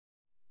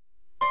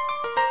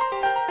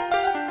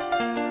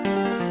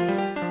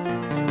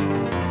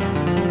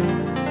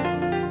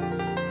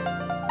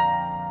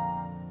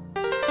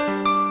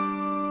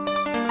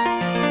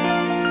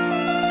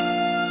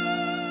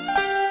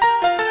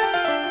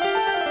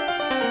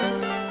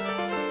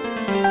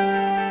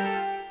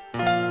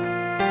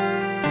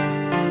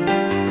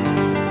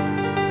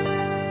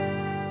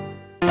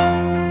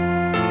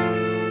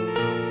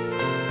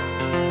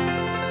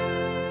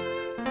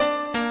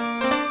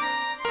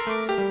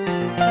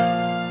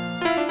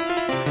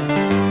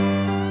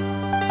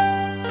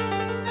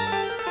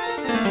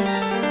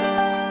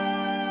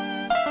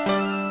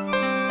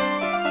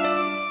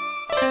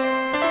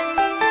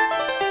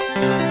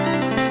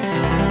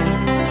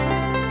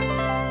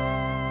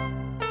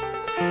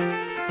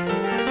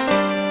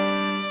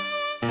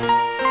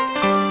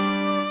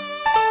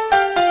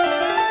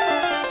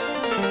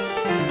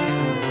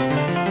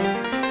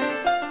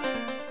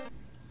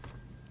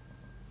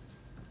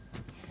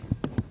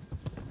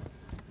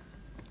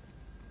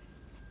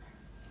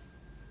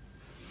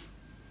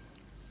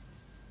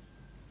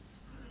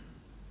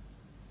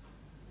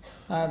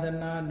သာသ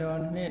နာ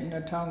တော်နှစ်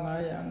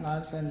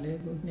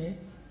2554ခုနှစ်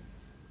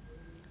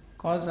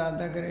ကောဇာ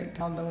တက္က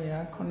ရာ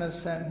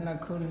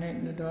1382ခုနှစ်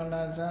ဒေါ်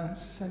လာဇန်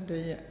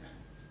17ရက်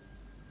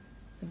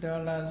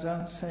ဒေါ်လာဇန်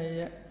10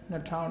ရက်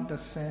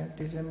2010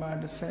ဒီဇင်ဘာ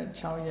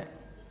16ရက်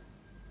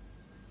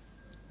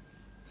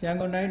ရန်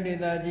ကုန်တိုင်းဒေ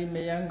သကြီးမ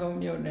ရမ်းကုန်း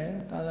မြို့နယ်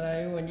သာသနာ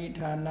ရေးဝန်ကြီး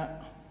ဌာန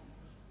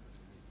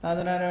သာသ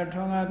နာတော်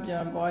ထွန်းကားပြ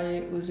န်ပွား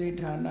ရေးဦးစီး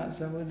ဌာနသ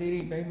ဗ္ဗတိ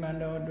ရိဗိမာန်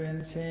တော်တွင်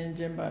ဆင်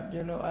ကျင်းပ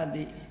ပြုလုပ်အပ်သ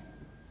ည့်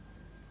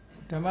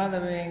ဓမ္မသ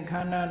ဘင်ခ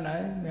န္ဓာ၌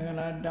မင်္ဂ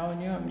လာတောင်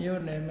ညွန့်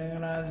မြို့နယ်မင်္ဂ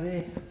လာစေ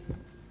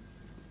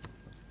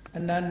အ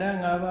နန္တ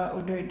၅ပါးဥ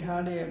ထိတ်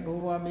ထားလျက်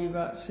ဘိုးဘွားမိဘ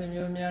ဆင်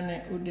မျိုးများနှ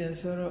င့်ဥတည်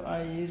ဆိုတို့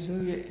အားရည်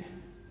စူး၍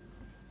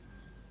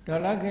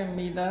ဒေါ်လာခင်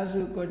မိသား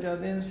စုကိုကျော်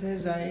သိန်းဆေး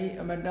ဆိုင်၏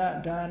အမတ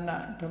ဒါန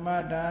ဓမ္မ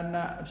ဒါန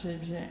အဖြစ်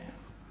ဖြင့်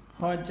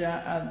ဟောကြား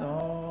အပ်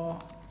သော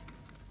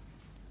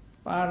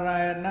ပါရ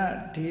ယဏ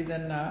ဒေသ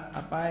နာ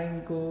အပိုင်း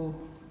ကို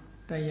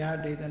တရား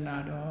ဒေသနာ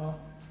တော်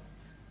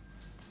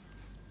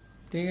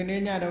ဒီက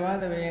နေ့ညဓမ္မ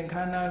သဘင်ခ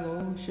န္ဓာကို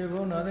ရှင်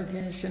ဘုန်းတော်သခ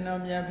င်ရှင်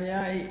တော်မြတ်ဖ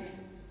ရာ၏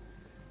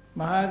မ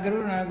ဟာကရု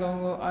ဏာဂုဏ်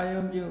ကိုအာ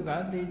ယုံပြုက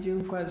တိကျူ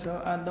ဖွဲ့ဆို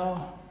အပ်သော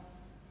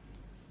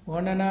ဝ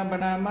န္ဒနာပ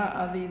နာမ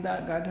အတိတ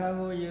ဂါထာ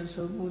ကိုယူဆ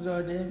ပူ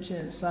ဇော်ခြင်းဖြ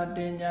င့်စတ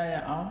င်ကြရ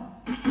အောင်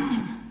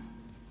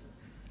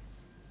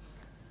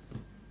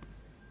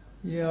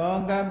ယော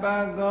ကပ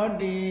ကော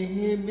တိ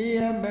ဟိပိ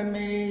ယပ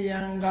မေယံ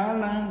ကာ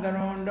လံက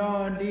ရွန်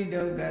တော်တိ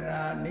ဒုက္ခ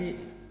ရာနိ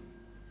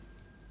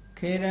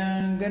ခေရံ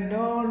က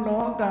တော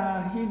လောက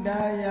ဟိတ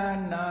ယ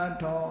နာ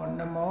ထောန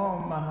မော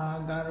မဟာ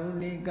ကရု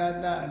ဏိက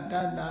တတ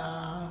တ္တ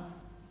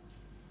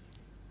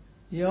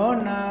ယော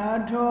နာ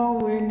ထော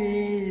ဝိနိ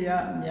ယ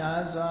မြာ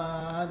စွာ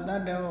တ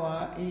တ္တဝါ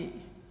ဤ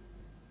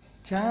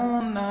ချ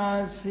မ်းသာ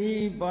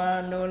စီး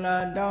ပွားလို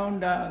လားတောင်း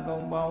တဂုံ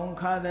ပေါင်း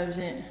ခါသ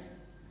ဖြင့်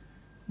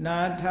နာ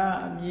ထ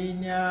မြ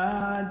ညာ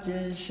ခြ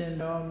င်းရှင်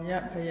တော်မြ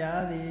တ်ဖရာ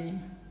သည်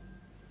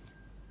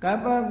ကပ္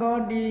ပကော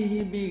တိ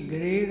ဟိပိဂ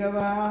ရေက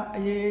ဘာအ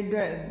ရေးအတွ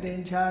က်သ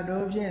င်္ချာ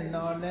တို့ဖြင့်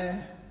တော်လဲ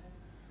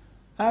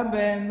အဘ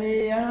ယ်မေ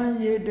ယံ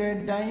ရေအတွက်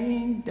တို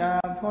င်းတာ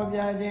ဖော်ပြ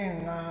ခြင်း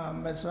ငါ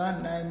မစွမ်း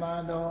နိုင်ပါ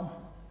သော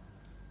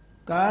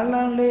ကာလ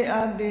လေး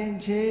အသင်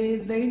ချေ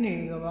သိမ့်နေ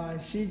ကဘာ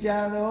ရှိကြ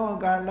သော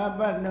ကာလ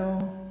ပတ်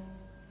လုံး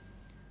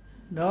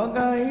လောက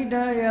ဟိတ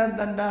ယတ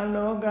တ္တ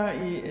လောက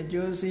ဤအ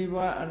ကျိုးစီး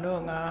ပွားအ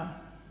လို့ငါ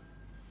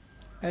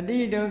အတိ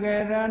ဒုက္ခ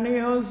ရာနိ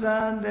ဥ္စာ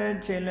တဲ့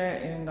ချေလဲ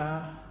အင်္ဂါ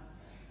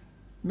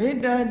မေတ္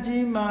တာ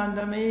ကြီးမာသ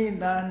မိ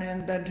တာနှ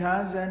င့်တထာ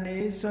ဇနေ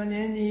စွန်ခြ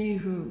င်းကြီး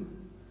ဟု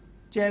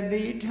ကျက်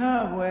တိထ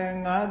ဘွယ်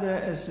ငါးသွဲ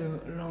အစု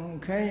အလုံး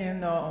ခဲရင်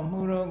သောအမှု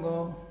တို့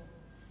ကို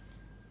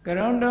က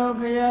ရုဏတော်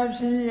ဖျား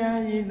ဖြစ်ရန်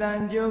ဤတ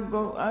န်ကြုတ်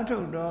ကုတ်အထု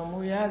တ်တော်မူ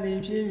ရသည်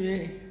ဖြစ်၍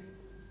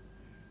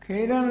ခေ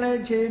ရန်လက်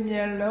ချေမျ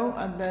က်လုံး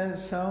အသက်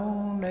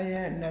ဆုံးလ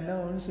ည်းနှ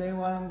လုံးစိတ်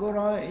ဝံကို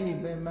ရောဤ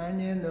ပင်မ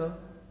ခြင်းသို့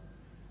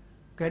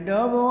က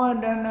တောဘဝ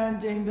တဏ္ဍ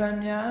ကျိန်ဖန်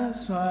များ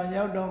စွာ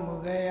ရောက်တော်မူ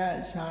ခဲ့ရ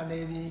ရှာ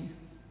လေပြီ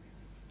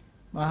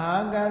မဟာ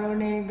ကရု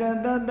ဏိက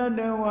တတ္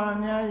တဝါ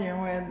များယင်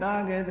ဝဲ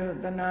သားကဲ့သို့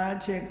တနာ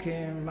ချစ်ခ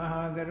င်မ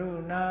ဟာကရု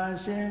ဏာ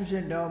ရှင်ဖြ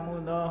စ်တော်မူ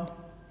သော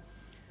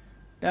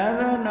တ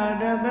သနာ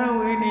တသ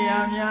ဝိန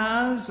ည်း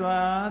များစွာ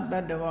တ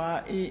တ္တဝါ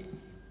ဤ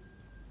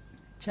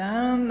ချ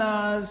မ်းသာ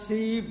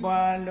စီး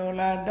ပွားလို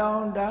လားတော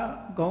င်းတ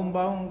ဂုံ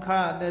ပေါင်းခ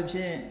သဖြ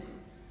င့်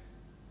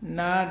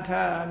နာထ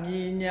မြ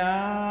ညာ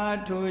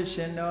ထိုရှ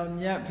င်တော်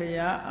မြတ်ဖ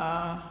ရာ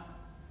အား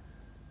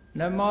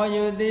နမော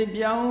ယုတိ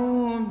ပြောင်း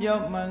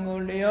ပြော့မှန်ကို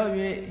လျော့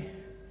၍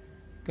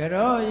က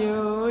ရောယု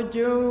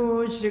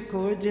ကျိုးရှိ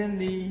ခိုးခြင်း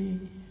သည်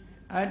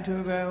အထု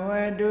ဘဝ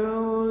တု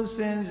စ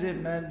င်စစ်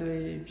မသွေ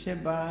ဖြစ်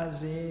ပါ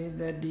စေ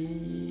တ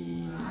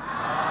ည်း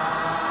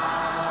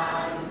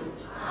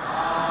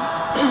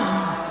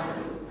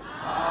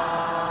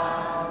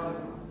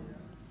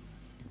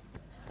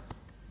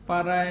ပါ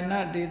ရယဏ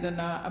ဒေသ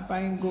နာအပို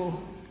င်းကို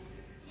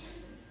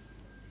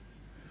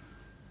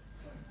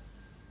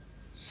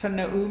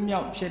12ဦး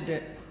မြောက်ဖြစ်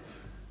တဲ့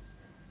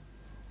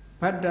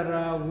ဗတ္တ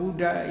ရာဝုဒ္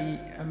ဓဤ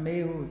အမေ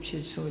ဟုဖြ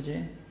စ်ဆိုခြ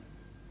င်း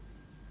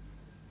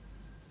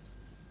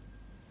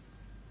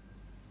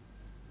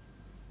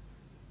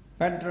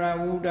ဗတ္တရာ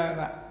ဝုဒ္ဓ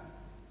က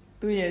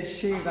သူ့ရဲ့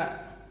ရှေ့က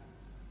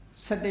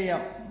17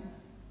ယောက်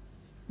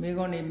မိ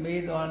ဂုံးနေ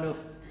မေးသွားလို့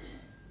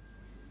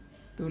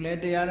သူလည်း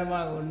တရားဓမ္မ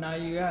ကိုနာ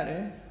ယူရတ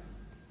ယ်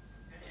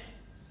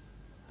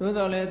သို့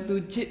တော်လည်းသူ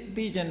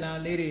သိကျင်တာ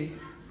လေးတွေ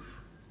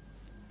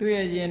သူ့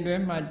ရဲ့ရင်တွ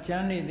င်းမှာကျ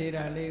မ်းနေသေး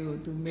တာလေးကို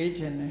သူမေး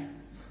ချင်တယ်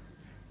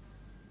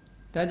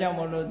ဒါကြောင့်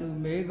မလို့သူ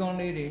မေးခွန်း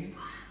လေးတွေ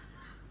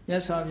မြ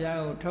တ်စွာဘုရား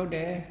ကိုထုတ်တ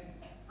ယ်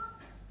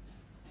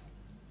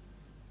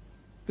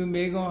သူ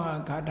မေးခွန်းဟာ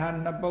ဂါထာ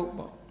နှစ်ပုဒ်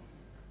ပေါ့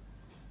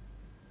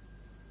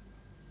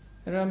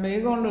အဲ့တော့မေး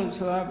ခွန်းလို့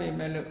ဆိုရပေ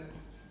မဲ့လို့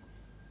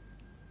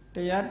တ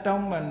ရားတော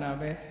င်းပန်တာ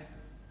ပဲ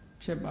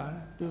ဖြစ်ပါတယ်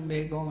သူ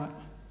မေးခွန်းက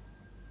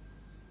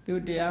သူ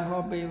တရား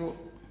ဟောပေးဖို့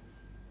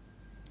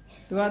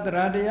သူက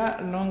တရား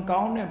အလွန်ကော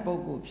င်းတဲ့ပု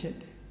ဂ္ဂိုလ်ဖြစ်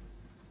တယ်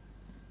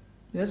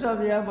မြတ်စွာ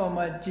ဘုရားပေါ်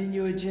မှာကြီး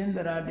ညိုခြင်းတ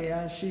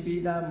ရားရှိ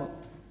ပြီးသားမို့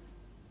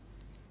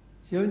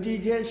ယုံကြည်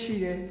ချက်ရှိ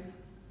တယ်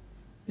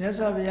မြတ်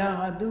စွာဘုရား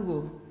ဟာသူ့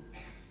ကို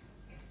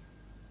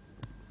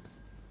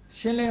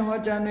ရှင်းလင်းဟော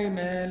ကြားနိုင်မ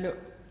ယ်လို့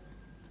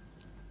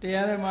တ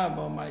ရားဓမ္မ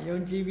ပေါ်မှာယုံ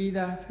ကြည်ပြီး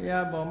သားဘု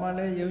ရားပေါ်မှာလ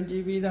ည်းယုံကြ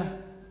ည်ပြီးသား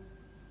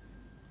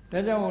ဒါ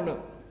ကြောင့်မို့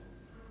လို့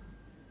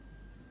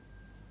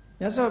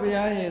မြတ်စွာဘု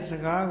ရားရဲ့စ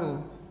ကားကို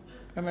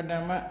အမတ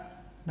န်မှ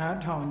နား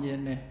ထောင်ခြ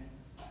င်းနဲ့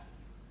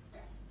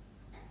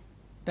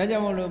ဒါကြော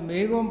င့်မို့လို့မေ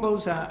ခွန်းပု္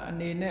ပ္ပာအ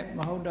နေနဲ့မ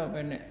ဟုတ်တော့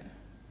ပဲနဲ့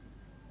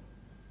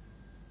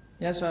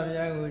မြတ်စွာဘု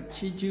ရားကို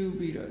ချီးကျူး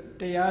ပြီးတော့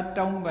တရား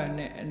တောင်းပန်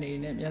တဲ့အနေ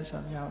နဲ့မြတ်စွာ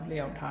ဘုရားကို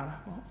လျှောက်ထားတာ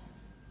ပေါ့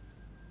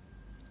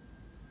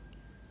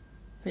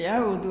ဘု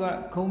ရားကိုသူက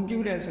ဂုဏ်ပြု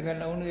တဲ့စကား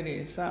လုံးလေးတွေ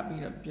စ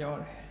ပြီးတော့ပြော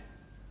တယ်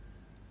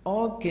ဩ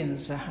ကင်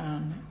ဇဟံ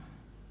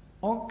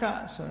ဩက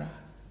ဆိုတာ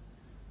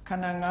ခ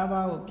န္ဓာ၅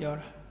ပါးကိုပြော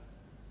တာ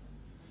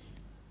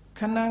ခ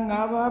န္ဓာ၅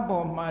ပါး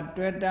ပေါ်မှာ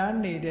တွေ့တာ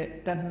နေတဲ့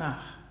တဏှာ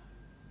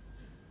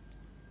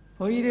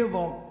ဘုန်းကြီးတို့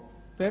ပေါ်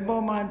ဘယ်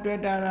ပေါ်မှာတွေ့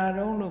တာ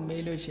တုံးလို့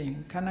မေးလို့ရှိရင်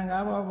ခန္ဓာ၅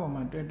ပါးပေါ်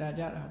မှာတွေ့တာ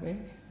ကြတာပဲ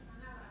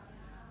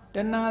တ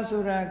ဏှာ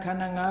ဆိုတာခန္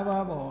ဓာ၅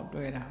ပါးပေါ်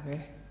တွေ့တာပဲ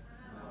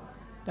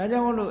ဒါကြော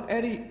င့်မို့လို့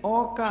အဲ့ဒီဩ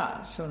က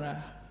ဆိုတာ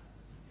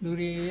လူ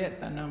တွေရဲ့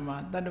တဏ္ဍာမှာ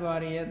တတ္တဝါ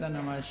တွေရဲ့တဏ္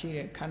ဍာမှာရှိ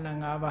တဲ့ခန္ဓာ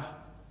၅ပါး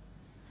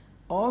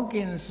ဩက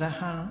င်ဇ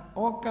ဟံ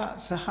ဩက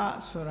ဇဟ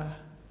ဆိုတာ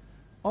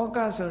ဩက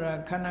ဆိုတာ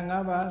ခန္ဓာ၅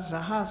ပါးဇ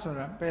ဟဆို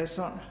တာပယ်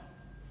စွန့်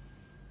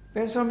ပ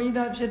ယ်စွန့်မိ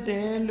သားဖြစ်တ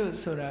ယ်လို့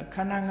ဆိုတာခ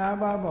န္ဓာ၅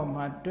ပါးပေါ်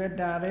မှာတွေ့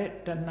တာတဲ့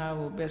တဏှာ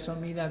ကိုပယ်စွ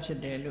န့်မိသားဖြစ်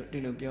တယ်လို့ဒီ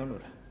လိုပြော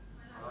လို့တာ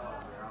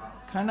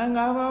ခန္ဓာ၅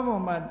ပါး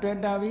ပေါ်မှာတွေ့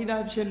တာပြီး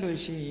သားဖြစ်လို့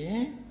ရှိရင်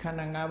ခန္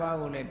ဓာ၅ပါး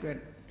ကိုလည်းတွေ့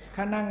ခ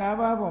န္ဓာ၅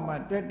ပါးပေါ်မှာ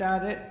တွေ့တာ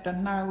တဲ့တ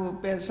ဏှာကို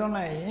ပယ်စွန့်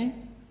လိုက်ရင်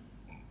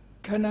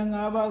ခန္ဓာ၅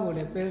ပါးကိုလ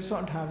ည်းပယ်စွ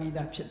န့်ထားပြီး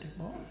သားဖြစ်တယ်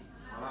ပေါ့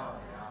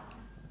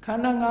ခ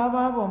န္ဓာ၅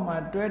ပါးပေါ်မှာ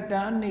တွေ့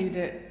တာနေ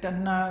တဲ့တ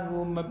ဏှာ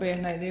ကိုမပယ်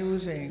နိုင်သေး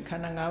ဘူးဆိုရင်ခ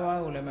န္ဓာ၅ပါး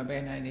ကိုလည်းမပ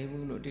ယ်နိုင်သေး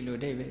ဘူးလို့ဒီလို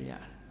အဓိပ္ပာယ်ရတ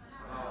ယ်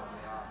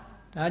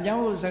ဒါကြော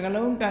င့်စက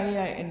လုံးတိုက်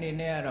ရိုက်အနေ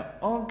နဲ့က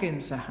တော့ဩကင်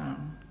ဇဟံ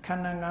ခ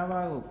န္ဓာ၅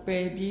ပါးကိုပ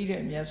ယ်ပြီး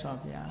တဲ့မြတ်စွာ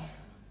ဘုရား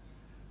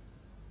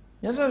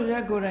မြတ်စွာဘု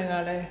ရားကိုယ်တိုင်က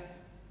လည်း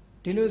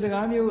ဒီလိုစ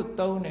ကားမျိုး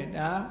သုံးတယ်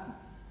ဒါ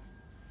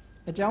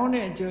အကြောင်း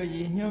နဲ့အကျိုးရ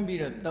ည်ညွှန်းပြီး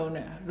တော့သုံးတ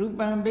ယ်ရူ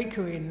ပံဘိက္ခ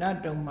ဝေန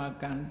တုံမာ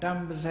ကံတံ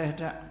ပဇေ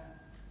တ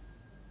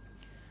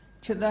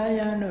จิตาย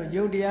านတို့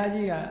ယုတ်တရား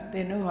ကြီးကသ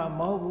င်တို့ဟာ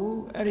မဟုတ်ဘူး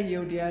အဲ့ဒီ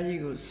ယုတ်တရားကြီး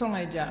ကိုစွန့်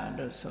လိုက်ကြ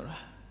လို့ဆိုတာ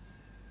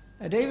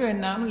အဓိပ္ပာယ်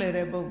နားမလည်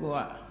တဲ့ပုဂ္ဂို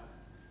လ်က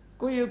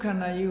ကိုယ်ယုတ်ခန္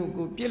ဓာကြီး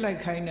ကိုပြစ်လိုက်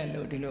ခိုင်းတယ်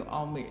လို့ဒီလို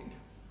အောင်းမိ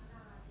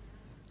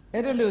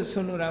အဲ့ဒါလို့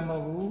ဆိုလိုတာမဟု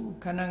တ်ဘူး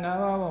ခန္ဓာ၅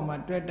ပါးပေါ်မှာ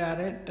တွေ့တာ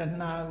တဲ့တ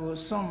ဏှာကို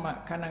စွန့်မှ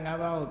ခန္ဓာ၅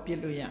ပါးကိုပြစ်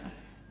လို့ရတယ်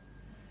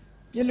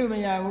ပြစ်လို့မ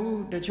ရဘူး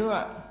တချို့က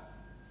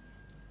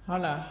ဟု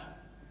တ်လား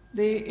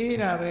သေအေး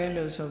တာပဲ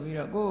လို့ဆိုပြီး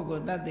တော့ကိုယ့်ကို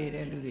ယ်တတ်သေး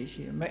တဲ့လူတွေ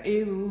ရှိတယ်မ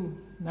အေးဘူး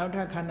နောက်ထ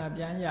ပ်ခန္ဓာ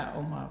ပြန်ရ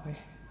အောင်မှာပဲ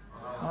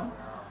ဟော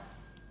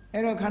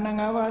အဲ့တော့ခန္ဓာ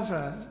၅ပါးဆို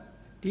တာ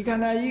ဒီခ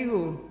န္ဓာကြီး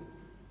ကို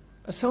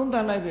အဆုံးသ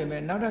တ်လိုက်ပြီ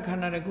မဲ့နောက်ထပ်ခ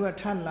န္ဓာတစ်ခုက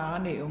ထပ်လာ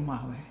နေအောင်မှာ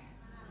ပဲ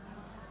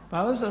ဘာ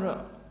လို့ဆို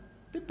တော့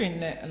တစ်ပင်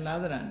နဲ့အလား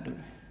တရံတူ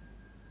တယ်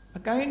အ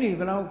ကိုင်းတွေ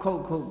ဘလောက်ခု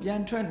တ်ခုတ်ပြ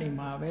န်ထွက်နေ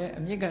မှာပဲ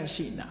အမြစ်က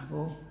ရှိနာ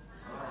ကို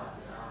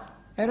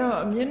အဲ့တော့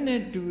အမြင့်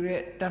နဲ့တူ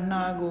တဲ့တ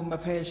ဏှာကိုမ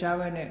ဖယ်ရှား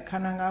ဘဲနဲ့ခ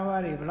န္ဓာ၅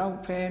ပါးတွေဘလောက်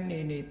ဖဲနေ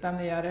တန်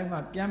တရားထဲမှာ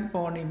ပြန်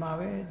ပေါ်နေမှာ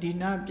ပဲဒီ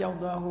နာပျောက်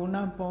သွားဟို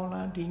နာပေါ်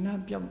လာဒီနာ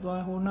ပျောက်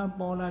သွားဟိုနာ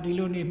ပေါ်လာဒီ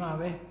လိုနေမှာ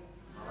ပဲ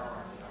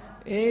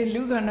အေး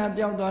လူခန္ဓာ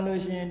ပျောက်သွားလို့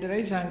ရှိရင်တိရ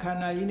စ္ဆာန်ခန္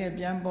ဓာကြီးနဲ့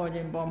ပြန်ပေါ်ခြ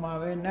င်းပေါ်မှာ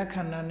ပဲနတ်ခ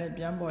န္ဓာနဲ့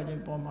ပြန်ပေါ်ခြ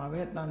င်းပေါ်မှာ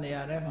ပဲတန်တ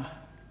ရားထဲမှာ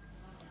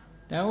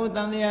ဒါဟုတ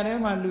န်တရားထဲ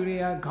မှာလူတွေ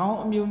ကခေါင်း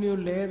အမျိုး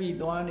မျိုးလဲပြီး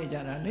သွားနေကြ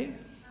တာလေ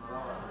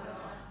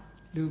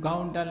လူကော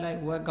င်းတက်လိုက်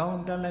ဝက်ကော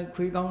င်းတက်လိုက်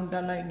ခွေးကောင်းတ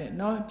က်လိုက်နဲ့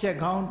နော်ချက်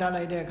ကောင်းတက်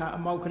လိုက်တဲ့အခါအ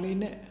မောက်ကလေး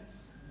နဲ့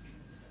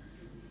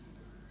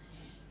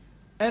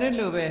အဲ့ဒီ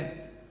လိုပဲ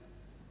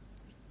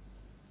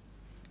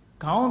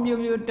ခေါင်း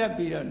မျိုးမျိုးတက်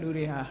ပြီးတော့လူ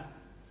တွေဟာ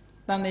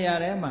တန်တရား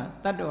ထဲမှာ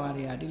တတ္တဝါ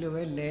တွေဟာဒီလို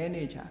ပဲလဲ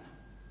နေကြတာ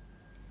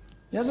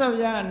မြတ်စွာဘု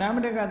ရားနာမ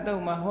တကတု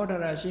တ်မှာဟော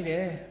ထားတာရှိတ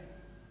ယ်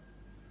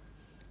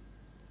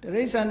တ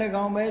ရိစ္ဆာန်တ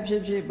ကောင်ပဲဖြ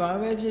စ်ဖြစ်ဘာ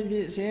ပဲဖြစ်ဖြ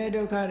စ်ဆင်းရဲ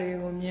ဒုက္ခတွေ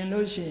ကိုမြင်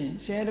လို့ရှိရင်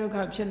ဆင်းရဲဒုက္ခ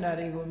ဖြစ်တာ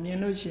တွေကိုမြင်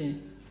လို့ရှိရင်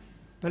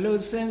ဘယ်လို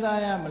စဉ်းစား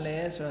ရမလဲ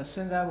ဆိုတော့စ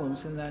ဉ်းစားပုံ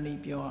စဉ်းစားန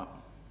ည်းပြောအောင်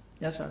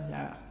မြတ်စွာဘု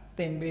ရားသ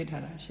င်ပေး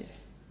ထားတာရှိတယ်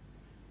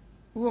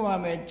ဥပမာ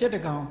မဲ့ကြက်တ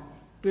ကောင်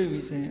တွေ့ပြီ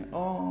ဆိုရင်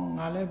အော်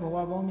ငါလည်းဘဝ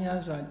ပေါင်းများ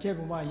စွာကြက်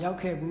ဘဝရောက်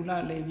ခဲ့ဘူး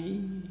လားလေပြီ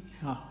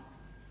ဟာ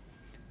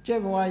ကြ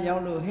က်ဘဝရော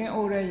က်လို့ဟင်း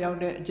အိုးတဲ့ရောက်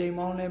တဲ့အချိန်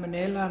ပေါင်းလည်းမ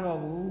နှဲလာတော့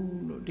ဘူး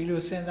လို့ဒီ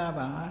လိုစဉ်းစား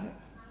ပါ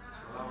တဲ့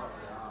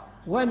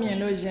ဝက်မြင်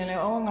လို့ရှင်လေ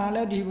အော်ငါလ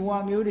ည်းဒီဘဝ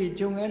မျိုးတွေ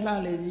ဂျုံခဲ့လှ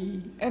လေပြီ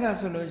အဲ့ဒါ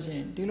ဆိုလို့ရှ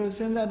င်ဒီလိုစ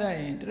ဉ်းစားတတ်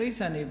ရင်တိရစ္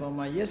ဆာန်တွေပေါ်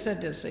မှာရက်ဆက်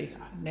တဲ့စိတ်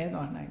ဟာနည်း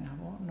သွားနိုင်တာ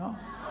ပေါ့နော်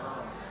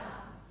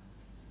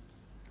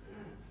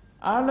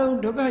အားလုံး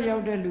ဒုက္ခရော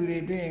က်တဲ့လူတွေ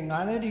တွေ့ရင်ငါ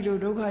လည်းဒီလို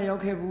ဒုက္ခရော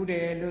က်ခဲ့ဘူးတ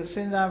ယ်လို့စ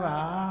ဉ်းစားပါ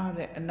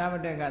တဲ့အနာမ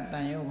တက်ကတ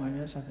န်ရုံမှာမြ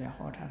တ်စွာဘုရား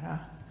ဟောထားတာ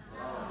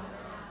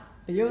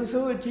အယုတ်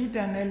ဆိုးအကြီးတ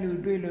န်တဲ့လူ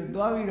တွေ့လို့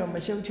သွားပြီးတော့မ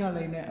ရှုပ်ချ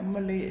လိုက်နဲ့အမ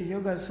လေးအယု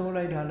တ်ကဆိုး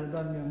လိုက်တာလို့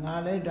သွားမျိုးငါ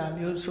လည်းဒါ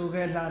မျိုးဆိုး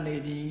ခဲ့လှလေ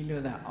ပြီ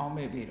လို့သာအောင်း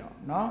မိပြီတော့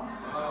နော်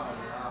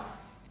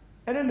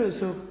အဲ့ဒါလို့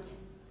ဆို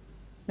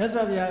မြတ်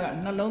စွာဘုရားက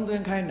နှလုံးသွ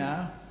င်းခိုင်းတာ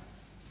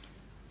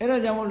အဲ့ဒါ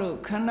ကြောင့်မလို့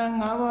ခန္ဓာ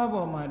၅ပါး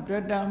ပေါ်မှာ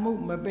တွေ့တာမှု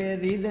မပယ်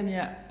သေးသ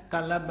မျှကာ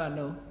လပတ်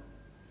လုံး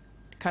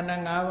ခန္ဓာ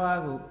၅ပါး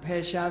ကိုဖ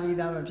ယ်ရှားပြီး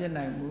သားမဖြစ်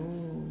နိုင်ဘူး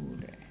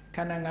တဲ့ ခ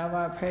န္ဓာ၅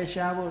ပါးဖယ်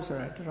ရှားဖို့ဆို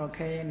တာတော်တော်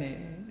ခဲရင်နေ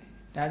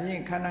ဒါဖြ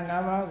င့်ခန္ဓာ၅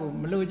ပါးကို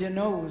မလိုချင်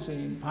တော့ဘူးဆို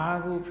ရင်ဘာ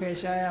ကိုဖယ်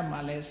ရှားရမှာ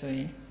လဲဆိုရ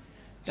င်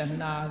တ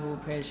ဏှာကို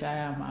ဖယ်ရှား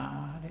ရမှာ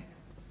တဲ့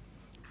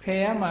ဖယ်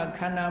ရမှာခ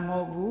န္ဓာမဟု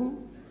တ်ဘူး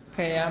ဖ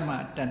ယ်ရမှာ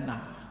တဏှာ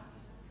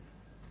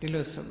ဒီ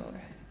လိုဆိုလို့တ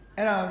ယ်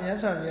အဲ့ဒါမြတ်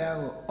စွာဘုရား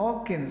ကိုဩ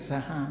ကင်ဇ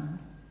ဟံ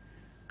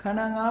ခန္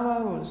ဓာ၅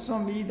ပါးကိုစွ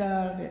န့်ပြီး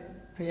သားတဲ့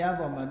ဘုရား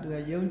ပေါ်မှာသူက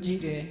ယုံကြည်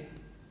တယ်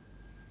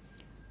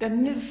တ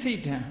ဏှိစိ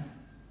တံ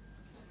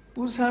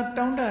ပူဇာ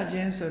တောင်းတခြ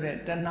င်းဆိုတဲ့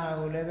တဏှာ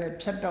ကိုလည်းပဲ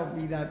ဖြတ်တောက်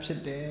ပြီးသားဖြစ်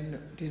တယ်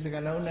လို့ဒီစ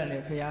ကားလုံးနဲ့လ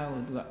ည်းဘုရား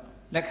ကိုသူက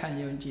လက်ခံ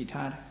ယုံကြည်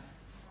ထားတယ်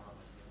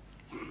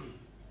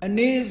အ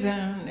နေဇံ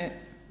နဲ့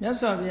မြတ်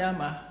စွာဘုရား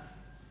မှာ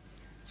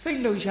စိတ်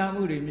လှုပ်ရှား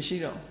မှုတွေမရှိ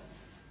တော့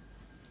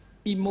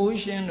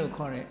emotion လို့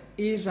ခေါ်တဲ့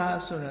အေးစား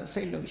ဆိုတဲ့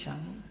စိတ်လှုပ်ရှား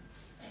မှု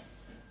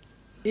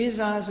အေး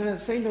စားဆိုတဲ့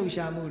စိတ်လှုပ်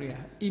ရှားမှုတွေ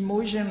ဟာ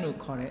emotion လို့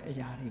ခေါ်တဲ့အ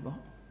ရာတွေပေါ့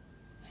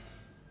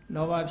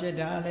လောဘဖြစ်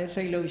တာလည်း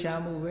စိတ်လှုပ်ရှား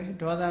မှုပဲ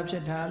ဒေါသဖြ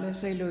စ်တာလည်း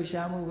စိတ်လှုပ်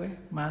ရှားမှုပဲ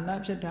မာန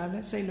ဖြစ်တာလ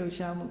ည်းစိတ်လှုပ်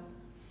ရှားမှု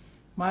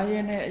မာယ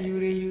နဲ့အယူ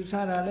တွေယူဆ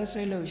တာလည်း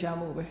စိတ်လှုပ်ရှား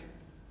မှုပဲ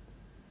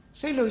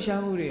စိတ်လှုပ်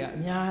ရှားမှုတွေကအ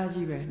များ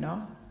ကြီးပဲเนาะ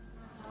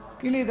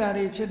ကိလေသာ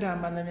တွေဖြစ်တာ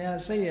မှန်သမျှ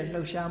စိတ်ရဲ့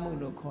လှုပ်ရှားမှု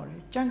လို့ခေါ်တ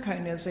ယ်ကြံ့ခို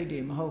င်တဲ့စိတ်တွေ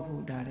မဟုတ်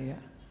ဘူးဒါတွေက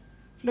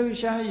လှုပ်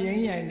ရှားရ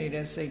င်းရိုင်နေ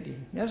တဲ့စိတ်တွေ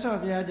မြတ်စွာ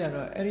ဘုရားကြ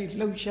တော့အဲ့ဒီ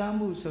လှုပ်ရှား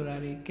မှုဆိုတာ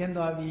တွေကင်း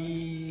သွားပြီ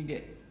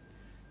တဲ့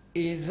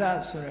ဧဇ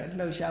ဆိုတဲ့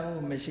လှုပ်ရှားမှု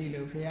မရှိ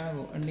လို့ဘုရား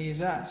ကိုအနေ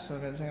ဇဆို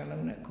တဲ့စကား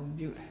လုံးနဲ့ဂုဏ်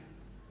ပြုတယ်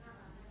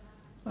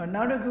။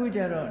နောက်တစ်ခုကျ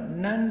တော့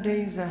နန္ဒိ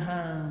ဇဟံ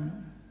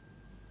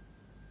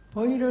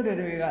ဘုန်းကြီးတို့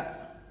တွေက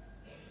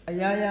အ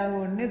ရာရာ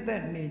ကိုနှစ်သ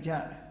က်နေကြတ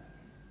ယ်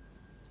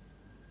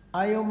။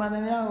အာယုံမှန်သ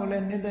မျှကိုလ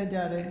ည်းနှစ်သက်ကြ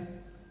တယ်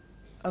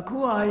။အခု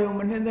အာယုံ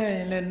မနှစ်သက်ရ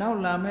င်လည်းနောက်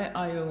လာမယ့်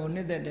အာယုံကိုနှ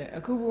စ်သက်တယ်။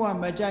အခုဘဝ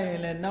မကြိုက်ရ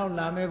င်လည်းနောက်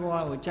လာမယ့်ဘဝ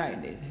ကိုကြိုက်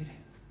နေသေးတယ်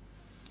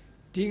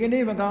။ဒီက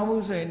နေ့မကောင်း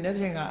ဘူးဆိုရင်နေ့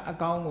ပြင်ကအ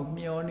ကောင်းကို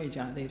မျှော်နေ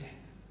ကြသေးတယ်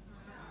။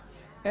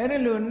အဲ့ဒါ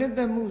လိုနှစ်သ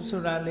က်မှု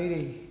ဆိုတာလေး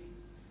တွေ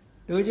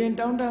လူချင်း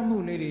တောင်းတမှု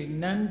လေးတွေ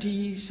နန္ဒီ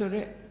ဆို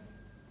တဲ့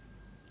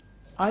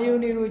အာယုန်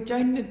တွေကိုကြို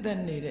က်နှစ်သက်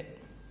နေတဲ့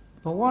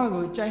ဘဝ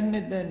ကိုကြိုက်နှ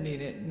စ်သက်နေ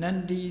တဲ့နန္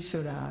ဒီ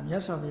ဆိုတာမြ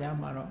တ်စွာဘုရား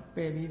မှာတော့ပ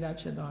ယ်ပြီးသား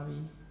ဖြစ်သွားပြီ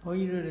ဘုန်း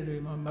ကြီးတို့တွေ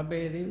မှာမပ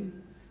ယ်သေးဘူး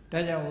ဒါ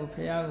ကြောင့်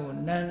ဘုရားကို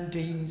နန္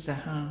ဒီဇ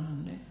ဟံ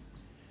တဲ့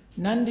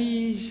နန္ဒီ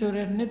ဆို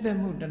တဲ့နှစ်သက်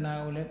မှုတဏှာ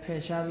ကိုလည်းဖ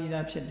ယ်ရှားပြီး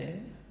သားဖြစ်တယ်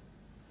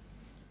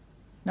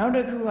နောက်တ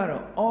စ်ခုက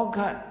တော့ဩဃ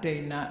ဒိ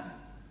ဏ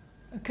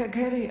အခက်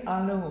ခဲတွေအ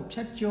လုံးကိုဖြ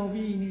တ်ကျော်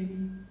ပြီးနေ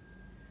ပြီ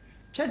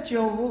ဖြတ်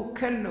ကျော်ဖို့ခ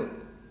က်လို့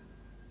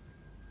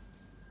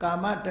ကာ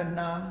မတ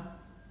ဏှာ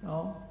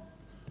နော်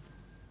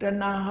တ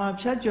ဏှာဟာ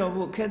ဖြတ်ကျော်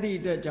ဖို့ခက်သည့်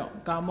အတွက်ကြောင့်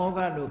ကာမောဂ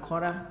လို့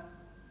ခေါ်တာ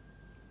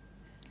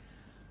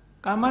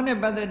ကာမနဲ့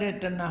ပတ်သက်တဲ့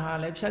တဏှာဟာ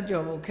လည်းဖြတ်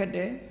ကျော်ဖို့ခက်တ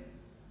ယ်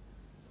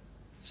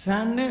ဇ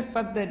န်နဲ့ပ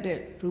တ်သက်တဲ့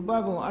ရူပ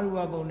ဘုံအရူပ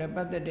ဘုံနဲ့ပ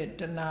တ်သက်တဲ့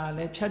တဏှာလ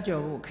ည်းဖြတ်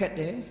ကျော်ဖို့ခက်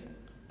တယ်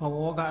ဘဝ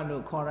က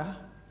လို့ခေါ်တာ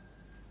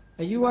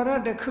အယူဝါဒ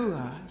တစ်ခု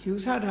ဟာယူ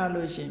ဆထား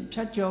လို့ရှိရင်ဖြ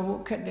တ်ကျော်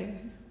ဖို့ခက်တယ်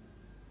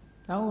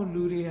။ဒါကို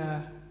လူတွေဟာ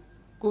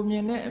ကိုမြ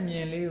င်တဲ့အမြ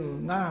င်လေးကို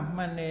ငါ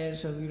မှန်တယ်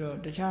ဆိုပြီးတော့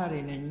တခြားတွေ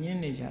နဲ့ညင်း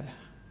နေကြတာ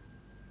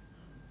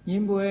။ည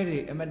င်းပွဲတွေ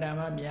အမတန်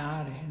မှ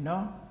များတယ်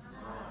နော်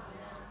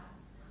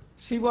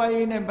။စီးပွား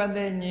ရေးနဲ့ပတ်သ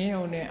က်ည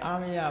င်းုံနဲ့အား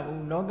မရ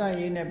ဘူး။လောက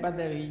ရေးနဲ့ပတ်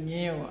သက်ပြီးည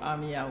င်းုံအား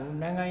မရဘူး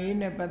။နိုင်ငံရေး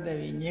နဲ့ပတ်သက်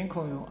ပြီးညင်း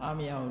ခုံုံအား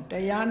မရဘူး။တ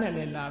ရားနဲ့လ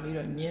ည်းလာပြီး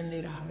တော့ညင်း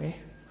သေးတာပဲ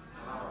။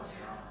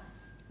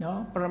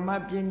နော်ပရမ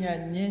တ်ပညာ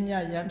ညဉ့်ည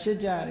ရံဖြစ်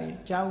ကြတယ်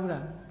ကြားဦးတာ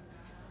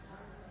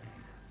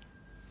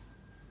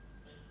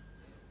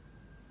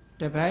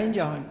တပိုင်း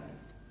ကြောင့်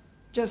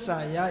ကျက်စာ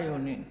ရယုံ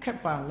နဲ့ခက်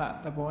ပါလ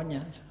သဘော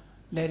ညာ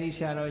လေဒီဆ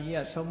ရာတော်ကြီးက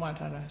ဆုံးမ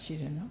ထားတာရှိ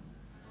တယ်နော်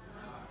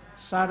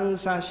စာရူ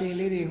စာရှည်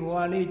လေးတွေဟို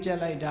ဟာလေးကျက်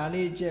လိုက်ဒါ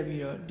လေးကျက်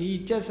ပြီးတော့ဒီ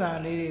ကျက်စာ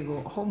လေးတွေ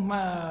ကိုအဟုတ်မှ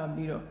တ်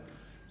ပြီးတော့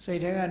စိ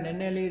တ်ထဲကနည်း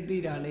နည်းလေးသိ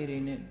တာလေးတွေ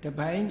နဲ့တ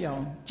ပိုင်းကြော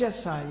င့်ကျက်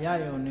စာရ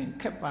ယုံနဲ့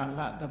ခက်ပါလ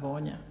သဘော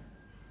ညာ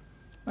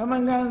မမှ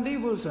န်ကန်သိ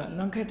ဖို့ဆိုတာ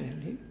လွန်ခက်တယ်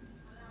လေ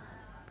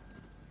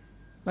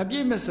မပြ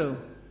ည့်မစုံ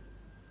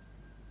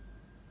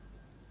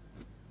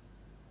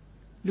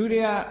လူတွေ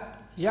က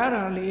ရ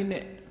တာလေး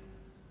နဲ့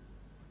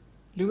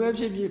လူပဲ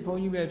ဖြစ်ဖြစ်ဘု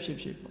န်းကြီးပဲဖြစ်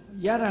ဖြစ်ပေါ့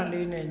ရတာ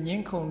လေးနဲ့ည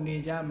င်းခုန်နေ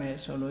ကြမယ်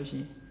ဆိုလို့ရှိ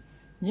ရင်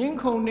ညင်း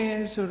ခုန်နေ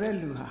ဆိုတဲ့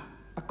လူဟာ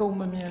အကုန်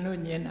မမြင်လို့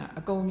ညင်းတာ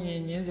အကုန်မြင်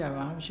ညင်းစရာ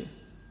ဘာမှမရှိ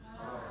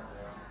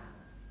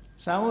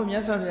ဘူးစာမို့မြ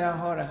တ်စွာဘုရား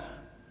ဟောတာ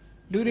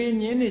လူတွေ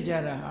ညင်းနေကြ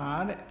တာဟာ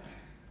တဲ့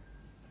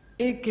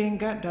ဧကင်္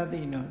ဂဓာ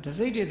တိနောတ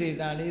စိတ်တေ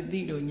သာလေးသိ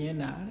လို့ညင်း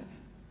တာတဲ့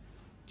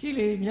ကြည့်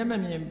လေမျက်မ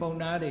မြင်ပုံ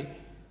နာတွေ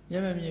မျ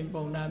က်မမြင်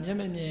ပုံနာမျက်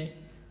မမြင်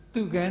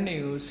သူကန်းတွေ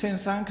ကိုဆင်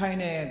ဆန်းခိုင်း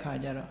တဲ့အခါ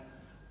ကျတော့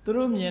သူ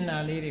တို့မြင်တာ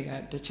လေးတွေက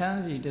တချမ်း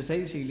စီတစိ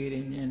တ်စီလေး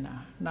တွေမြင်တာ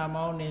နှာ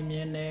မောင်းတွေမြ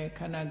င်တယ်ခ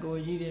န္ဓာကို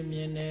ယ်ကြီးတွေမြ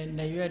င်တယ်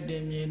နှရွက်တွေ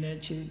မြင်တယ်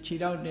ခြေ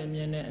ထောက်တွေမြ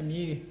င်တယ်အမြ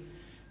ည်တွေ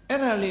အဲ့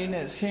ဒါလေး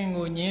နဲ့ဆင်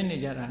ကိုညင်းနေ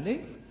ကြတာလေ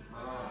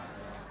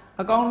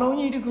အကောင်လုံး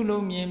ကြီးတစ်ခု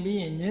လုံးမြင်ပြီး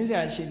ရင်ညင်းစ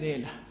ရာရှိသေး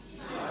လား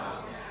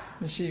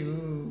မရှိ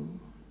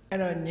ဘူးအဲ့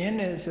တော့ညင်း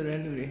တယ်ဆိုတဲ့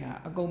လူတွေဟာ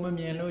အကုန်မ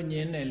မြင်လို့ည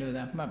င်းတယ်လို့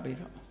သာမှတ်ပြီး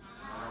တော့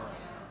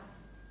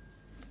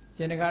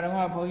ရှင်တကာတော်က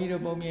ဘုန်းကြီး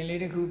တို့ပုံမြင်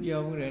လေးတစ်ခု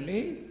ပြောမှုတယ်လေ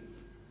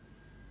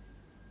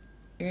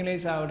အင်္ဂလိ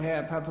ပ်စာအုပ်ထဲက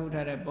ဖတ်ဖူး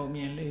ထားတဲ့ပုံ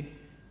မြင်လေး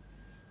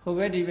ဟိုဘ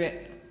က်ဒီဘက်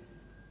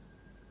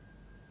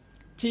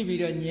ကြည့်ပြီး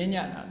တော့ညင်းည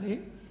တာလေ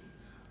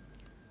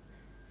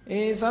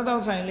စား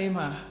တော့ဆိုင်လေး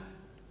မှာ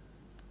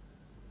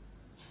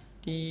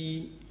ဒီ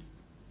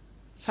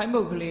ဆိုင်ဘု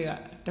တ်ကလေးက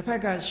တစ်ဖ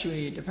က်ကရွှေ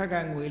တစ်ဖက်က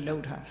ငွေလှု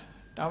ပ်ထားတာ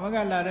တောင်ဘက်က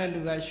လာတဲ့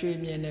လူကရွှေ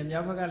မြင်တယ်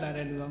မြောက်ဘက်ကလာ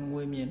တဲ့လူက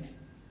ငွေမြင်တယ်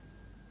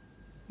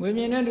ငွေ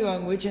မြင်တဲ့လူက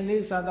ငွေချင်း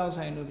သေးစားတော့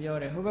ဆိုင်လို့ပြော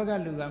တယ်ဟိုဘက်က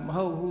လူကမ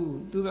ဟုတ်ဘူး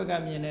သူ့ဘက်က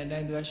မြင်တဲ့အတို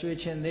င်းသူကရွှေ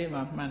ချင်းသေးမှ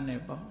မှန်တ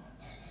ယ်ပေါ့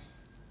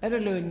အဲ့ဒါ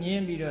လို့ည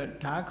င်းပြီးတော့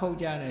ဓာခုတ်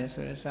ကြတယ်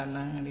ဆိုတဲ့ဇာ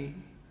လံကလေး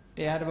တ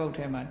ရားတစ်ပုဒ်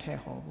ထဲမှာထည့်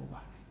ဟောဖို့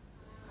ပါတယ်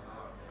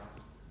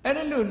အဲ့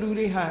ဒါလို့လူ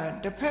တွေဟာ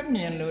တစ်ဖက်မြ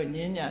င်လို့ည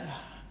င်းကြတာ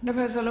နှစ်ဖ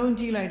က်စလုံး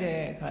ကြည့်လိုက်တဲ့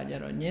အခါကျ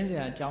တော့ညင်းစ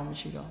ရာအကြောင်းမ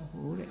ရှိတော့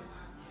ဘူးတဲ့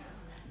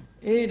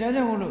ဒါ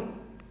ကြောင့်မို့လို့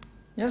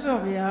မြတ်စွာ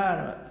ဘုရားက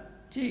တော့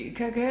ကြည်အခ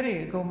က်ခဲတွေ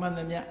အကုန်မှန်သ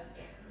မျှ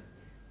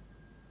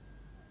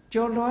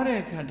ကြော်လွှားတဲ့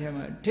အခါထဲ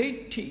မှာဒိဋ္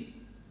ဌိ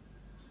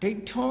ဒိဋ္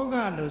ဌောက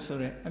လို့ဆို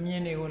တဲ့အမြ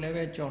င်တွေကိုလည်း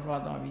ပဲကြော်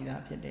လွှားသွားပြီး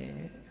သားဖြစ်တယ်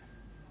အဲ့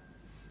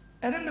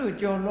ဒါလို့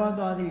ကြော်လွှား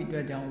သွားသည့်အတွ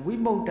က်ကြောင့်ဝိ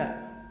မု ക്ത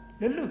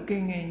လွတ်လွတ်က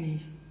င်းကင်း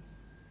ကြီး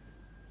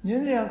ည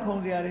င်းစရာခုံ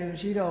စရာတွေမ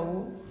ရှိတော့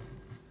ဘူး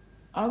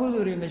အာဟုသူ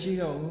တွေမရှိ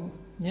တော့ဘူး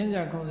ညင်းစ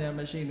ရာခုံစရာ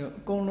မရှိတော့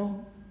အကုန်လုံး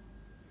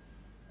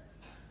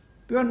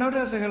ပြီးတော့နောက်ထ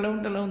ပ်စကားလုံး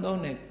တစ်လုံးသုံး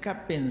တယ်က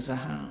ပ္ပင်ဇ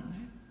ဟံ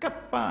ကပ္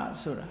ပ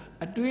ဆိုတာ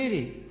အတွေး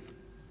တွေ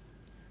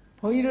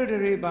ဘုန်းကြီးတို့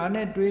တွေဘာ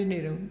နဲ့တွေးနေ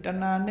တော့တ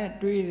ဏှာနဲ့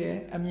တွေးတယ်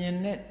အမြင်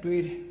နဲ့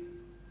တွေးတယ်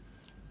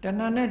တ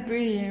ဏှာနဲ့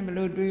တွေးရင်ဘယ်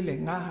လိုတွေးလဲ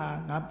ငါဟာ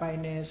ငါပိုင်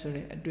နေဆို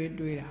တဲ့အတွေး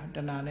တွေးတာတ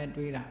ဏှာနဲ့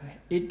တွေးတာပဲ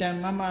ဣတံ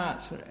မမ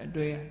ဆိုတဲ့အ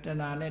တွေးတ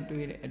ဏှာနဲ့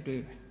တွေးတဲ့အ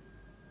တွေးပဲ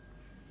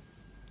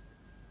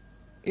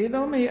ဧ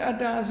သောမေအတ္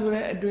တဆို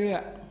တဲ့အတွေးက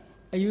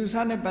အယူဆ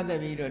နဲ့ပတ်သက်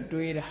ပြီးတော့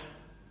တွေးတာ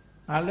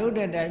ငါလို့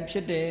တဲ့အတိုင်းဖြ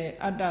စ်တယ်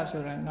အတ္တ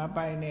ဆိုတာငါ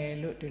ပိုင်တယ်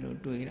လို့ဒီလို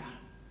တွေးတာ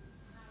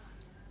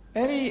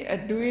အဲ့ဒီအ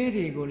တွေး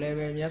တွေကိုလည်း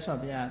ပဲမြတ်စွာ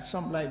ဘုရားစွ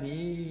န့်ပလိုက်ပြီ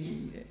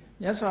တဲ့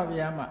မြတ်စွာဘု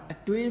ရားမှာအ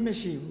တွေးမ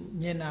ရှိဘူး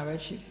မြင်တာပဲ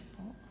ရှိတယ်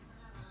ပေါ့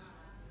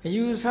အ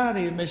ယူဆ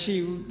တွေမရှိ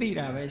ဘူးသိ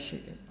တာပဲရှိ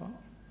တယ်ပေါ့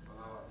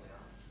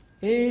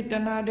တ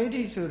ဏှာဒိဋ္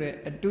ဌိဆိုတဲ့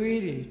အတွေး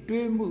တွေ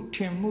တွေးမှုထ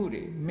င်မှု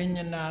တွေမဉ္ဇ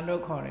နာ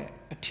လို့ခေါ်တဲ့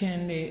အထင်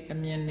တွေအ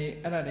မြင်တွေ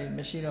အဲ့ဒါတွေမ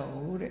ရှိတော့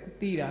ဘူးတဲ့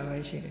သိတာပဲ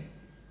ရှိတယ်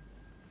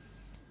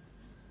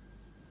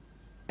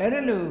အဲ့ဒါ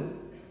လို့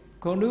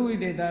ဂုဏ်ဓုဝိ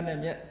သေသနဲ့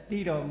သိ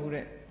တော်မူ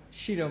တဲ့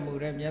ရှိတော်မူ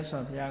တဲ့မြတ်စွာ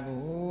ဘုရားကို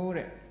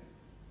တဲ့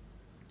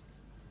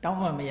တောင်း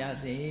မှမရ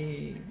စေ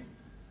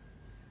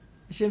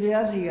အရှင်ဘု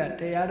ရားစီက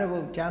တရားတစ်ပု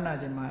ဒ်ကြားနာ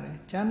ခြင်းပါတယ်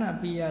ကြားနာ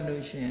ပြီးရ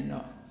လို့ရှိရင်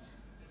တော့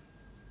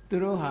သူ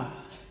တို့ဟာ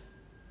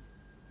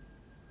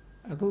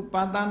အခု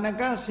ပါတာန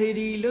ကစေ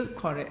တီလို့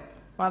ခေါ်တဲ့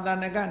ပါတာ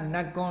နကန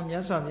တ်ကွန်မြ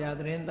တ်စွာဘုရား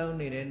သတင်းသုံး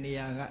နေတဲ့နေ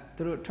ရာက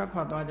သူတို့ထွက်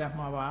ခွာသွားကြ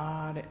မှာပါ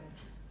တဲ့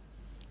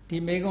ဒီ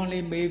မေကွန်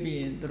လေးမေးပြီး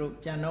ရင်သူတို့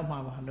ပြန်တော့မှာ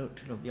ပါလို့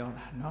ဒီလိုပြော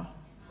တာနော်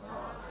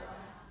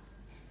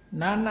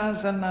နာနာ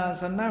စနာ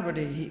စနပ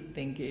ရိဟိသ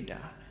င်္ကေတာ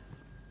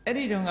အဲ့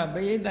ဒီတုန်းကပ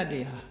ရိသတ်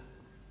တွေဟာ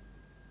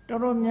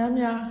တော်တော်များ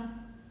များ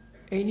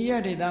အိန္ဒိယ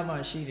ဒေသမှာ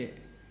ရှိတဲ့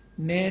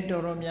နယ်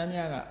တော်တော်များ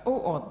များကအု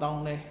တ်အော်တော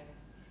င်းလဲ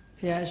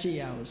ဖျားရှိ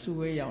ရာကိုစု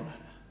ဝေးရောက်လာ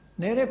တာ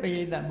နယ်တဲ့ပ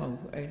ရိသတ်မဟုတ်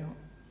ဘူးအဲ့တော့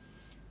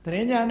တရ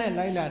င်ကြားနဲ့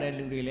လိုက်လာတဲ့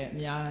လူတွေလည်းအ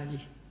များ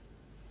ကြီး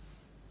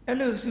အဲ့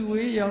လိုစု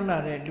ဝေးရောက်လာ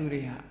တဲ့လူ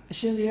တွေဟာအ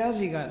ရှင်ဘုရား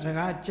စီကစ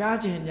ကားကြား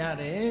ကျင်ကြ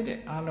တယ်တဲ့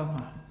အားလုံး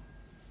ဟာ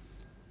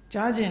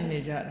ကြားကျင်နေ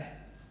ကြတယ်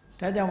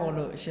ဒါကြောင့်မို့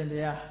လို့အရှင်ဘု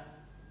ရား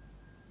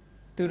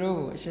သူတို့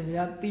ကိုအရှင်ဘု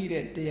ရားသိ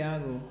တဲ့တရား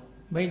ကို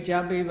မိန့်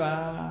ကြားပေးပါ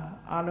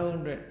အားလုံး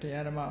အတွက်တ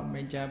ရားဓမ္မကိုမိ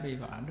န့်ကြားပေး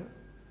ပါလို့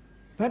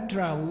ဗတ္ထ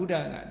ရဝုဒ္ဒ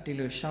ကဒီ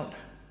လိုလျှောက်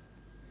တာ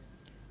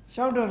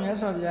လျှောက်တော့မြတ်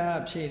စွာဘု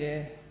ရားဖြေတ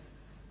ယ်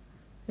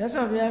မြတ်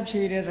စွာဘုရား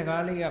ဖြေတဲ့စ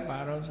ကားလေးကဘာ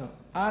လို့ဆို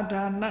အာ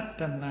ဒါန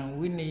တဏံ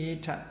ဝိနိယ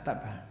ထတပ္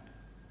ပံ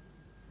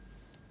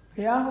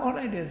ဘုရားဟော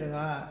လိုက်တဲ့စ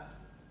ကား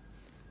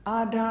အာ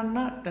ဒါန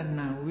တ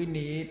ဏံဝိ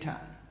နိယထ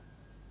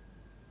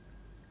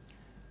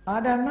အာ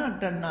ဒါန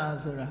တဏ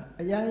ဆိုတာ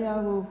အရာရာ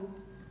ကို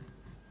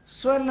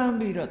ဆွဲလန်း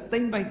ပြီးတော့သိ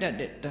မ့်ပိုက်တတ်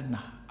တဲ့တဏ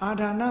အာ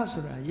ဒါန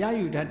ဆိုတာရ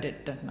ယူတတ်တဲ့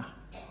တဏ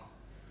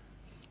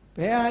ဘ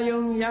ယ်အာယုံ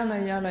ရ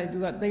လိုက်သူ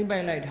ကသိမ့်ပို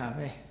က်လိုက်တာ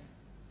ပဲ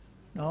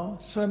နော်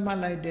ဆွဲမှတ်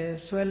လိုက်တယ်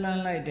ဆွဲလ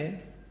န်းလိုက်တယ်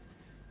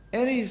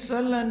အဲ့ဒီဆွဲ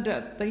လန်းတ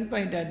တ်သိမ့်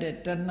ပိုက်တတ်တဲ့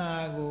တဏ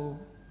ကို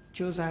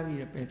ကြိုးစားပြီး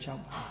တော့ပယ်ဖြော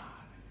က်ပါ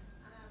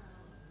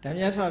ဒါ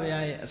မြတ်စွာဘု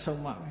ရားရဲ့အဆုံး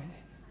အမပဲ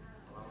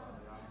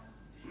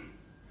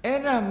အဲ့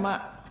ဒါမှ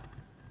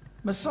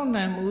မစွန့်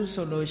နိုင်ဘူး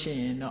ဆိုလို့ရှိ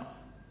ရင်တော့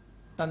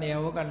တဏှာ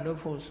ဝကလွတ်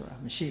ဖို့ဆိုတာ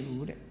မရှိ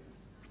ဘူးတဲ့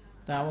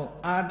ဒါမို့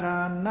အာဒါ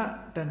န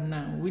တ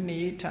ဏံဝိနိ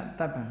ယထ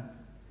တပ္ပံ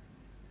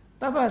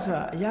တပ္ပဆို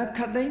တာအရာခ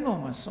တ်သိမ်းပေါ်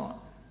မှာစွန့်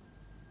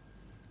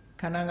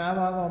ခန္ဓာ၅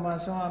ပါးပေါ်မှာ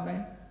စွန့်ရမ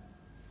ယ်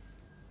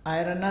အာရ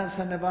ဏ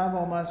12ပါး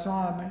ပေါ်မှာစွ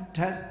န့်ရမယ်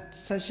ဓာတ်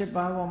18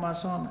ပါးပေါ်မှာ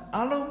စွန့်ရမယ်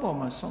အလုံးပေါ်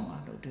မှာစွန့်ပါ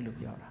လို့ဒီလို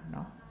ပြောတာ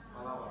နော်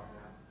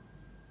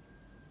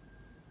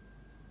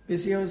ပ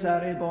စ္စည်းဥစ္စာ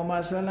တွေပေါ်မှာ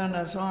ဆွဲလန်း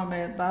တာဆွမ်းရမ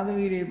ယ်သားသ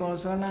မီးတွေပေါ်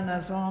ဆွဲလန်းတာ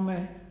ဆွမ်းရမ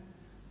ယ်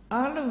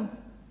အလုံး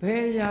ဘ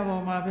ယ်အရာ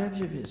ပေါ်မှာပဲဖြ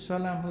စ်ဖြစ်ဆွဲ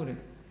လန်းမှုတွေ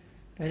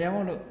ဒါကြောင့်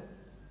မို့လို့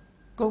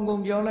ကုံကုံ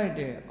ပြောလိုက်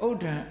တယ်ဥဒ္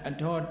ဒံအ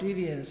ထောတိ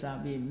ရိယစာ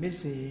ပြီးမစ္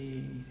စေ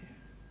တဲ့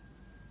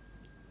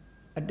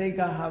အတိတ်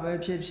ကဟာပဲ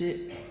ဖြစ်ဖြစ်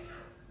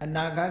အ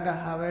နာဂတ်က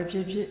ဟာပဲဖြ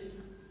စ်ဖြစ်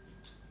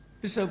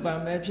ပစ္စုပန်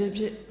ပဲဖြစ်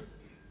ဖြစ်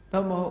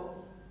သို့မဟုတ်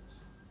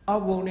အော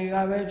က်ဘုံတွေက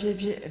ပဲဖြစ်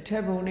ဖြစ်အထ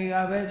က်ဘုံတွေက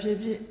ပဲဖြစ်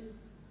ဖြစ်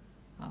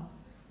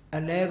အ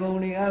လဲဘုံ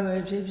တွေကပဲ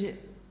ဖြစ်ဖြစ်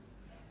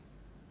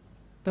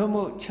သို့မ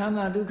ဟုတ်ချမ်း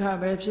သာဒုက္ခ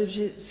ပဲဖြစ်ဖြ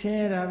စ်ဆင်း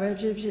ရဲတာပဲ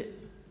ဖြစ်ဖြစ်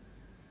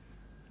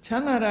ချ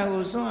မ်းသာတာ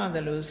ကိုစွန့်ရတ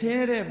ယ်လို့ဆင်း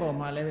ရဲတဲ့ပုံ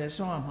မှာလည်းပဲ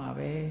စွန့်ရမှာ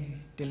ပဲ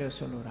ဒီလို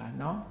ဆိုလိုတာ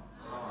နော်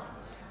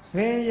ဘ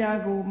ယ်ရာ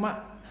ကိုမှ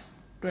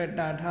တွေ့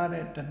တာထား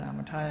တဲ့တဏှာမ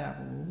ထားရ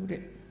ဘူး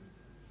တဲ့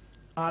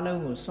အား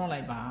လုံးကိုစွန့်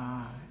လိုက်ပါ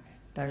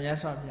တဲ့မြတ်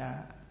စွာဘုရား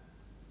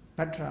ဗ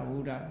တ္ထရဝု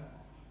ဒ္ဓ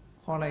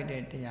ခေါ်လိုက်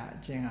တဲ့တရားအ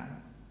ကျဉ်းက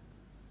တော့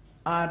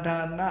အာဒါ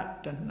န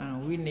တဏှာ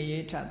ဝိနယေ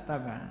ထသ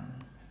ဗ္ဗံ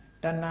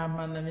တဏှာ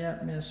မှန်သမျှ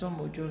မင်းစွန့်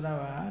မှုကြိုးစား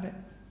ပါတဲ့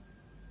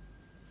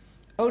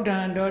ဥဒ္ဒံ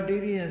တော်တိ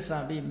ရိယစာ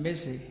ပြီးမစ္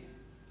စေ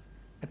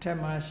အထက်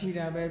မှာရှိ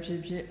တာပဲဖြစ်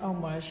ဖြစ်အောက်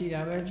မှာရှိ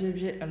တာပဲဖြစ်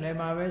ဖြစ်အလယ်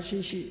မှာပဲရှိ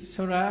ရှိ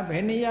ဆိုတာဘ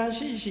ယ်နေရာ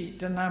ရှိရှိ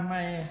တဏှာမှ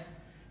န်ရင်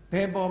ဘ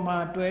ယ်ပေါ်မှာ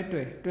တွဲ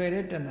တဲ့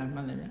တဏှာမှ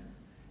န်သမျှ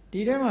ဒီ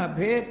ထဲမှာဘ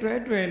ယ်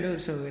တွဲလို့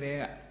ဆိုကြတဲ့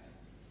က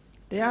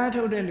တရား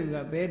ထုတ်တဲ့လူက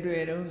ဘယ်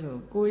တွေ့တုံးဆို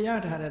ကိုရ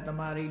ထားတဲ့တ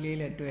မာရီလေး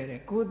နဲ့တွေ့တယ်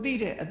ကိုသိ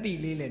တဲ့အတိ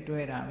လေးနဲ့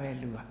တွေ့တာပဲ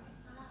လူက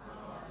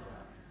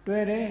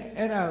တွေ့တယ်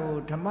အဲ့ဒါကို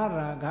ဓမ္မ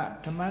ရာဂ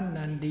ဓမ္မန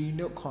န္ဒီ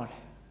လို့ခေါ်တ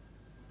ယ်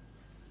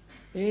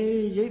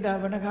အေးရိတ်တာ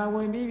ဘယ်နှခါဝ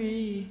င်ပြီးပြီ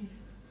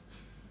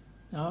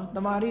နော်တ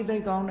မာရီသိ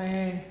ကောင်းတ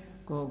ယ်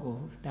ကို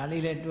ဒါ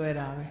လေးနဲ့တွေ့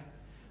တာပဲ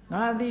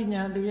ငါအသိဉာ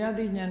ဏ်သူရ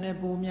သိဉာဏ်နဲ့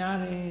ပုံများ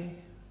တယ်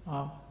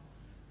ဟော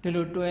ဒီ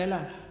လိုတွေ့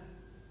လာတာ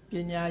ပ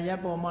ညာရပ်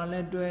ပေါ်မှာလ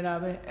ည်းတွေ့တာ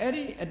ပဲအဲ့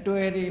ဒီအ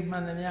တွေ့တွေမှ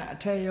န်သမျှအ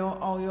ထက်ရော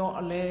အောက်ရော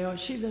အလယ်ရော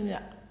ရှိသမျှ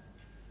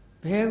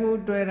ဘယ်ကို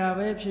တွေ့တာ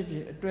ပဲဖြစ်ဖြ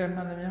စ်အတွေ့မှ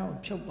န်သမျှကို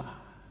ဖြုတ်ပါ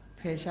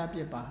ဖယ်ရှားပ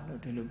စ်ပါလို့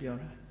ဒီလိုပြော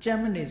တာကြ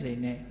မ်းမနေစိ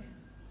မ့်နဲ့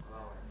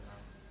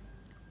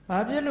ဘာ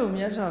ဖြစ်လို့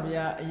မြတ်စွာဘု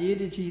ရားအရေး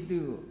တကြီး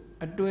သူ့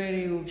အတွေ့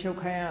တွေကိုဖြုတ်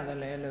ခိုင်းရတယ်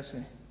လဲလို့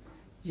ဆို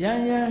ရင်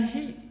ယံ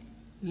ဟိ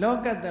လော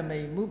ကတမိ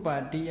မုပါ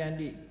တိယန္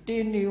တိတေ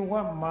နေဝ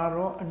မာ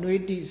ရောအနွေ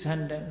တိဇ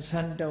န္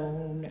တုံ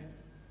တဲ့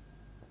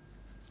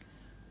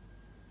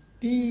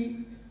ဒီ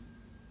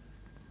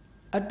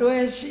အ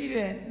တွေ့ရှိ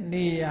တဲ့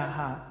နေရာ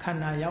ဟာခန္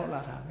ဓာရောက်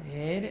လာတာပဲ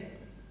တဲ့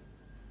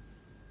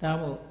ဒါ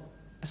မို့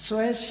အ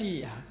စွဲရှိ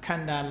ရာခ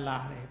န္ဓာလာ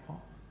တယ်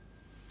ပေါ့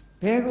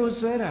ဘယ်ကို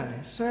စွဲတာလဲ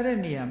စွဲတဲ့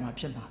နေရာမှာ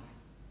ဖြစ်မှာပဲ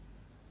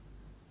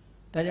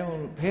ဒါကြောင့်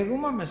ဘယ်ကူ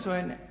မှမစွဲ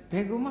နဲ့ဘ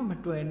ယ်ကူမှမ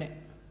တွေ့နဲ့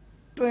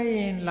တွေ့ရ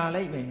င်လာ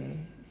လိုက်မယ်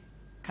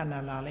ခန္ဓာ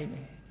လာလိုက်မ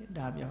ယ်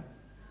ဒါပြော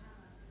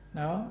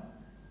နော်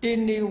တေ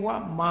နေဝ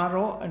မာ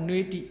ရောအနွေ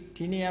တိ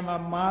ဒီနေရာမှာ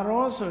မာ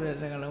ရောဆိုတဲ့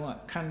စကားလုံးက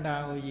ခန္ဓာ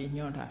ကိုရည်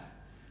ညွှန်းထား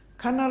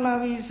ခန္ဓာလာ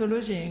ပြီဆို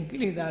လို့ရှိရင်ကိ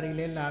လေသာတွေ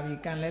လည်းလာပြီ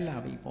ကံလည်းလာ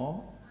ပြီပေါ့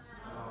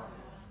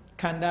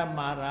ခန္ဓာ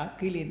မာရ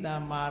ကိလေသာ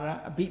မာရ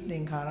အဘိသ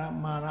င်္ခါရ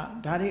မာရ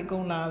ဒါတွေအကု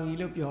န်လာပြီ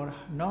လို့ပြောတာ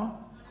နော်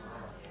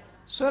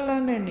ဆွဲလ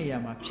န်းတဲ့နေရာ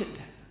မှာဖြစ်တ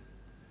ယ်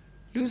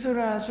လူဆို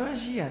တာဆွဲ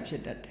ရှိရဖြ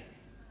စ်တတ်တယ်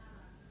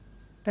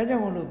ဒါကြော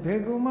င့်မို့လို့ဘယ်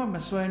ကူမှမ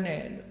ဆွဲ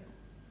နဲ့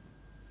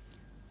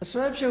အ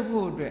စွဲဖြုတ်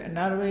ဖို့အတွက်အ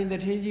နာရဝိန်တ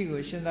ထေးကြီး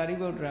ကိုရှင်သာရိ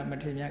ပုတ္တရာမ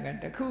ထေရမြတ်က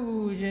တစ်ခု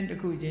ချ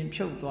င်း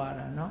ဖြုတ်သွား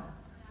တာနော်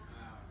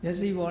မျက်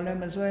စိပေါ်လည်း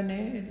မစွဲ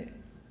နဲ့တဲ့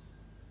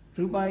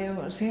ရူပယုံ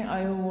အစင်းအာ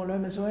ယုံပေါ်လ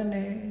ည်းမစွဲ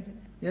နဲ့တဲ့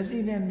မျက်စိ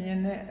နဲ့မြင်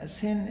တဲ့အစ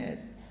င်းနဲ့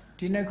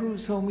ဒီနှစ်ခု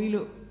ဆုံပြီး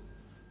လို့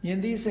မြင်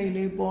သိစိတ်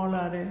လေးပေါ်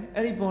လာတယ်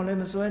အဲ့ဒီပေါ်လည်း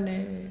မစွဲ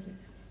နဲ့တဲ့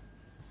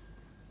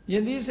မြ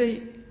င်သိစိတ်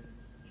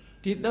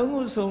ဒီသုံးခု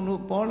ဆုံ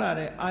လို့ပေါ်လာ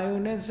တဲ့အာယုံ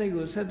နဲ့စိတ်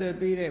ကိုဆက်သွယ်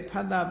ပေးတဲ့ဖ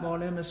တ်တာပေါ်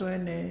လည်းမစွဲ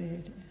နဲ့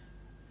တဲ့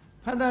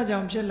ဖတ်တာကြော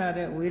င့်ဖြစ်လာ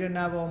တဲ့ဝေဒ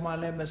နာပေါ်မှာ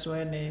လည်းမစွဲ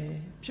နဲ့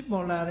ဖြစ်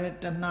ပေါ်လာတဲ့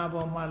တဏှာ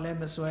ပေါ်မှာလည်း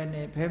မစွဲ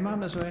နဲ့ဘယ်မှ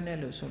မစွဲနဲ့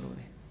လို့ဆိုလို့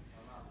တယ်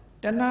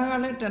တဏှာက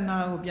လည်းတဏှာ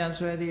ကိုပြန်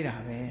ဆွဲသေးတာ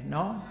ပဲเน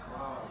าะ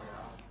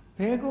ဘ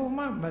ယ်ကို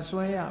မှမ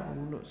စွဲရ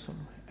ဘူးလို့ဆို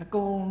လို့အ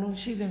ကုန်လုံး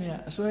ရှိသမျှ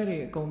အစွဲတွေ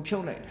အကုန်ဖြု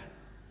တ်လိုက်တာ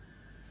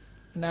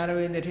အနာရ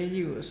ဝိတထေး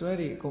ကြီးကိုအစွဲ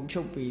တွေအကုန်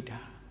ဖြုတ်ပေးတာ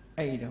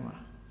အဲ့ဒီ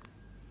တော့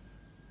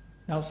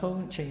နောက်ဆုံး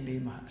အချိန်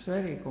လေးမှာအစွဲ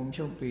တွေအကုန်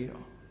ဖြုတ်ပေး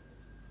တော့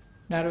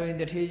နာရဝိ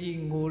တထေးကြီး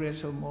ငိုတယ်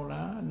ဆိုမို့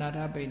လားအနာထ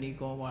ပိဏိ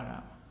ကောဝါဒ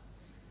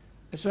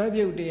အစွဲ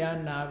ပြုတ်တရား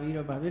နာပြီး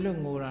တော့ဘာဖြစ်လို့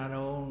ငိုတာ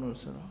တော့လို့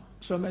ဆိုတော့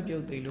အစွဲမပြု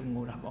တ်သေးလို့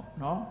ငိုတာပေါ့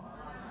เนาะ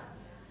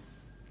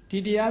ဒီ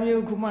တရား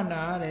မျိုးခုမှ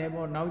နာရတယ်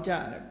ပေါ့နောက်ကြ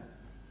တယ်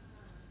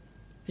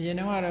အရင်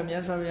တော့မြ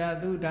တ်စွာဘုရား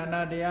သူဒါန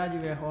တရား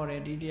ကြီးပဲဟောတ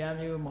ယ်ဒီတရား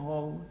မျိုးမ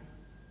ဟောဘူး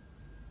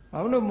ဘာ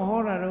လို့မ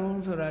ဟောတာ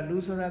တော့ဆိုတာလူ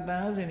ဆိုတာတ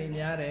န်ဟစင်တွေ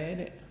များတယ်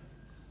တဲ့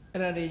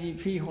အဲ့ဒါတွေကြီး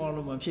ဖိဟော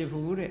လို့မဖြစ်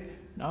ဘူးတဲ့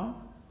เนาะ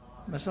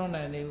မစွန့်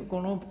နိုင်သေးဘူးအကု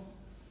န်လုံး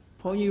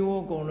ဘုန်းကြီးဝ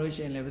တ်ကုန်လို့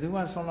ရှိရင်လည်းဘယ်သူ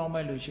မှဆုံးလောက်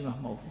မဲ့လူရှိမှာ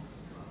မဟုတ်ဘူး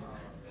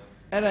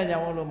အဲ့ဒါကြော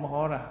င့်လို့မ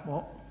ဟောတာ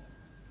ပေါ့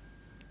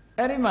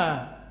အဲ့ဒီမှာ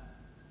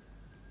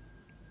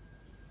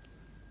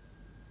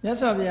မြတ်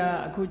စွာဘုရား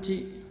အခုကြ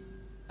ည့်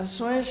အ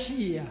စွဲရှိ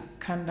ရာ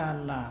ခန္ဓာ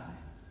လာ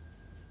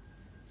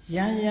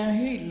ယံ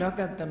ဟိလောက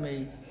တမိ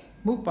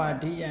မုပါ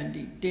ဒိယန္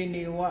တိတေ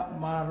နေဝ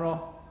မာရော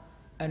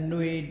အ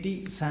နွေတိ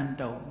ဇန္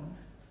တုံ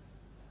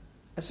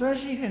အစွဲ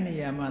ရှိတဲ့နေ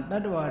ရာမှာတ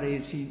တ္တဝါတွေ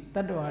စီတ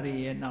တ္တဝါတွေ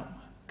ရဲ့နောက်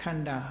ခ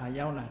န္ဓာဟာ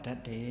ရောက်လာတတ်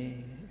တယ်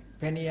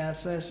ဘယ်နေရာ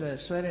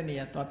ဆွဲတဲ့နေ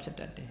ရာသွားဖြစ်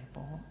တတ်တယ်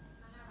ပေါ့ဒါ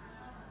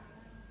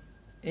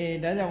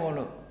ကြောင့်မို့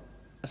လို့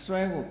အစွဲ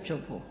ကိုဖြု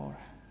တ်ဖို့ဟော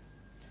တာ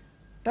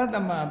တတ္တ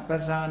မပ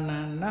ဇာနံ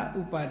န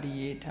ဥပါတိ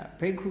ယေထ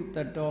ဘိက္ခုတ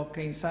တော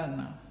ခိဉ္စ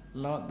နံ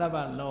လောတဗ္ဗ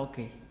လော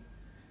ကေ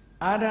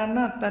အာရဏ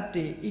တတ္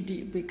တိဣတိ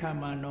ပိခ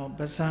မနောပ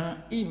ဇံ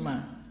ဣမံ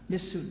မ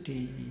စ္စု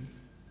တိ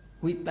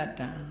ဝိတတ္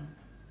တံ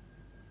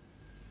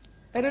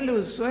အဲ့ဒါ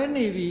လို့စွဲ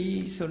နေပြီ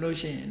ဆိုလို့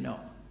ရှိရင်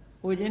တော့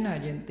အိုခြင်းနာ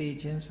ခြင်းသေ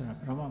ခြင်းဆိုတာ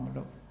ဘယ်တော့မှမ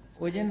လုပ်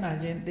အိုခြင်းနာ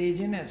ခြင်းသေ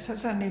ခြင်းနဲ့ဆက်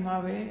ဆက်နေမှာ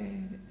ပဲ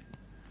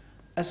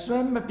အစွဲ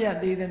မပြတ်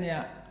သေးသမျှ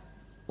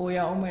အိုရ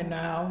အောင်မဲ့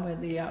နာအောင်မဲ့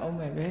သေရအောင်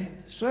မဲ့ပဲ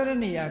စွဲရ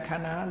နေရခ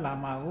န္ဓာလာ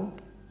မှာကို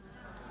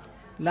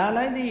လာ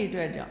လိုက်သည့်အ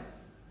တွက်ကြောင့်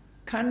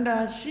ခန္ဓာ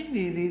ရှိ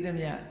နေသေးသ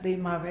မျှသေ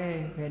မှာပဲ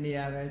ဘယ်နေ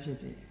ရာပဲဖြစ်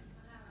ဖြစ်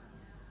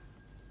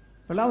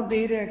ဘလောက်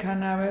သေးတဲ့ခန္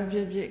ဓာပဲဖြ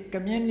စ်ဖြစ်က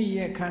မျက်နှီး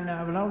ရဲ့ခန္ဓာ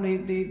ဘလောက်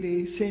လေးသေး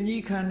သေးစင်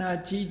ကြီးခန္ဓာ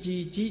ကြီး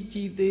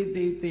ကြီးသေး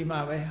သေးသေမှာ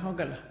ပဲဟုတ်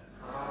ကလား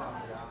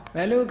ဘ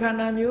ယ်လိုခန္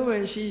ဓာမျိုးပဲ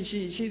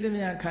ရှိသ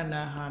မျှခန္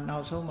ဓာဟာနော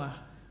က်ဆုံးမှာ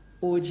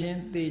အိုခြင်း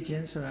သေခြ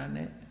င်းဆိုတာ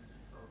ਨੇ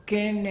က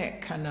င်းတဲ့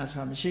ခန္ဓာဆို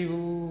တာမရှိ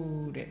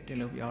ဘူးတဲ့ဒီ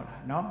လိုပြောတာ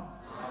เนาะ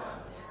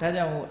ဒါ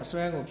ကြောင့်အ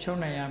စွဲကိုဖြုံး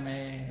နိုင်ရမ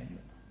ယ်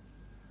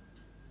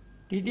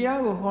ဒီတရား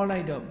ကိုဟောလို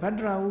က်တော့ဗတ္တ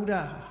ရဝုဒ္ဓ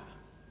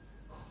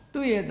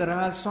သူ့ရဲ့တ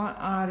ရားစွမ်း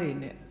အားတွေ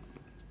နဲ့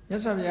မြ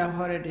တ်စွာဘုရား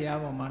ဟောတဲ့တရား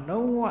ပေါ်မှာ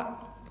လုံးဝ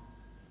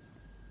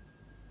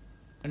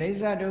အနိစ္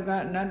စဒုက္ခ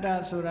အနတ္တ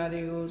ဆိုတာ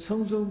တွေကို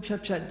ဆုံးဖြ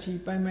တ်ကြီး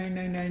ပိုင်နိုင်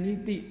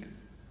ကြီးသိ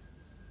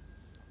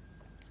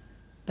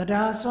တ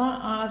ရားစွမ်း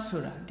အား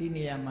ဆိုတာဒီ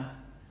နေရာမှာ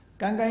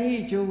ကံကံဤ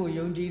အကျိုးကို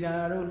ယုံကြည်တာ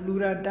တို့လူ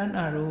ရတန်း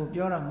တာတို့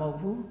ပြောတာမဟုတ်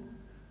ဘူး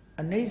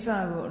အနိစ္စ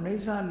ကိုအနိ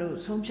စ္စလို့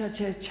ဆုံးဖြတ်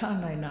ချက်ချ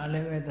နိုင်တာလ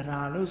ည်းပဲတ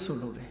ရားလို့ဆို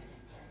လို့တယ်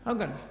ဟုတ်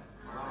ကဲ့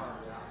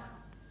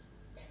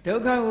ဒု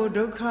က္ခကို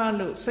ဒုက္ခ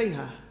လို့စိတ်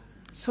ဟာ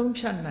ဆုံး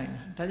ဖြတ်နိုင်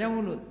တာဒါကြောင့်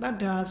မို့လို့တတ္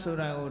ထာဆို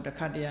တာကိုတစ်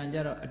ခါတရံကြ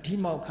တော့အဓိ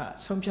မောက္ခ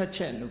ဆုံးဖြတ်ချ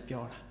က်လို့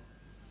ပြောတာ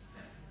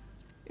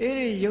အဲ့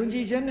ဒီယုံကြ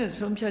ည်ချက်နဲ့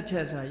ဆုံးဖြတ်ချ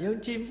က်ဆိုတာယုံ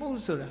ကြည်မှု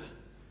ဆိုတာ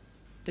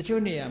တ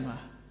ချို့နေရာမှာ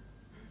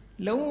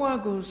လုံးဝ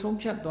ကိုဆုံး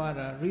ဖြတ်သွား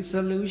တာ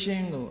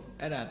resolution ကို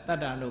အဲ့ဒါတတ္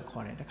တလို့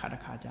ခေါ်တယ်တစ်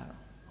ခါကြတော့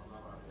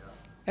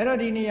အဲ့တော့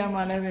ဒီနေရာ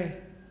မှာလည်းပဲ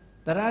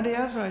တရားတ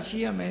ရားဆိုတာရှိ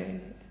ရမယ်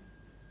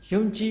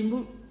ယုံကြည်မှု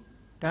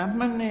ဒါ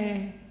မှန်တယ်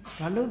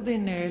ဘာလို့သိ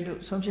နေလို့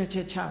ဆုံးဖြတ်ချ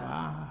က်ချပါ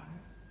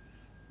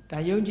ဒါ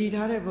ယုံကြည်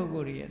ထားတဲ့ပုဂ္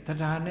ဂိုလ်ရဲ့တ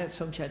ရားနဲ့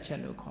ဆုံးဖြတ်ချက်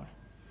လို့ခေါ်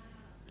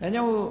တယ်ဒါ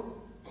ကြောင့်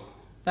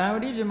တာဝ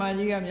တိပြမ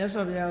ကြီးကမြတ်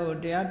စွာဘုရားကို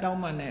တရားတော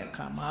င်းပန်တဲ့အ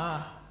ခါမှာ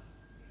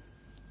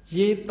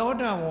ရေသော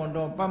တာဝန်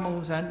တော်ပမုံ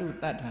စန္တု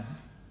တတ်ထံ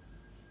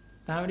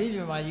တာဝတိပြ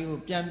မကြီးကို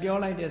ပြန်ပြော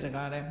လိုက်တဲ့စ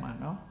ကားထဲမှာ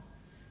နော်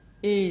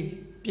အေး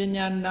ပ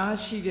ညာနာ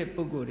ရှိတဲ့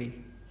ပုဂ္ဂိုလ်တွေ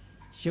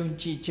ယုံ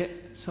ကြည်ချက်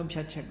ဆုံးဖြ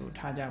တ်ချက်ကို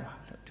ထားကြပါ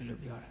လို့ဒီလို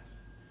ပြောတာ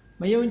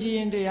မယုံကြည်ရ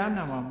င်တရား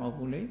နာမှာမဟုတ်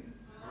ဘူးလေ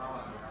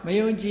မ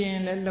ယုံကြည်ရ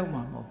င်လည်းလုံး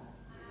မှာမဟုတ်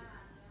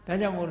ဒါ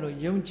ကြောင့်မို့လို့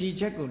ယုံကြည်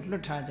ချက်ကိုလွ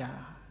တ်ထားကြ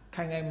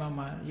ခိုင်ခိုင်မာ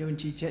မာယုံ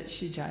ကြည်ချက်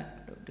ရှိကြ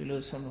လို့ဒီ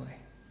လိုဆုံးလို့တယ်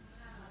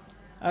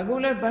အခု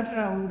လည်းဗတ္တရ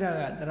ဝုဒ္ဓ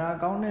ကတရား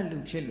ကောင်းတဲ့လူ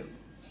ဖြစ်လို့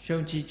ယုံ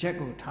ကြည်ချက်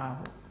ကိုထား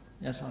ဖို့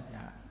မြတ်စွာဘု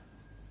ရား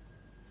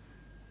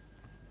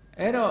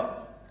အဲ့တော့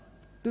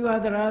သူဟာ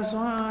တရားစွ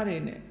မ်းအားတွေ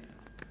နဲ့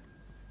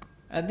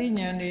အသိ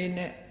ဉာဏ်တွေ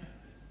နဲ့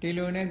ဒီ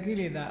လိုနဲ့ကိ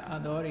လေသာအ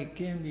တော်တွေက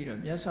င်းပြီးတော့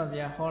မြတ်စွာဘု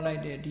ရားဟောလို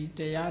က်တဲ့ဒီတ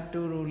ရား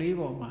တူတူလေး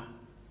ပေါ်မှာ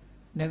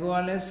ငကော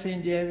လည်းစင်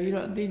ကြယ်ပြီး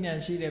တော့အသိဉာဏ်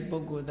ရှိတဲ့ပု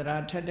ဂ္ဂိုလ်တ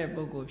ရားထက်တဲ့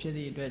ပုဂ္ဂိုလ်ဖြစ်သ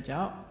ည့်အတွက်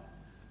ကြောင့်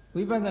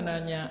ဝိပဿနာ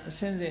ဉာဏ်အစ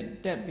ဉ်စဉ်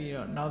တက်ပြီး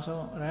တော့နောက်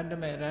ဆုံးရတ္တ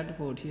မေရတ္တ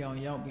ဖို့ထီအောင်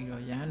ရောက်ပြီး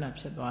တော့ယဟန္တာ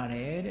ဖြစ်သွားတ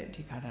ယ်တဲ့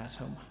ဒီခါတာ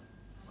ဆုံးပါ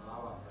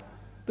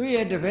သူ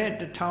ရဲ့တပည့်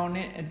တစ်ထောင်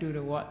နဲ့အတူတ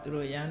ကွသူ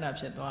တို့ယဟန္တာ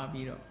ဖြစ်သွား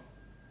ပြီးတော့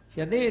ယ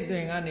သိအသွ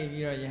င်ကနေ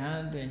ပြီးတော့ယဟန်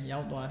အသွင်ရော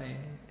က်သွားတယ်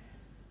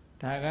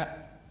ဒါက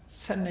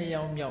12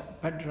ယောက်မြောက်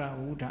ဗတ္တရ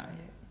ဝုဒ္ဓ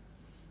ရဲ့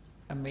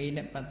အမေ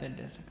နဲ့ပတ်သက်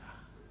တဲ့စကား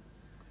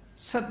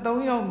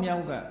73ယောက်မြော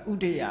က်ကဥ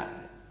ဒယ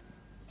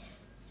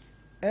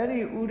အဲ့ဒီ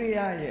ဥဒယ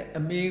ရဲ့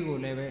အမေကို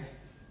လည်းပဲ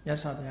မြတ်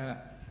စွာဘုရားက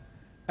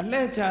အလှ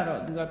ည့်ကြ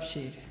တော့သူက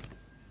ဖြေတယ်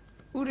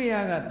ဥဒယ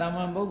ကတာမ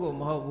န်ပုဂ္ဂိုလ်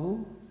မဟုတ်ဘူး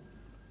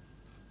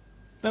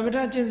သမထ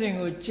ကျင့်စဉ်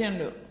ကိုကျင့်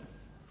လို့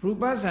ရူ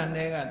ပဇန်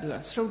တွေကသူက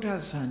သရုတ်ထ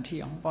ဇန်ထိ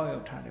အောင်ပေါက်ရော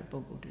က်ထားတဲ့ပု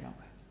ဂ္ဂိုလ်တယောက်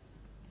ပဲ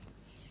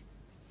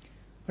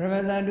ပရမ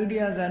ဇန်ဒုတိ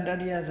ယဇန်တ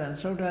တိယဇန်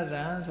သရုတ်ထဇ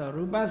န်ဆို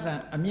ရူပဇန်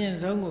အမြင့်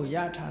ဆုံးကိုရ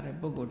ထားတဲ့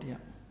ပုဂ္ဂိုလ်တယော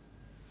က်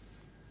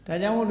ဒါ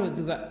ကြောင့်မို့လို့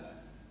သူက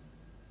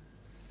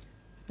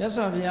မြတ်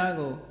စွာဘုရား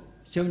ကို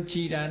ယုံကြ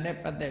ည်တာနဲ့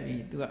ပတ်သက်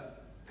ပြီးသူက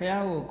ဘု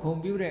ရားကိုဂုဏ်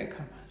ပြုတဲ့အ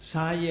ခါမှာ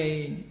ဇာယိ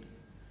န်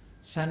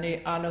ဇန်နေ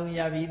အလုံးရ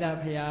ပြီးသား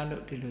ဘုရား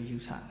လို့ဒီလိုယူ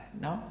ဆတယ်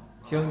နော်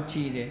ယုံကြ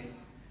ည်တယ်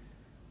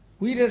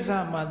ဝိရဇ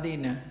မသိ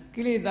နံ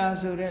ကိလေသာ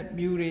ဆိုတဲ့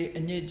မြူတွေ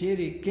အညစ်အကြေး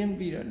တွေကင်း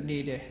ပြီးတော့နေ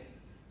တယ်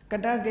က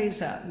တကိစ္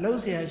စလှုပ်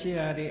เสียရှိ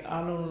တာတွေအ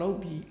လုံးလှုပ်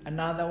ပြီးအ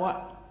နာတဝ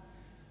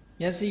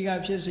မျက်စိက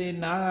ဖြစ်စေ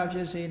နားကဖြ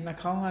စ်စေနှာ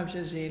ခေါင်းကဖြ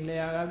စ်စေ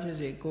လျှာကဖြစ်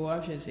စေကိုယ်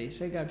ကဖြစ်စေ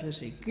စိတ်ကဖြစ်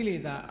စေကိလေ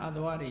သာအတ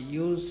ဝတွေ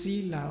ယို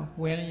စီးလာ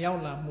ဝင်ရော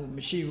က်လာမှုမ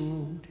ရှိ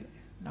ဘူးတဲ့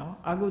နော်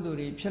အကုသိုလ်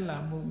တွေဖြစ်လာ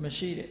မှုမ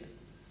ရှိတဲ့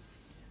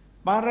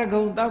ပါရ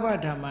ဂုံသဗ္ဗ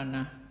ဓမ္မ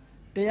နာ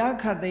တရား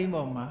ခတ်သိမ်း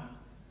ပေါ်မှာ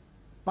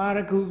ပါရ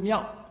ဂု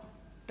မြောက်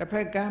တစ်ဖ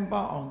က်ကမ်း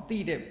ပေါအောင်သိ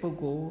တဲ့ပုဂ္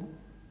ဂိုလ်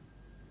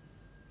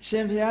ရှ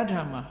င်ဘုရား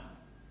ထံမှာ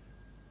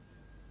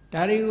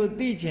ဒါတွေကို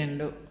သိကျင်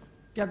လို့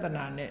ပြဿ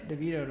နာနဲ့တ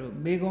ပည့်တော်တို့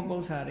မေခွန်း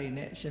ပု္ပ္ပာတွေ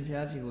နဲ့ရှင်ဘု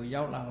ရားစီကို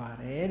ရောက်လာပါ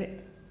တယ်တဲ့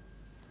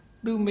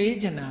သူမေး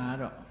ချင်တာက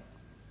တော့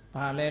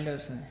ဘာလဲ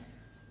လို့ဆိုရင်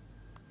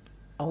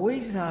အဝိ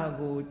ဇ္ဇာ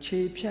ကိုခြေ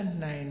ဖြတ်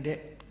နိုင်တဲ့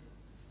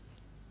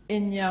အ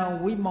ညာ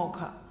ဝိမောက္ခ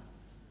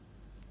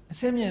အ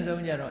စင်းမြင့်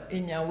ဆုံးကြတော့အ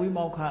ညာဝိ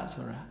မောက္ခ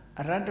ဆိုတာ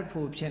အရတ္တ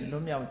ဖို့ဖြင့်လွ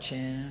တ်မြောက်ခြ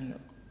င်း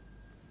လို့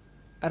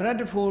အရတ္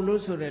တဖို့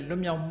လို့ဆိုတဲ့လွ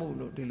တ်မြောက်မှု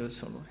လို့ဒီလို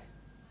ဆိုလို့တယ်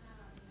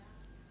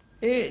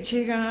အခြေ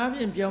ခံအပြ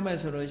င်ပြောမယ်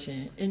ဆိုလို့ရှိရ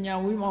င်အညာ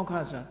ဝိမောက္ခ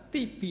ဆိုတာ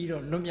သိပြီး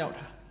တော့လွတ်မြောက်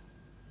တာ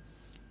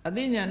အ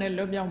သိဉာဏ်နဲ့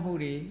လွတ်မြောက်မှု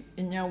တွေ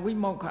အညာဝိ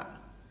မောက္ခ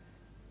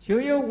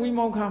ရိုးရိုးဝိ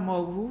မောက္ခမဟု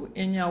တ်ဘူး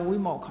အညာဝိ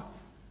မောက္ခ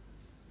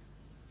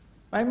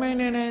ပိုင်ပိုင်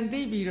နေနေ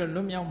သိပြီးတော့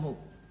လွတ်မြောက်မှု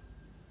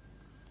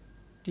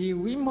ဒီ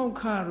ဝိမောက္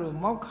ခတို့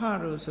မောက္ခ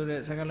တို့ဆို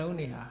တဲ့စကားလုံး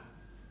တွေဟာ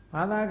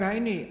ဘာသာခို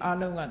င်းတွေအ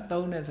လုံးက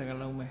သုံးတဲ့စကား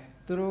လုံးပဲ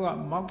သူတို့က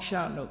မောက္ခ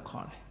လို့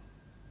ခေါ်တယ်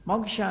မော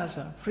က္ခဆို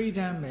တာ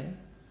freedom ပဲ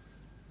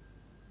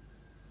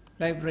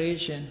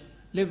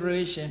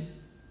liberation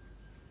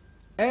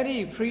အဲ့ဒီ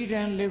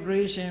freedom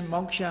liberation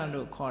မောက္ခ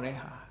လို့ခေါ်တဲ့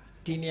ဟာ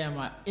ဒီနေရာ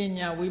မှာအ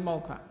ညာဝိမော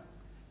က္ခ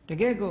တ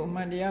ကယ်ကိုအ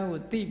မှန်တရားကို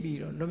သိပြီး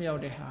တော့လွတ်မြော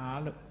က်တဲ့ဟာ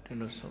လို့ဒီ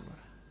လိုဆိုလို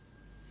တာ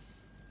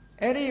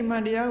အဲ့ဒီအမှ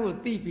န်တရားကို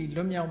သိပြီး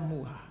လွတ်မြောက်မှု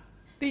ဟာ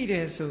သိတ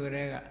ယ်ဆိုကြ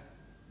တဲ့က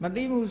မ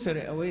သိမှုဆို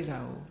တဲ့အဝိဇ္ဇာ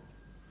ကို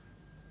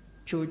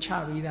ဖြိုချ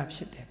ပြီးသားဖြ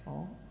စ်တယ်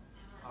ပေါ့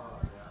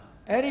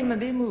အဲ့ဒီမ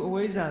သိမှုအ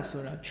ဝိဇ္ဇာ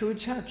ဆိုတာဖြို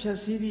ချဖြည့်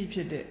ဆည်းပြီးဖြ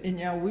စ်တဲ့အ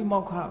ညာဝိ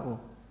မောက္ခကို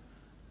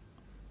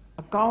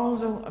အကောင်း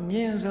ဆုံးအမြ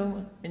င့်ဆုံး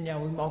အညာ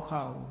ဝိမောက္ခ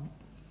ကို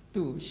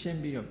သူ့ရှင်း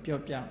ပြီးတော့ပြော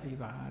ပြပေး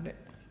ပါတဲ့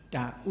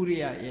ဒါဥရိ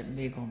ယရဲ့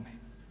မေးခွန်းပဲ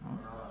နော်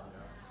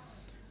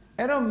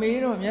အဲ့တော့မေး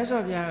တော့မြတ်စွာ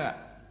ဘုရားက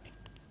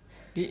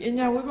ဒီအ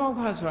ညာဝိမောက္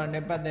ခဆိုတာ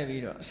နဲ့ပတ်သက်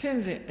ပြီးတော့အစဉ်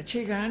စဉ်အခြေ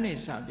ခံအနေ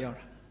စပြော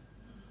တာ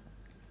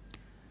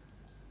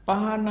ပါ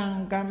ဟနံ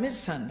ကမစ္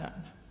ဆန္ဒ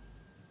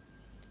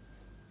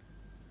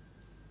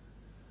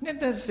နှစ်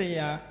သက်စ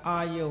ရာအာ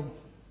ယုံ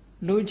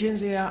လိုချင်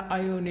စရာအာ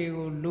ယုန်တွေ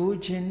ကိုလို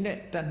ချင်တဲ့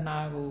တဏှာ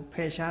ကိုဖ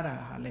ယ်ရှားတာ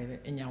ဟာလည်းပဲ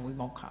အညာဝိ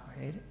မောက္ခ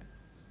ပဲတဲ့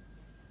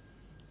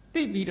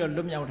သိပြီးတော့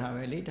လွတ်မြောက်တာ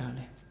ပဲလေဒါလ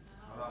ည်း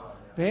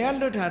ဘယ်က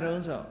လွတ်တာ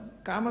တုံးဆို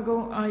ကာမဂု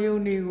ဏ်အာယု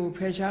န်တွေကိုဖ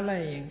ယ်ရှားလို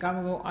က်ရင်ကာမ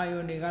ဂုဏ်အာယု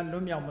န်တွေကလွ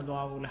တ်မြောက်မ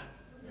သွားဘူးလား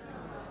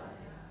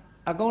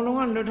အကုန်လုံး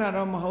ကလွတ်တာ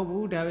တော့မဟုတ်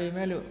ဘူးဒါပေ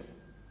မဲ့လို့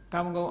ကာ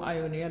မဂုဏ်အာ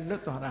ယုန်တွေကလွ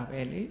တ်သွားတာ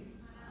ပဲလေ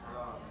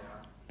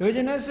လိုချ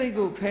င်တဲ့စိတ်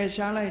ကိုဖယ်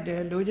ရှားလိုက်တ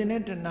ယ်လိုချင်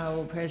တဲ့တဏှာ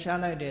ကိုဖယ်ရှား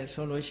လိုက်တယ်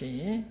ဆိုလို့ရှိ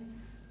ရင်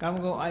ကာမ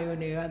ဂုဏ်အာယုန်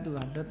တွေကသူက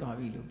လွတ်သွား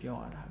ပြီလို့ပြော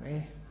ရတာပဲ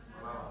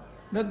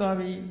လွတ်သွား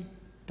ပြီ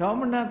ဒေါ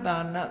မနတာ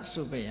န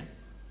စုပယံ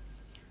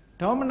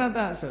ဒေါမနတ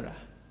ဆိုတာ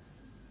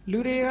လူ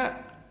တွေက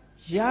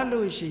ရ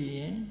လို့ရှိရ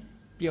င်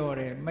ပျော်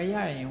တယ်မရ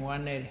ရင်ဝ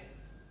မ်းနေတယ်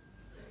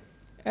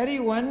အဲ့ဒီ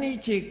ဝမ်းနေ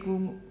ချေကူ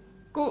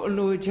ကိုယ်အ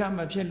လိုချမ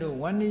ဖြစ်လို့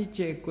ဝမ်းနေ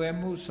ချေကွယ်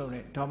မှုဆို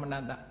တဲ့ဒေါမန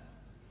တ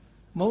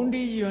မုန်း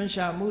တီးယွန်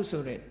ရှာမှု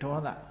ဆိုတဲ့ဒေါ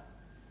သ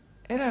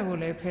အဲ့ဒါကို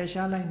လည်းဖယ်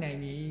ရှားလိုက်နိုင်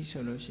ပြီ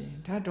ဆိုလို့ရှိရင်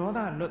ဒါဒေါသ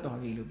လွတ်သွား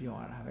ပြီလို့ပြော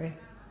ရတာပဲ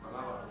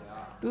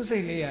သူစိ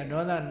တ်လေးက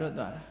ဒေါသလွတ်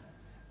သွားတာ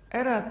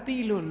အဲ့ဒါသိ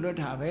လို့လွတ်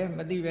တာပဲမ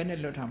သိဘဲနဲ့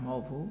လွတ်တာမဟု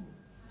တ်ဘူး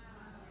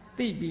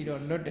သိပြီး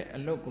တော့လွတ်တဲ့အ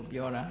လွတ်ကို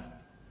ပြောတာ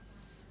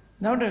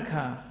နောက်တစ်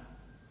ခါ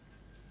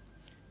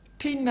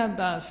ထိနတ္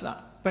တသ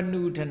ပ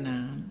နုဒနံ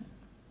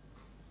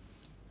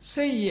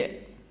စိတ်ရဲ့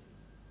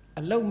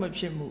အလုံးမ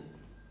ဖြစ်မှု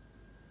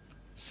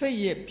စိတ်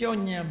ရဲ့ပြော့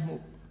ညံ့မှု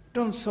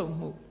တွန့်ဆုတ်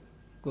မှု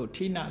ကို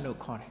ထိနလို့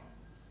ခေါ်တယ်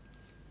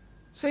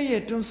စိတ်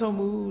ရဲ့တွန့်ဆုတ်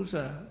မှု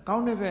ဆိုတာကော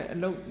င်းတဲ့ဘက်အ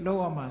လုပ်လုပ်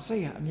ရမှာစိ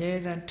တ်ဟာအမြဲ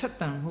တမ်းထက်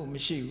သန်မှုမ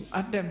ရှိဘူး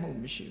အတက်မှု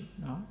မရှိဘူး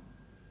เนาะ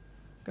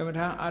ကမ္မ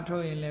ထာအားထု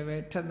တ်ရင်လည်းပဲ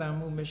ထက်သန်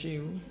မှုမရှိ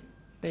ဘူး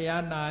တ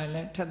ရားနာရင်လ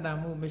ည်းထက်သန်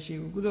မှုမရှိ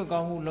ဘူးကုသိုလ်ကော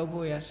င်းမှုလုပ်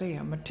ဖို့ရစိတ်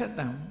ဟာမထက်သ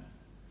န်ဘူး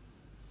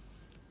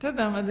ထက်သ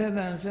န်မထက်သ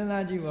န်စဉ်း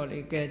စားကြည့်ပေါ့လေ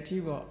ကဲကြ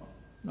ည့်ပေါ့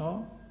เนาะ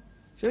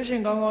ရုပ်ရှ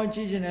င်ကောင်းကောင်းကြ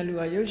ည့်ခြင်းတဲ့လူ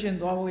ကရုပ်ရှင်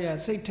သွားဖို့ရ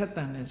စိတ်ထက်သ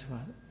န်တယ်ဆို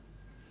တာ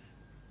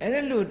အဲ့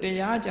ဒါလို့တ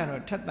ရားကြ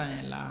တော့ထက်သန်ရ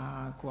င်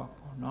လားကိုယ့်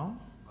ကောเนาะ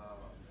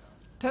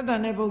ထက်သန်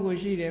တဲ့ပုဂ္ဂိုလ်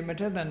ရှိတယ်မ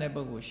ထက်သန်တဲ့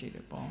ပုဂ္ဂိုလ်ရှိတ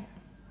ယ်ပေါ့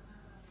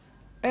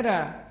အဲ့ဒါ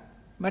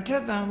မထ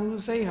က်သန်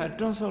ဘူးစိတ်ဟာ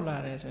တွန့်ဆုတ်လာ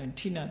တယ်ဆိုရင်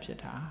ထိနာဖြစ်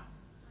တာ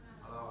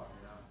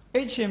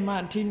အိတ်ချင်မှ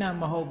ထိနာ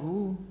မဟုတ်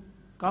ဘူး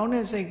ကောင်း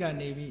တဲ့စိတ်က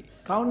နေပြီး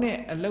ကောင်းတဲ့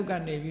အလုပ်က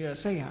နေပြီးတော့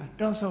စိတ်ဟာ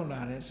တွန့်ဆုတ်လာ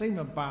တယ်စိတ်မ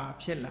ပါ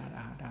ဖြစ်လာ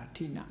တာဒါ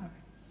ထိနာပဲ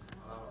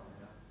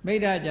မိ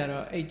ဒ္ဒကြ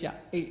တော့အိတ်ကြ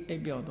အိ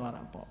တ်ပြော့သွား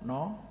တာပေါ့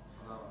နော်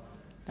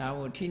ဒါ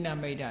ကိုထိနာ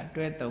မိဒ္ဒ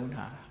တွဲသုံး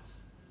ထားတာ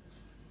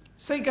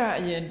စိတ်က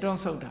အရင်တွန့်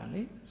ဆုတ်တာ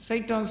လေစိ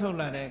တ်တွန့်ဆုတ်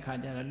လာတဲ့အခါ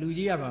ကျတော့လူ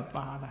ကြီးက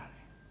ပါလာ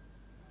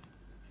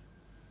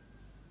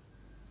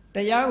တ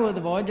ယ်တရားကိုသ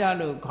ဘောကျ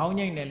လို့ခေါင်း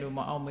ငိမ့်တယ်လို့မ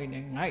အောင်မိ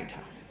နဲ့ငိုက်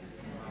ထား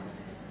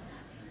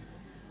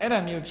အဲ့ဒါ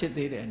မျိုးဖြစ်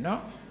သေးတယ်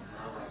နော်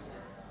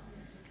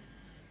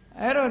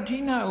အဲ့တော့ထိ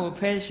နာကို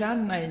ဖယ်ရှား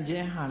နိုင်ခြ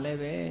င်းဟာလည်း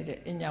ပဲတဲ့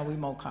အညာဝိ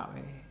မောက္ခ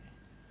ပဲ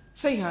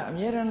စိတ်ဟာအ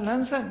မြဲတမ်းလ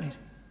န်းဆက်နေတယ်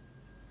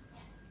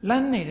လ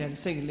န်းနေတယ်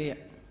စိတ်ကလေးက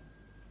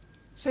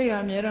စိတ်ဟာ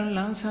အမြဲတမ်းလ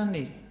န်းဆန်း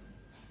နေတယ်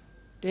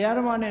တရားဓ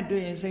မ္မနဲ့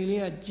တွေ့ရင်စိတ်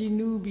လေးကကြည်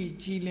နူးပြီး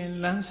ကြည်လင်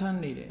လန်းဆန်း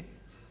နေတယ်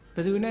ဘ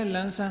ယ်သူနဲ့လ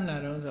န်းဆန်းတာ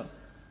တော့ဆို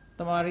တ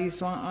မာရီ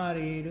စွမ်းအား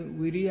တွေတို့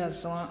ဝိရိယ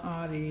စွမ်း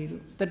အားတွေ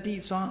တို့တတိ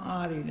စွမ်း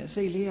အားတွေနဲ့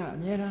စိတ်လေးကအ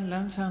မြဲတမ်းလ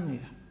န်းဆန်းနေ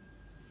တာ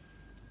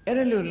အဲ့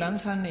ဒါလို့လန်း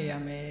ဆန်းနေရ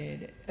မယ်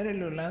တဲ့အဲ့ဒါ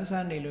လို့လန်းဆ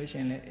န်းနေလို့ရှ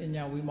င်လေအ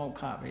ညာဝိမောက္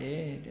ခပဲ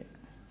တဲ့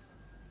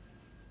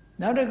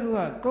နောက်တစ်ခုက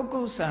ကုက္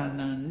ကုဆာ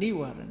နံနိ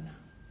ဝရဏ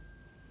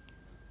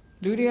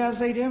လူတွေဟာ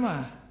စိတ်ထဲမှာ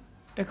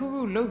တခု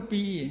ခုလှုပ်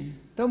ပြီးရင်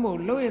သို့မဟု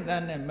တ်လှုပ်ရ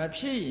တဲ့နဲ့မ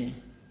ဖြစ်ရင်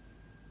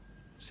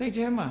စိတ်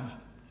ထဲမှာ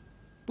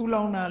ပူ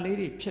လောင်တာလေး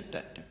တွေဖြစ်တ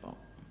တ်တယ်ပေါ့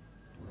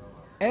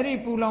အဲ့ဒီ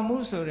ပူလောင်မှု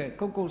ဆိုတဲ့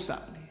ကုက္ကုဆာ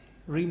လေး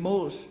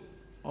remorse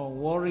or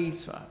worry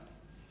ဆိုတာ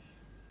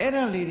အဲ့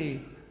ဒါလေးတွေ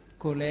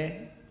ကိုလည်း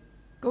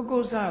ကို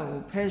ကိုစကို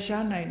ဖယ်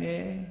ရှားနိုင်တ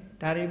ယ်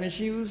ဒါတွေမ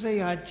ရှိဘူးစိတ်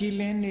ဟာကြည်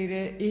လင်းနေတ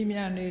ယ်အေးမြ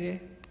နေတယ်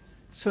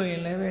ဆိုရ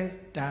င်လည်းပဲ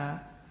ဒါ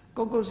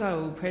ကိုကိုစ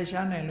ကိုဖယ်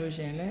ရှားနိုင်လို့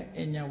ရှိရင်လည်း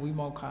အညာဝိ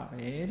မောက္ခ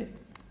ပဲတဲ့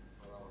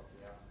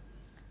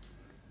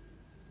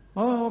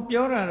ဟော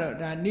ပြောတာတော့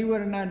ဒါနိဝ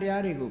ရဏတ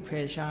ရားတွေကိုဖ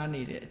ယ်ရှား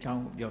နေတဲ့အကြော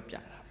င်းကိုပြောပြ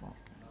တာပေါ့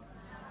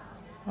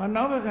ဟော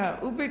နောက်တစ်ခါ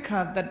ဥပိ္ပခ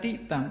တတိ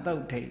တန်တု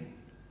တ်ထိ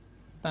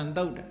တန်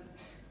တုတ်တယ်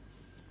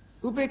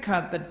ဥပိ္ပခ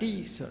တတိ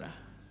ဆိုတာ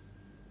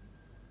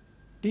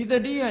ဒီတ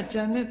တိကဉာ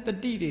ဏ်နဲ့တ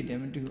တိတွေတ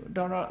ည်းမတူဘူး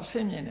တော်တော်အဆ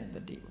င့်မြင့်တဲ့တ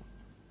တိပေါ့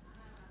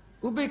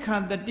ဥပိ္ပခ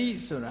တတိ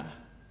ဆိုတာ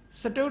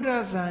စတုဒ္ဒ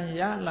ဇံ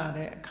ရလာ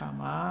တဲ့အခါ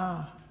မှာ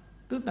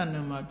သူတဏ္ဍ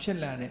မှာဖြစ်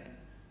လာတဲ့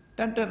တ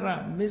တ္တရ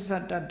မစ္ဆ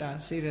တတ္တ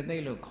စေတသိ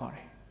က်လို့ခေါ်တ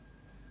ယ်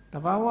တ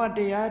ဘာဝတ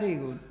ရားတွေ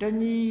ကိုတ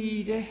ညီ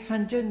တဲ့ဟ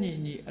န်ချက်ညီ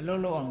ညီအ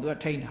လုံးလုံးအောင်သူက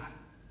ထိန်းတာ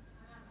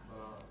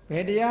ဘ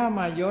ယ်တရား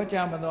မှရောကြ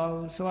မသွား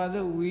ဘူးဆိုပါ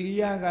စို့ဝီရိ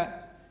ယက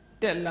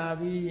တက်လာ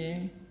ပြီးရင်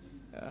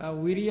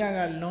ဝီရိယက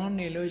လွန်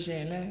နေလို့ရှိရ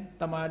င်လည်း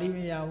တမာတိမ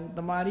ရဘူးတ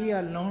မာတိက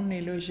လွန်နေ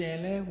လို့ရှိရင်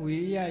လည်းဝီ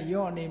ရိယ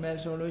ယော့နေမယ်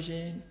ဆိုလို့ရှိ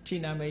ရင်ဌိ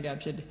နမိတ်တာ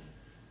ဖြစ်တယ်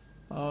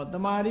တ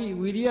မာတိ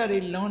ဝီရိယတွေ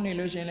လွန်နေ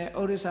လို့ရှိရင်လည်း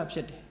ဩရစ္စဖြ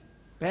စ်တယ်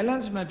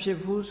balance မဖြစ်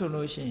ဘူးဆို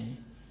လို့ရှိရင်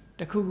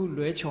တခုခု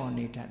လွဲချော်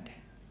နေတတ်တ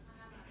ယ်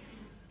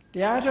တ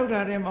ရားထုတ်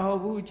တာတည်းမဟု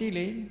တ်ဘူးကြည့်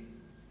လေ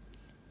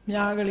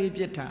မြားကလေး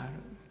ပြစ်တာ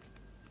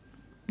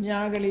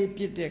မြားကလေး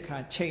ပြစ်တဲ့အခါ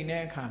ချိန်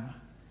တဲ့အခါမှာ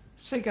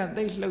စိတ်က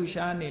သိလှုပ်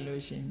ရှားနေ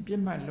လို့ရှိရင်ပြ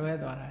စ်မှတ်လွဲ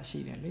သွားတာရှိ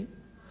တယ်လေ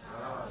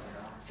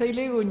စိတ်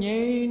လေးကိုငြိ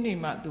မ်နေ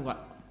မှသူက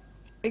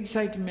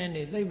excitement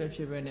နေသိမဖြ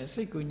စ်ပဲနဲ့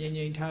စိတ်ကိုငြိမ်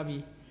ငြိမ်ထား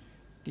ပြီး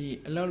ဒီ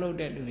အလုပ်လုပ်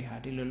တဲ့လူတွေဟာ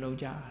ဒီလိုလုပ်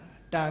ကြတာ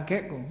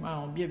target ကိုမှန်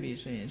အောင်ပြစ်ပြီး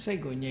ဆိုရင်စိ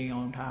တ်ကိုငြိမ်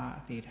အောင်ထား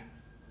သေးတာ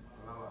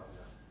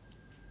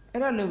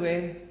အဲ့ဒါလိုပဲ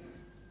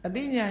အ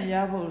သိဉာဏ်ရ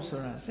ဖို့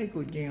ဆိုတာစိတ်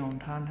ကိုငြိမ်အောင်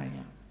ထားနိုင်ရ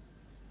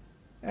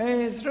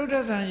စရုဒ္ဒ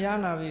ဇံရ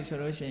လာပြီဆို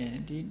လို့ရှိရင်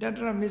ဒီတတ္တ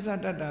ရမစ္ဆ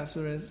တတ္တ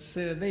ဆိုတဲ့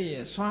စေတသိက်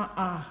ရဲ့စွမ်း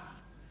အား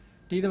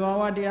ဒီသဘာ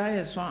ဝတရား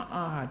ရဲ့စွမ်း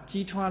အားဟာ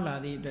ကြီးထွားလာ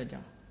သည့်အတွက်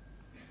ကြောင့်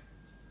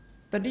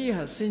တတိ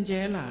ဟာစင်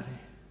ကြဲလာတ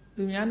ယ်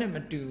သူများနဲ့မ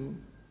တူ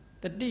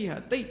တတိဟာ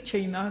တိတ်ချိ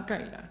န်သားကြို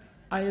က်လာတယ်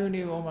အာယုန်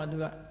ဒီပေါ်မှာသူ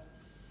က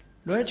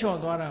လွဲချော်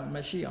သွားတာမ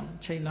ရှိအောင်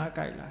ချိန်သား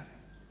ကြိုက်လာတယ်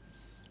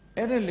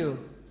အဲ့ဒါလို့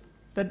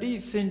တတိ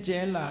စင်ကြဲ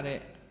လာ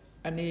တဲ့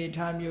အနေအ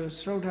ထားမျိုး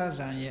စရုဒ္ဓ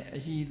ဇံရဲ့အ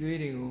ည်သွေး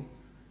တွေကို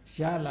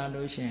ရလာ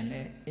လို့ရှိရင်လ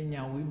ည်းအ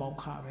ညာဝိမောက္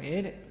ခပဲ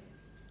တဲ့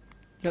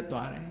လွတ်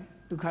သွားတယ်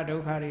ဒုက္ခဒု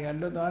က္ခတွေက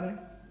လွတ်သွားတယ်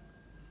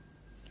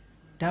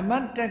ဓမ္မ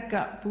တက္က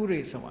ပုရိ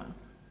သဝံ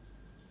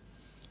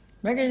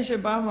မဂ္ဂင်၈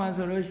ပါးမှာ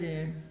ဆိုလို့ရှိရ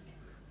င်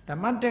ဓ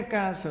မ္မတက္က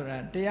ဆိုတာ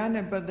တရား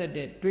နဲ့ပတ်သက်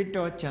တဲ့တွေး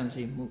တောကြံစ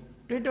ည်မှု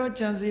တွေးတော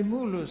ကြံစည်မှု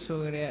လို့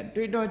ဆိုရဲ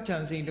တွေးတောကြံ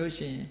စည်လို့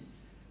ရှိရင်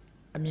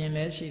အမြင်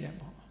လဲရှိတယ်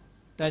ပေါ့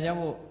ဒါကြောင့်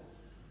မို့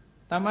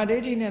သမ္မာဒိ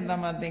ဋ္ဌိနဲ့သ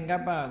မ္မာသင်္က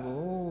ပ္ပ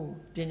ကို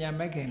ပညာ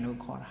မဂ္ဂင်လို့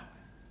ခေါ်တာ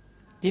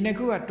ဒီနှစ်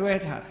ခုကတွဲ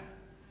ထားတာ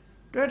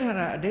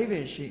အဓိပ္ပာ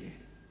ယ်ရှိတယ်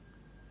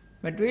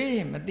မတွေးရ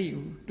င်မသိ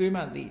ဘူးတွေး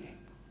မှသိတယ်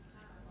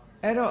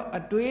အဲ့တော့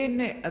အတွေး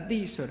နဲ့အသိ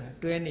ဆိုတာ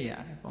တွဲနေရ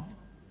တယ်ပေါ့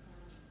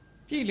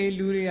ကြည့်လေ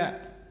လူတွေက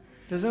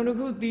တစုံတစ်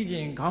ခုသိခြ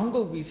င်းခေါင်း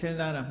ကုပ်ပြီးစဉ်း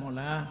စားတာမဟုတ်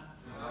လား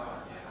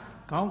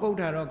ခေါင်းကုပ်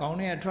တာတော့ခေါင်း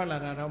ထဲကထွက်လာ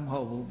တာတော့မဟု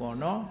တ်ဘူးပေါ့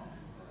နော်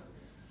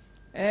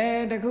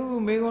တခုခု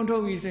မေးခွန်းထု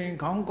တ်ပြီးဆိုရင်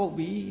ခေါင်းကုပ်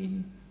ပြီး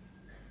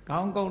ခေါ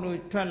င်းကုပ်လို့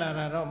ထွက်လာ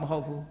တာတော့မဟု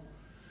တ်ဘူး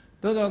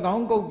သို့တော့ခေါ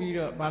င်းကုပ်ပြီး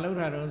တော့မလုပ်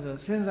တာတော့ဆို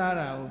စဉ်းစား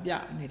တာကိုပြ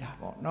နေတာ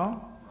ပေါ့နော်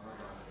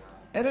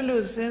အဲ့ဒါ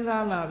လို့စဉ်း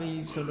စားလာပြီ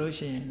ဆိုလို့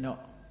ရှိရင်တော့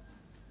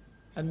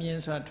အမြင်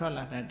ဆိုတာထွက်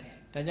လာတတ်တယ်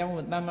ဒါကြောင့်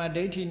မို့သမ္မာ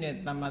ဒိဋ္ဌိနဲ့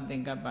သမ္မာသ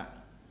င်္ကပ္ပ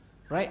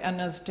right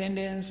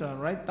understanding ဆို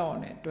right thought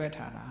နဲ့တွဲ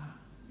ထားတာ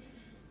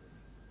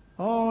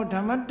ဓ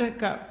မ္မတက္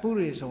ကပု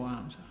ရိသဝံ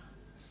ဆို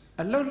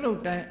အလုတ်လုတ်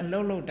တိုင်း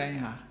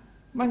ဟာ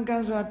မှန်က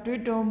န်စွာ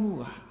တွေးတောမှု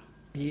ဟာ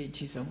အရေးအ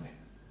ကြီးဆုံးပဲ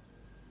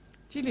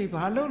ကြည့်လေ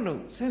ဘာလို့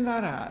စဉ်း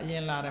စားတာအရ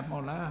င်လာတယ်မဟု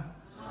တ်လား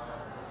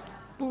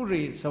ပု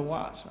ရိသဝဆို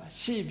တာ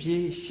ရှေ့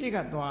ပြေးရှေ့က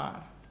သွား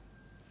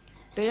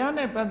တရား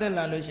နဲ့ပတ်သက်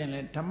လာလို့ရှင်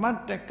လေဓမ္မ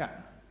တက္က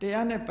တ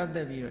ရားနဲ့ပတ်သ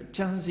က်ပြီးတော့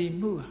ကြံစည်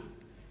မှုဟာ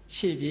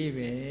ရှေ့ပြေး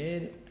ပဲ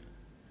တဲ့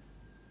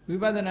ဝိ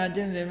ပဿနာကျ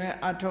င့်စဉ်မဲ့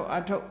အထု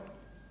တ်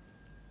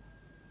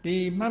ဒီ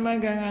မှန်မှန်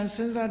ကန်ကန်စ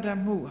ဉ်းစားတတ်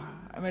မှုဟာ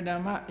အမြဲတ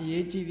မ်းအ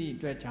ရေးကြီးသည့်အ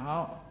တွက်ကြော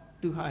င့်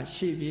သူဟာ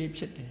ရှေ့ပြေး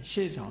ဖြစ်တယ်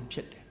ရှေ့ဆောင်ဖြ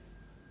စ်တယ်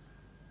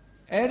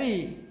အဲ့ဒီ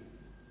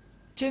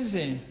ကျင့်စ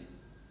ဉ်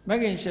မဂ္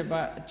ဂင်၈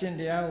ပါးအကျင့်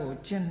တရားကို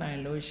ကျင့်နိုင်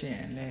လို့ရှိရ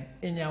င်လေ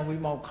အညာဝိ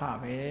မောက္ခ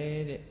ပဲ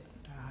တဲ့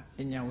ဒါ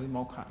အညာဝိ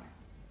မောက္ခ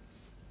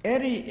အဲ့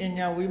ဒီအ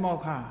ညာဝိမော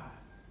က္ခ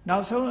နော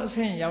က်ဆုံးအဆ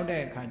င့်ရောက်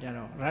တဲ့အခါကျ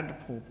တော့ရတ္တ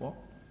ဖို့ပေါ့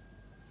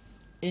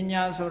အ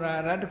ညာဆိုတာ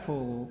ရတ္တ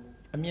ဖို့ကို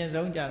အမြင့်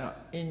ဆုံးကြတော့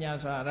အညာ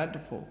ဆိုတာရတ္တ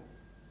ဖို့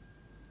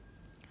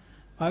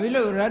ဘာဖြစ်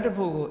လို့ရတ္တ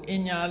ဖို့ကိုအ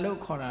ညာလို့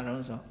ခေါ်တာ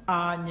တော့ဆို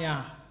အာညာ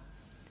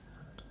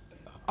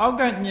အောက်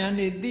ကဉာဏ်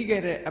တွေသိ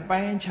ခဲ့တဲ့အပို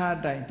င်းခြား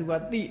တိုင်းသူက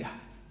သိတာ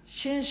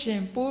ရှ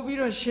င်းပိုးပြီး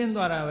တော့ရှင်း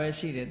သွားတာပဲ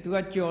ရှိတယ်သူက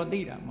ကြော်သိ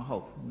တာမဟု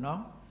တ်ဘူးเนาะ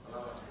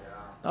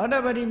သောတ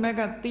ပတိမက်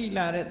ကသိ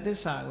လာတဲ့သစ္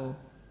စာကို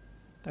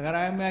တဂ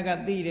ရမက်က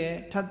သိတယ်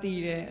ထပ်သိ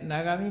တယ်အနာ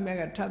ဂါမိမက်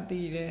ကထပ်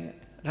သိတယ်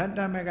ရတ္တ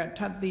မက်ကထ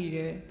ပ်သိတ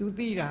ယ်သူ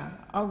သိတာ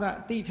အောက်က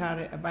သိထား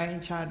တဲ့အပိုင်း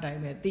ခြားတို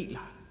င်းပဲသိ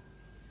လာ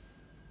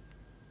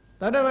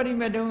သောတပတိ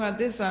မက်တုံးက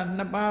သစ္စာ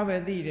2ပါးပဲ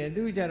သိတယ်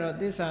သူကြတော့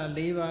သစ္စာ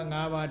4ပါး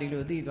5ပါးဒီ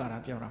လိုသိသွားတာ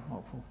ပြောတာမဟု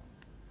တ်ဘူး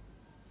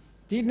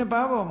သ ဒီနှစ်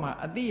ပါးပေါ်မှာ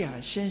အတိဟာ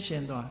ရှင်းရှ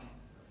င်းသွား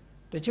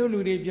တယ်တချို့လူ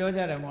တွေပြောကြ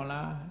တယ်မို့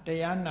လားတ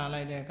ရားနာ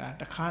လိုက်တဲ့အခါ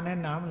တစ်ခါနဲ့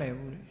နားမလည်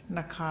ဘူးလေ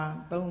နှစ်ခါ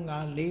သုံးခါ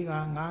လေးခါ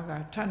ငါးခါ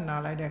ထပ်နာ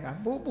လိုက်တဲ့အခါ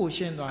ပို့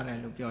ရှင်းသွားတယ်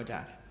လို့ပြောကြတ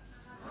ယ်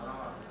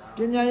ပ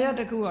ညာရ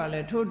တစ်ခုကလ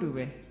ည်းထို့တူ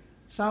ပဲ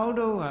စာအုပ်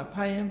တို့ကဖ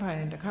တ်ရင်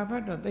တစ်ခါဖ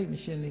တ်တော့သိမ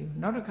ရှင်းသေးဘူး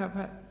နောက်တစ်ခါဖ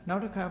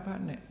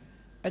တ်နဲ့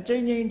အကြိ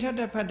မ်ကြိမ်ထ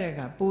ပ်ဖတ်တဲ့အ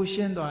ခါပိုရှ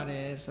င်းသွားတ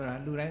ယ်ဆိုတာ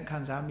လူတိုင်းခံ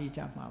စားမိကြ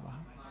မှာပါ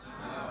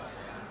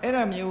အဲ့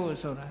ဒါမျိုးကို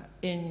ဆိုတာ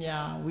အညာ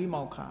ဝိ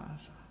မောက္ခ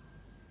ဆိုတာ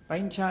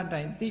ပိုင်းခြား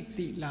တိုင်း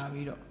တိလာ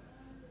ပြီးတော့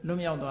လွတ်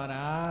မြောက်သွား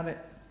တာတဲ့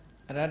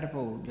အရတ္တ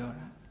ဖို့ကိုပြော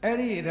တာအဲ့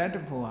ဒီအရတ္တ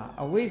ဖို့ဟာ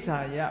အဝိဇ္ဇာ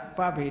ယပ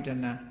ဗေဒ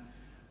နာ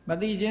မ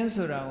သိခြင်း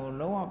ဆိုတာကို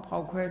လုံးဝဖော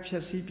က်ခွဲဖျ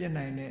က်ဆီးပြ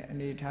နိုင်တဲ့အ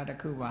နေအထားတစ်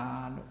ခုပါ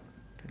လို့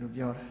ဒီလို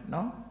ပြောတာ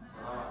နော်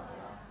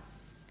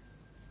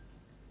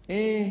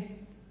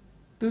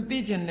သူသိ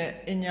ကျင်တဲ့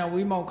အညာ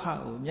ဝိမောက္ခ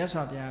ကိုမြတ်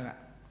စွာဘုရားက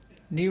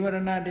နိဝရ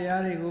ဏတ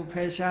ရားတွေကိုဖ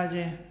ယ်ရှားခြ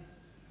င်း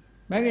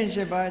မဂ္ဂင်၈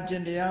ပါးအကျ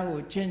င့်တရားကို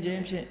ကျင့်ခြ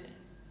င်းဖြင့်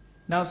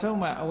နောက်ဆုံး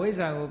မှာအဝိဇ္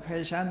ဇာကိုဖ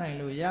ယ်ရှားနိုင်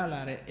လို့ရ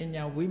လာတဲ့အ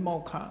ညာဝိမော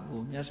က္ခ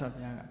ကိုမြတ်စွာဘု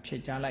ရားကဖြေ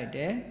ကြားလိုက်တ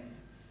ယ်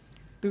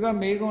သူက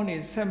မေးခွန်းတွေ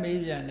ဆက်မေး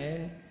ပြန်တယ်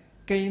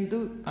ကိဉ္တု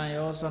တန်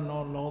ယောစ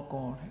နောလော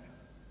ကောတဲ့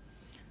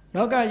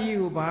လောကကြီး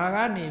ကိုဘာက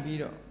နေပြီး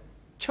တော့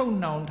ချုပ်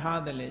နှောင်ထား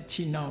တယ်လေ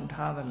ချီနှောင်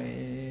ထားတယ်လေ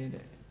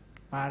တဲ့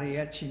ဘာတွေက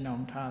ချီနှော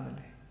င်ထားတယ်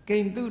လေကိ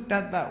ဉ္တုတ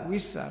တ္တဝိ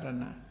สาร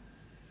ဏ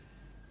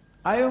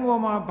အာယုံ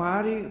ပေါ်မှာ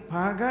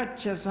ဘာက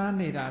ချက်စား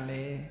နေတာ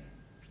လဲ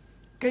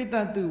ကိတ္တ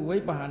တုဝိ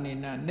ပ္ပဟာနေ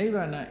နနိဗ္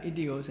ဗာန်ဣ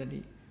တိယောစတိ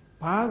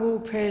ဘာကို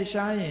ဖယ်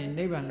ရှားရင်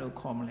နိဗ္ဗာန်လို့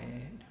ခေါ်မလဲ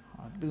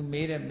ဟောသူ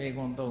မေးတဲ့မေ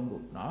ခွန်း၃ခု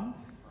နော်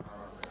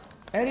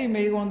အဲ့ဒီ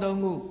မေခွန်း၃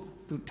ခု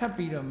သူထပ်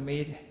ပြီးတော့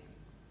မေးတယ်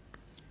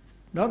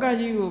လောက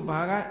ကြီးကိုဘာ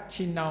က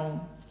ချီ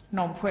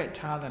နှောင်ဖွဲ့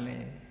ထားသလဲ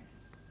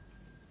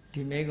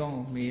ဒီမေခွန်း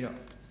ကိုမေးတော့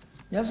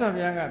မြတ်စွာဘု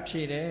ရားက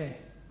ဖြေတယ်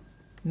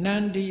န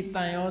န္ဒီတ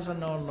န်ယောစ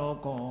နောလော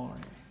ကော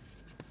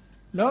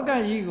လောက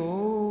ကြီးကို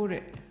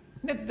တဲ့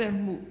နှစ်သက်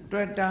မှု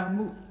တွေ့တာ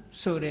မှု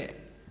ဆိုတဲ့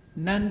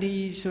နန္ဒီ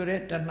ဆို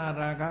တဲ့တဏှာ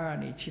ရာဂက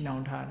နေချီနှော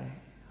င်ထားတယ်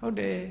ဟုတ်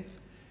တယ်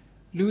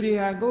လူတွေ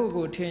ဟာကိုယ့်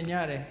ကိုထင်ကြ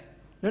တယ်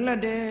လွတ်လပ်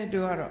တယ်သူ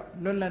ကတော့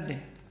လွတ်လပ်တ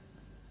ယ်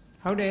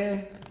ဟုတ်တယ်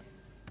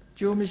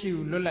ကြိုးမရှိ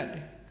ဘူးလွတ်လပ်တ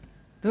ယ်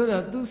သို့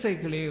တော့သူ့စိတ်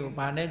ကလေးကို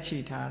ဗာနဲ့ချီ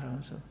ထား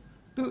တော့ဆို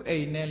သူ့အိ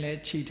မ်နဲ့လည်း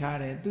ချီထား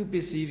တယ်သူ့ပ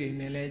စ္စည်းတွေ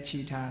နဲ့လည်းချီ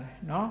ထားတယ်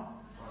နော်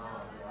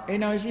အိ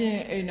မ်အောင်ရှိရ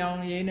င်အိမ်အော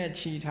င်ရေးနဲ့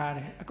ချီထားတ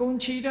ယ်အကုန်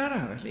ချီထား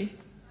တာပဲလေ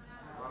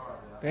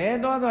ဘယ်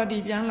သွားဒီ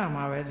ပြန်လာ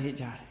မှာပဲသိ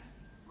ကြတယ်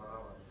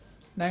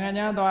နိုင်ငံ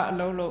ခြားသွားအ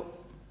လုံးလို့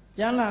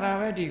ပြန်လာတာ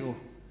ပဲဒီကို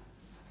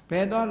ဘ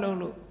ယ်သွားလုံး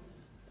လို့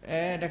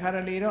တခါတ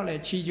လေတော့လေ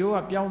ခြီကျိုးက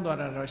ပြောင်းသွား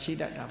တာတော့ရှိ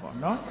တတ်တာပေါ့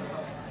နော်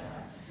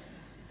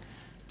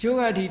ကျိုး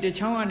ကဒီတစ်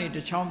ချောင်းကနေတ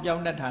စ်ချောင်းပြော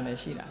င်းတတ်တာလည်း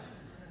ရှိတာ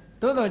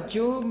သို့တော့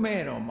ကျိုး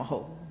မဲ့တော့မဟု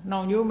တ်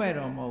နှောင်ကျိုးမဲ့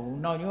တော့မဟုတ်ဘူး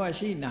နှောင်ကျိုးက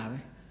ရှိနေတာပဲ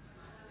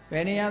ဘ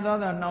ယ်နေရာသွား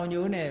တော့နှောင်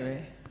ကျိုးနဲ့ပဲ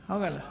ဟု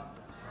တ်ကဲ့လား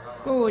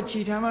ကိုယ့်ကိုခြီ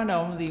ထားမှ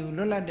တော့မသိဘူး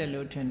လွတ်လပ်တယ်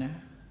လို့ထင်တယ်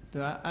သူ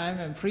က I'm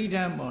a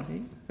freedom ပေါ့လေ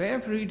ဘယ်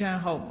freedom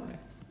ဟုတ်မလဲ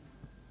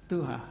သူ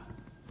ဟာ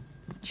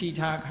ခြီ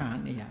ထားခံ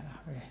နေရတာ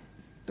ပဲ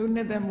သူနှ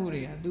စ်သက်မှု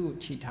တွေကသူ့ကို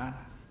ခြီထား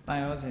တာတန်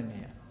ရောစင်နေ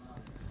ရ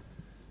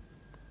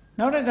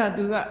နောက်တစ်ခါ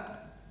သူက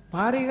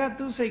ဘာတွေက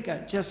သူ့စိတ်က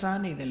ကြက်စား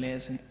နေတယ်လဲ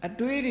ဆိုရင်အ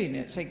တွေးတွေ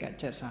နဲ့စိတ်က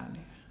ကြက်စား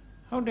နေတာ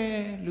ဟုတ်တယ်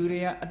လူတွေ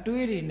ကအ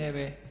တွေးတွေနဲ့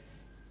ပဲ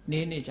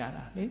နေကြ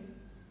တာလေ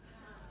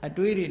အ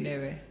တွေးတွေနဲ့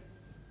ပဲ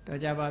တော့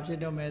ကြပါဖြစ်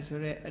တော့မယ်ဆို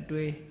တဲ့အ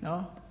တွေး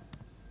နော်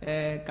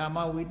ကာမ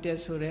ဝိတက်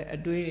ဆိုတဲ့အ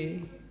တွေးတွေ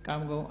ကာ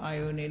မဂုဏ်အာ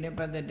ယုန်နဲ့ပ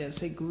တ်သက်တဲ့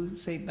စိတ်ကူး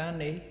စိတ်တန်း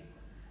တွေ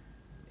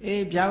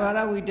ဗျာပါဒ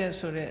ဝိတက်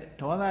ဆိုတဲ့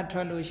ဒေါသထွ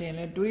က်လို့ရှိရင်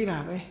လည်းတွေးတာ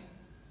ပဲ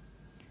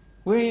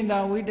ဝိဟိန္ဒ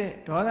ဝိတက်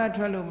ဒေါသ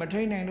ထွက်လို့မ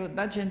ထိန်နိုင်လို့တ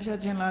တ်ချင်ဖြတ်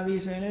ချင်လာပြီ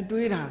ဆိုရင်လည်း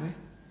တွေးတာပဲ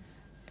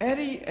အဲ့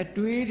ဒီအ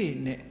တွေးတွေ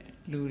နဲ့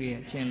လူတွေ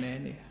ကျင်လဲ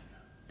နေတာ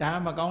ဒါ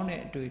မကောင်း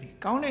တဲ့အတွေးတွေ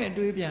ကောင်းတဲ့အ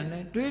တွေးပြန်လဲ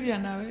တွေးပြ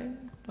န်တာပဲ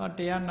တော့တ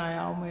ရားနာရ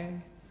အောင်ပဲ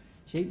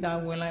ရိတ်တာ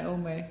ဝင်လိုက်အော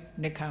င်ပဲ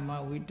နိက္ခမ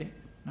ဝိတက်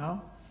နော်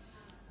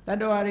တတ္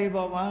တဝါတွေ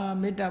ပေါ်မှာ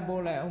မေတ္တာ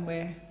ပို့လိုက်အောင်ပဲ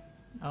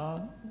နော်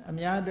အ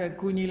များအတွက်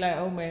ကူညီလိုက်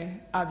အောင်ပဲ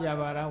အပြာ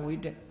ပါဒဝိ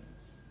တက်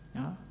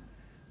နော်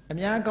အ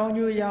များကောင်း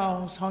ကျိုးရအော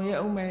င်ဆောင်ရွက်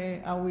အောင်မယ်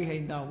အဝိဟိ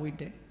န္ဒဝိ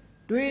တက်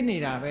တွေးနေ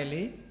တာပဲ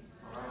လေ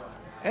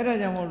အဲ့ဒါ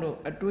ကြောင့်မို့လို့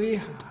အတွေး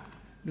ဟာ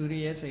လူတွေ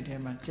ရဲ့စိတ်ထဲ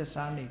မှာကျက်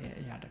စားနေတဲ့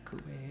အရာတစ်ခု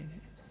ပဲတဲ့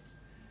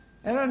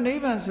အဲ့တော့နိ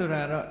ဗ္ဗာန်ဆို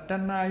တာတော့တ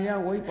ဏှာယ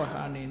ဝိပ္ပ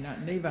ဟာနေန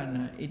နိဗ္ဗာန်ဣ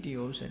တိ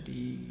ယောစ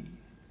တိ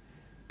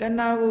တ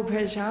ဏှာကိုဖ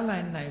ယ်ရှားနို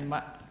င်မှ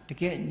တ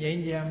ကယ်ငြိ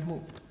မ်းချမ်းမှု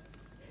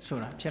ဆို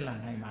တာဖြစ်လာ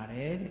နိုင်ပါတ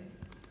ယ်တဲ့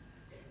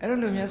အဲ့လို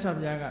လိုမြတ်စွာ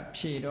ဘုရားက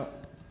ဖြေတော့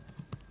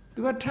သူ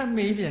ကထပ်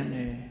မေးပြန်တ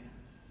ယ်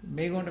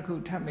မေခွန်းတစ်ခု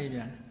ထပ်မေးပြ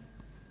န်တယ်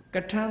က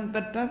ထံတ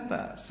တ္တသ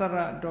စရ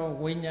တော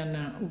ဝိညာ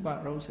ဏံဥပ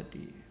ရောစ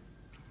တိ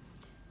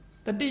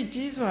တတိ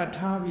ကြီးစွာ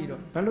ထားပြီး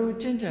တော့ဘလို့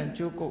ကျင့်ကြံ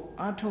ကြိုးကုပ်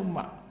အားထုတ်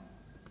မှ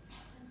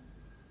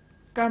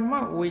ကမ္မ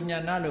ဝိညာ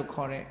ဏလို့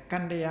ခေါ်တဲ့ကံ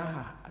တရား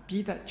ဟာအပြ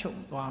ည့်အချု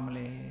ပ်သွားမ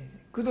လဲ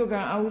ကုသကံ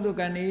အကုသ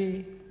ကံနေ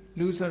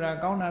လူဆိုတာ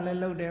ကောင်းတာလည်း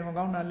လုပ်တယ်မ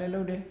ကောင်းတာလည်း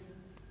လုပ်တယ်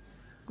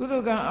ကုသ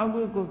ကံအ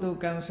ကုသ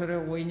ကံဆို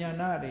တဲ့ဝိညာ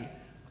ဏတွေ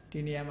ဒီ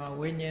နေရာမှာ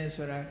ဝိညာဉ်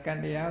ဆိုတာကံ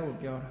တရားကို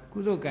ပြောတာကု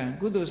သကံ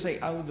ကုသစိတ်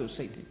အကုသ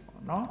စိတ်တွေ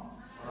ပေါ့နော်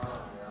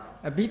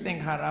အဘိသ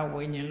င်္ခါရ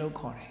ဝိညာဉ်လို့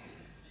ခေါ်တယ်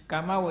ကာ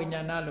မဝိ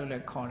ညာဏလို့လ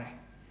ည်းခေါ်တယ်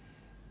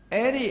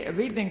အဲ့ဒီအ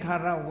ဘိသင်္ခါ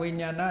ရဝိ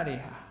ညာဏတွေ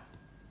ဟာ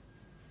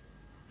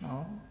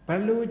နော်ဘ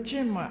ယ်လိုကျ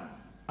င့်မှ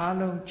အ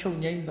လုံးချုပ်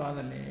ငိမ့်သွားသ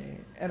လဲ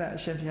အဲ့ဒါအ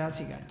ရှင်ဘုရား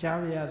စီကကြား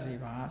ပြရစီ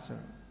ပါဆို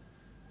တော့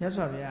မြတ်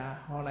စွာဘုရား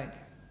ဟောလိုက်တ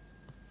ယ်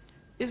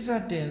အစ္ဆ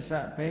တင်္စ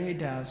ဘဟိ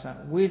တာသ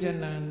ဝေဒ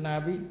နာနာ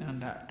ဘိနန္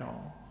ဒတော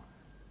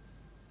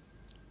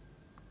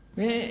မ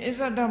င်းအစ္ဆ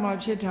တမှာ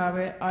ဖြစ်တာ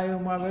ပဲအာယုံ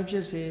မှာပဲဖြ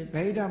စ်စေဘ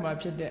ဟိတမှာ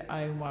ဖြစ်တဲ့အာ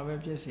ယုံမှာပဲ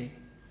ဖြစ်စေ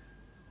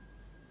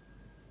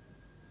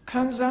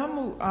ခံစား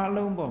မှုအ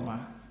လုံးပေါ်မှာ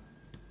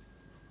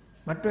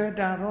မတွေ့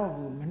တာတော့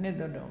ဘူးမနှစ်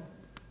တော့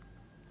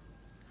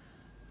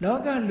လော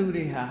ကလူ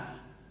တွေဟာ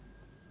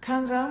ခံ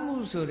စားမှု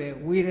ဆိုတဲ့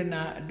ဝေဒ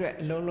နာအတွက်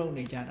အလုံးလုံး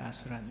နေကြတာ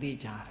ဆိုတာသိ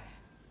ကြတယ်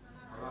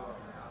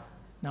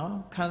နော်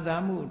ခံ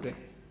စားမှုအတွက်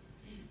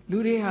လူ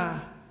တွေဟာ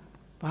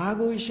ဘာ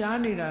ကိုရှား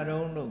နေတာ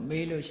တုံးလို့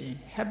မေးလို့ရှိရင်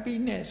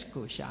happiness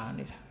ကိုရှား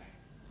နေတာပဲ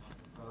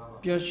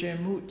ပျော်ရွှင်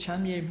မှုချ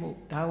မ်းမြေ့မှု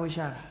ဒါကို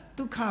ရှားတာ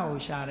ဒုက္ခကို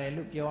ရှားတယ်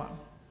လို့ပြောအောင်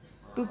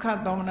ဒုက္ခ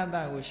သောမနတ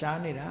ကိုရှား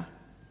နေတာ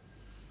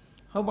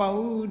ဟုတ်ပါ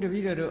ဘူးတပ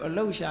ည့်တော်တို့အ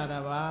လုတ်ရှားတာ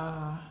ပါ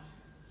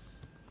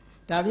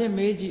ဒါဖြင့်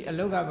မေးကြည့်အ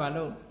လုတ်ကဘာ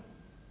လို့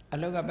အ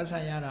လုတ်ကပတ်ဆံ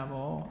ရတာ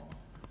ပေါ့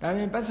ဒါ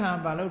ဖြင့်ပတ်ဆံ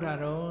ဘာလို့ထား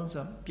တော့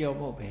ဆိုပြော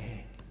ဖို့ပဲ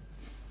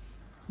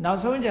နောက်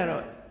ဆုံးကြ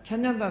တော့ချ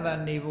မ်းချမ်းသာသာ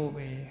နေဖို့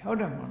ပဲဟုတ်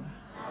တယ်မဟုတ်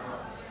လား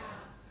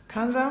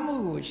ခံစားမှု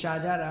ကိုရှာ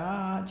ကြတာ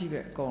ကြည့်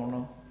ပဲအကုန်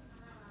လုံး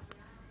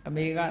အ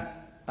မေက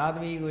သားသ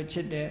မီးကိုချ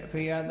စ်တယ်အ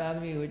ဖေကသားသ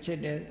မီးကိုချစ်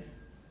တယ်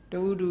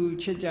တူတူ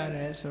ချစ်ကြတ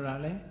ယ်ဆိုတာ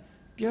လေ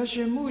ပျော်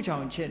ရွှင်မှုကြော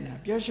င့်ချစ်တာ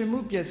ပျော်ရွှင်မှု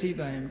ပျက်စီး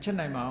သွားရင်ချစ်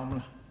နိုင်မှာမ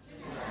လား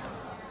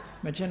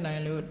မချစ်နို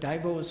င်လို့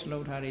divorce လု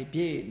ပ်ထားတွေပြ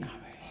ည့်နေတာ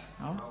ပဲ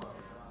နော်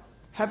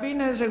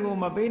happiness ကို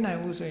မပေးနိုင်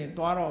ဘူးဆိုရင်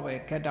သွားတော့ပဲ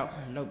ခက်တော့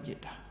လှုပ်ပြစ်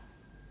တာ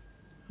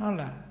ဟုတ်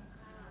လား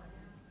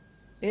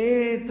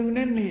အေးသူ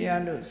နဲ့နေရ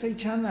လို့စိတ်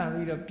ချမ်းသာ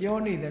ပြီးတော့ပြော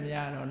နေသမျှ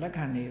တော့လက်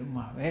ခံနေဥ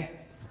မှာပဲ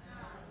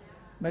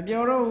မ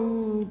ပြောတော့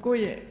ဘူးကို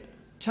ယ့်ရဲ့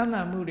ချမ်း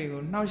သာမှုတွေ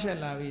ကိုနှောက်ယှက်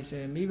လာပြီဆို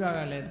ရင်မိဘက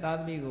လည်းသား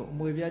သမီးကိုအ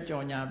မွေပြ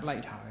ကြော်ညာပလို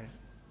က်တာပဲ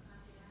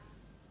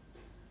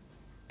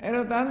အဲ့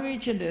တော့သားသမီး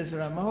ချစ်တယ်ဆို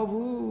တာမဟုတ်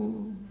ဘူး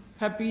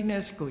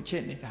happiness ကိုချ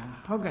စ်နေတာ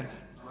ဟုတ်ကဲ့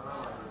လား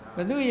ဘ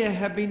ယ်သူရဲ့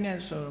happiness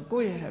ဆို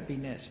ကိုယ့်ရဲ့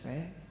happiness ပဲ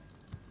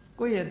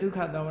ကိုယ့်ရဲ့ဒုက္ခ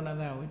သောမန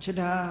တကိုချစ်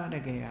တာတ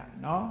ကယ်က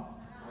နော်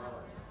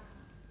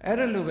အဲ့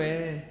ဒါလိုပဲ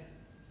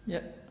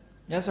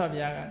မြတ်စွာဘု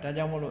ရားကဒါ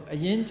ကြောင့်မို့လို့အ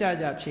ရင်ကြ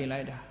ကြဖြေ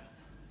လိုက်တာ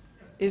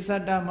အစ္ဆ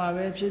တမှာ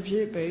ပဲဖြစ်ဖြ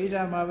စ်ဗေ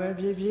ဒာမှာပဲ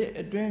ဖြစ်ဖြစ်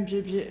အတွင်းဖြ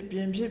စ်ဖြစ်အပြ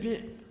င်ဖြစ်ဖြ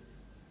စ်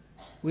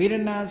ဝေဒ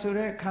နာဆို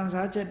တဲ့ခံ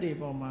စားချက်တွေ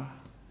ပေါ်မှာ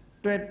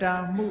တွေ့တာ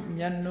မှု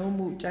မျက်နှိုး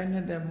မှုကြိုက်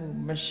နေတဲ့မှု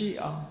မရှိ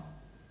အောင်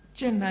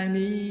ကျင့်နိုင်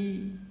ပြီ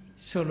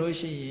ဆိုလို့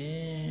ရှိရ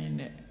င်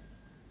တဲ့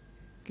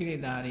ကိရိ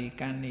တာတွေ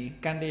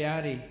ကံတ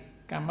ရားတွေ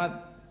ကမ္မ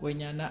ဝိ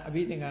ညာဏအ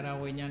ဘိသင်္ခါရ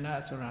ဝိညာဏ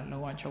ဆိုတာ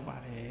လုံးဝချုပ်ပါ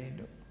တယ်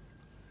လို့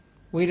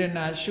ဝေဒ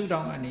နာရှုထော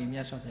င့်ကနေမြ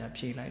တ်စွာဘုရား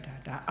ဖြေလိုက်တာ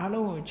ဒါအ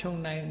လုံးကိုခြုံ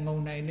နိုင်ငုံ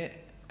နိုင်တဲ့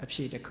အ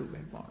ဖြေတစ်ခု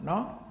ပဲပေါ့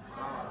နော်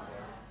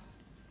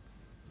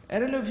အဲ့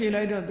ဒါလို့ဖြေ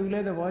လိုက်တော့သူလ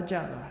ည်းသဘောကျ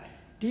သွားတယ်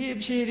ဒီအ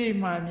ဖြေတွေ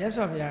မှာမြတ်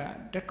စွာဘုရားက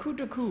တစ်ခု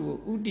တစ်ခု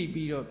ကိုဥတည်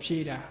ပြီးတော့ဖြေ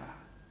တာဟာ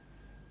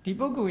ဒီ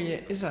ပုဂ္ဂိုလ်ရဲ့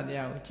အစ္ဆတ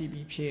ရားကိုကြည်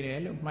ပြီးဖြေတယ်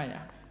လို့မှတ်ရတ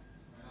ယ်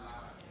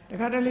တ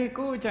ခါတလေ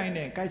ကိုယ်အကြိုက်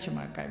နဲ့ကြိုက်ချင်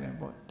မှကြိုက်မယ်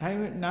ပေါ့ဒါပေ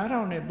မဲ့နား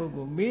ထောင်တဲ့ပုဂ္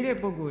ဂိုလ်မေးတဲ့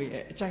ပုဂ္ဂိုလ်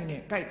ရဲ့အကြိုက်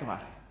နဲ့ကြိုက်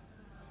သွားတယ်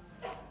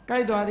ကြို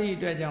က်သွားသည့်အ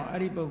တွက်ကြောင့်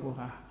အဲ့ဒီပုဂ္ဂိုလ်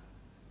ဟာ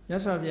မြ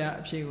တ်စွာဘုရား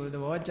အဖြေကိုသ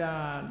ဘောကျ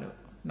လို့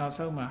နောက်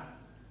ဆုံးမှာ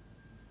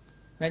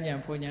ဉာဏ်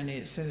ဖွဉာဏ်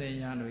နဲ့ဆင်းရဲ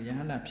ရလို့ယဟ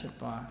န္တာဖြစ်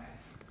သွားတယ်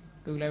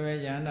သူလည်းပဲ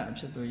ယဟန္တာအ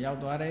ဖြစ်သို့ရောက်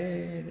သွားတယ်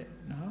တဲ့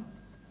နော်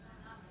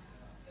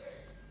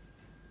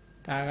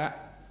ဒါက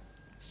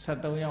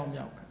73ယောက်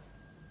မြောက်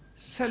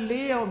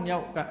14ယောက်မြော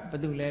က်ကဘယ်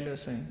သူလဲလို့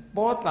ဆိုရင်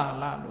ပောတာ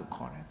လလို့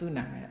ခေါ်တယ်သူ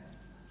နာမည်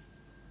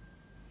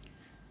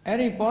အဲ့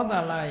ဒီပောတာ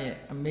လရဲ့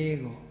အမေ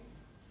ကို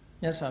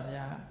မြတ်စွာဘု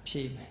ရား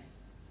ဖြေမယ်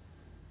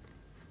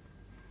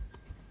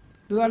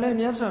သူကလည်း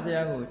မြတ်စွာဘု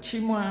ရားကို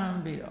ချီးမွမ်း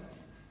ပြီးတော့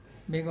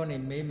မိကုန်းနေ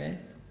မေးမယ်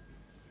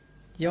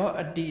ယော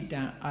အတိ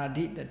တံအာ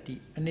ဓိတတိ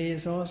အနေ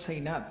သောစိ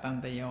ဏတန်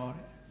တယော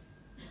တဲ့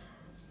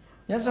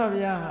မြတ်စွာဘု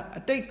ရား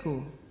အတိတ်ကို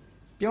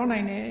ပြောနို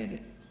င်တယ်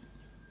တဲ့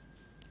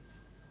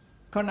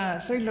ခဏ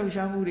စိတ်လှုပ်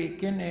ရှားမှုတွေ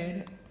ကင်းတယ်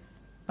တဲ့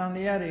တန်တ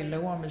ရားတွေ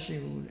လုံးဝမရှိ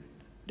ဘူးတဲ့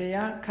တ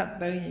ရားခတ်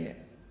သိမ်းရဲ့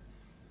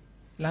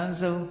လမ်း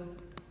ဆုံး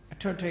အ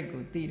ထွတ်ထိပ်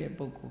ကိုသိတဲ့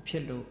ပုဂ္ဂိုလ်ဖြ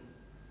စ်လို့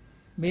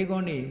မိကု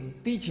န်းနေ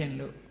သိချင်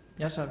လို့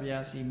မြတ်စွာဘု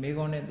ရားစီမိ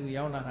ကုန်းနဲ့သူ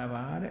ရောက်လာတာ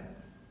ပါတဲ့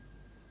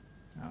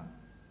ဟုတ်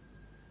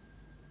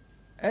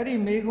အဲ့ဒီ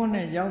မိကုန်း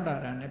နဲ့ရောက်လာ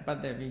တာနဲ့ပတ်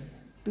သက်ပြီး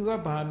သူက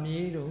ဘာ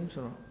မြေးတုံး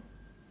ဆိုတော့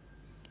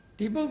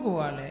ဒီပုဂ္ဂို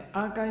လ်ကလည်း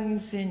အာကိုင်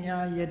စင်ညာ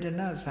ယတ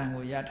နာဇံ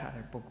ကိုရထား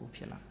တဲ့ပုဂ္ဂိုလ်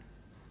ဖြစ်လာ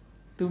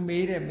သူ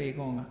မေးတဲ့မိ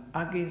ကုန်းက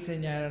အာကိစင်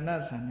ညာယတနာ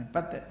ဇံနဲ့ပ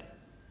တ်သက်တယ်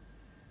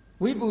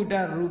ဝိပုဒ္ဓ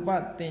ရူပ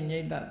တင်ညိ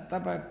တတ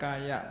ပ္ပကာ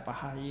ယပ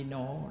ဟာယိ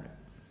နောတဲ့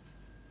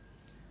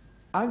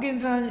အာကိ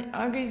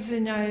စ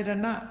င်ညာယတ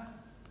နာ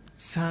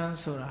ဇံ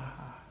ဆိုတာ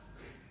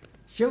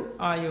ရုပ်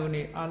အာယုန်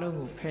တွေအလုံး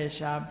ကိုဖယ်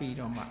ရှားပြီး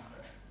တော့မှ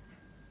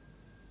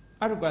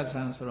အရူပ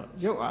ဇံဆိုတော့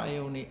ရုပ်အာ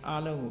ယုန်တွေအ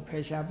လုံးကိုဖ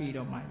ယ်ရှားပြီး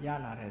တော့မှရ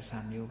လာတဲ့ဇံ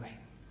မျိုးပဲ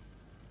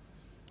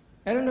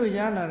အဲ့လိုရ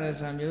လာတဲ့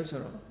ဇံမျိုး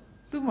ဆိုတော့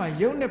သူ့မှာ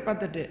ရုပ်နဲ့ပတ်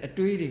သက်တဲ့အ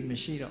တွေးတွေမ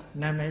ရှိတော့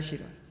နာမည်ရှိ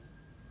တော့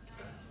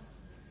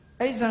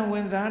အဲ့ဇံဝ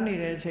င်စားနေ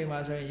တဲ့အချိန်မှာ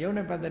ဆိုရင်ရုပ်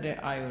နဲ့ပတ်သက်တဲ့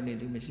အာယုန်တွေ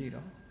သူမရှိ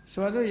တော့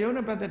ဆိုတော့ယုံ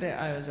နဲ့ပတ်သက်တဲ့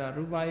အာယုံဆိုတာ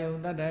ရူပယုံ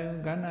တတ္တယုံ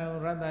ခန္ဓာယုံ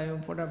ရတ္တယုံ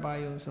ဖောဓပ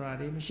ယုံဆိုတာ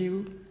တွေမရှိ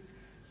ဘူး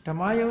ဓမ္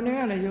မယုံတွေ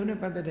ကလည်းယုံနဲ့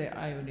ပတ်သက်တဲ့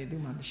အာယုံတွေ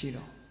သူ့မှာမရှိ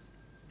တော့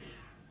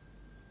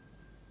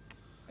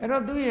အဲ့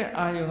တော့သူ့ရဲ့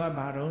အာယုံက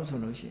ဘာတုံးဆို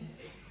လို့ရှိရင်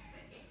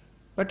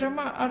ပထမ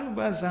အရူပ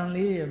ဇံ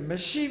လေးရဲ့မ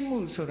ရှိမှု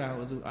ဆိုတာ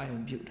ကိုသူအာယုံ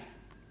ပြုတယ်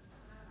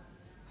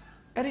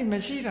အဲ့ဒီမ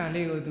ရှိတာ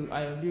လေးကိုသူအာ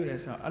ယုံပြုတယ်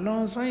ဆိုတော့အလွ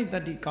န်စွန့်ရည်တ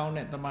တိကောင်း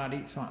တဲ့တမာတိ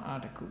စွမ်းအား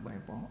တစ်ခုပဲ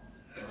ပေါ့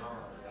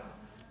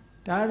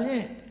ဒါဖြ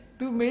င့်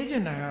သူမေးချ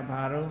င်တာက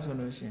ဘာတုံးဆို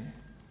လို့ရှိရင်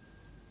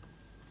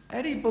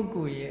အဲ့ဒီပုဂ္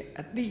ဂိုလ်ရဲ့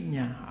အတိ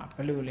ညာဟာဘ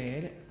ယ်လိုလဲ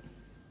တဲ့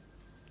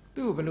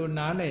သူ့ကိုဘယ်လို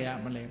နားလည်ရ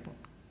မလဲပေါ့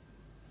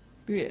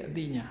သူ့ရဲ့အ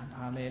တိညာ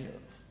ဘာလဲ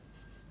လို့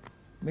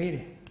မေးတ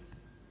ယ်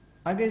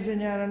အကိစ္စ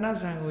ညာရဏ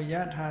ဆံကိုရ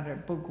ထားတဲ့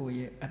ပုဂ္ဂိုလ်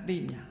ရဲ့အတိ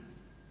ညာ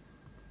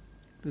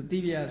သူသိ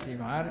ပြရစီ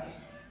ပါတဲ့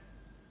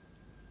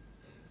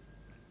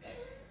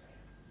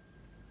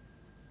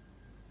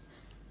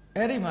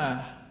အဲ့ဒီမှာ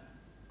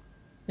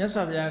မြတ်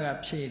စွာဘုရားက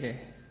ဖြေတယ်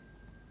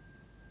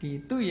ဒီ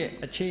သူ့ရဲ့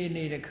အခြေအ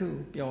နေတစ်ခု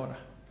ပြောတာ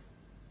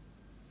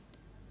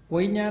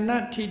ဝိညာဏ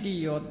ထိတိ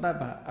ယောတပ္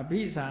ပအ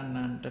ဘိဇာ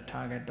နံတ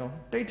ထာဂတော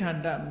တိဋ္ဌန္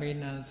တမေ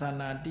နံဇာ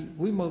နာတိ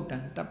ဝိမုတ်တံ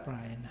တပ္ပ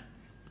ရာယနာ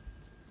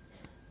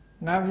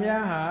ငါဘု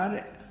ရားဟာ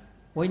တဲ့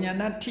ဝိညာ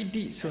ဏထိ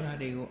တိဆိုတာ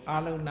တွေကိုအာ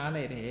လုံးနား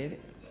လဲတယ်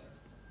တဲ့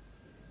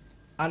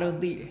အာလုံး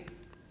သိတယ်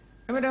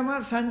အမှန်တမ်း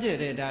စမ်းကြဲ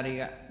တဲ့ဒါတွေ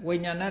ကဝိ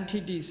ညာဏထိ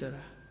တိဆို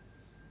တာ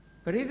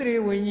ပရိသေ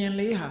ဝိညာဉ်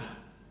လေးဟာ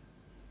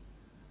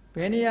ဘ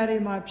ယ်နေရာတွေ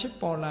မှာဖြစ်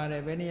ပေါ်လာတ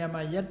ယ်ဘယ်နေရာ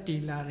မှာယက်တ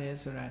ည်လာတယ်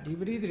ဆိုတာဒီ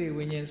ပရိသေ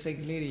ဝိညာဉ်စိတ်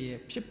ကလေးတွေရဲ့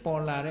ဖြစ်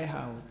ပေါ်လာတဲ့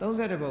ဟာကို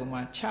30ပုံ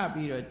မှာချ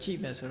ပြီးတော့ကြည့်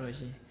မယ်ဆိုလို့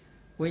ရှိရင်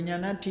ဝိညာ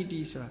ဏထိတိ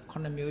ဆိုတာ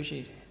9မျိုးရှိ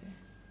တယ်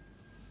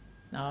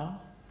နော်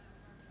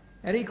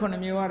အဲ့ဒီ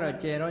9မျိုးကတော့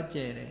ကျယ်တော့ကျ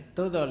ယ်တယ်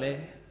သို့တော်လည်း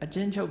အချ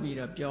င်းချုပ်ပြီး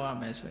တော့ပြောရ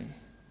မယ်ဆိုရင်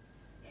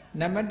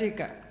နံပါတ်1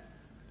က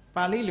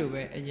ပါဠိလို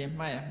ပဲအရင်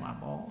မှတ်ရမှာ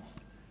ပေါ့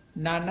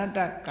နာနတ္တ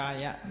ကာ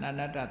ယနာ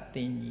နတ္တသ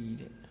င်္ញီ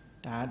တဲ့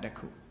ဒါတ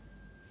ခု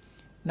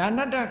နာန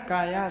တ္တ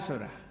ကာယဆို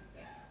တာ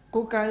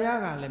ကိုယ်ကာယ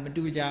ကလည်းမ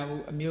တူကြ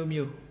ဘူးအမျိုး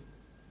မျိုး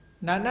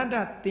နာနတ္တ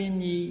သင်္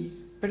ញီ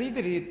ပရိ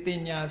သေတ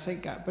င်ညာစိ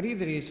တ်ကပရိ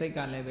သေစိတ်က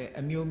လည်းပဲ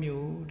အမျိုး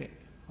မျိုးတဲ့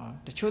ဟော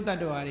တချို့တ attva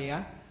တွေက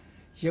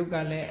ရုပ်က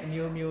လည်းအ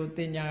မျိုးမျိုးတ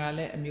င်ညာကလ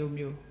ည်းအမျိုး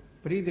မျိုး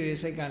ပရိသေ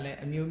စိတ်ကလည်း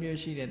အမျိုးမျိုး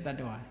ရှိတဲ့တ attva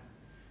တွေ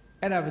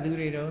အဲ့ဒါဘယ်သူ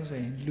တွေတုံးဆို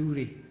ရင်လူ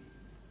တွေ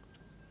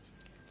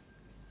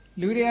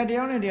ကတ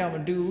ယောက်နဲ့တယောက်မ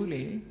တူဘူး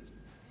လေ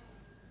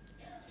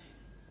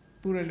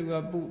ပူတဲ့လူက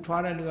ပူ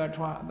ထွားတဲ့လူက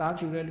ထွားအသား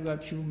ဖြူတဲ့လူက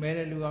ဖြူမဲ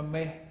တဲ့လူက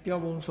မဲပြော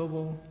ပုံဆို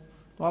ပုံ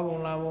သွားပုံ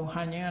လာပုံဟ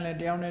န်ခြင်းကလည်း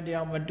တယောက်နဲ့တ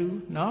ယောက်မတူ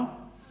နော်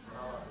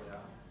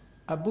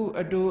အပု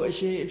အတူအ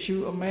ရှိအဖြူ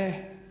အမဲ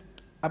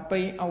အပိ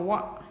န်အဝ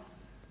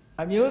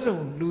အမျိုးစုံ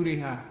လူတွေ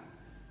ဟာ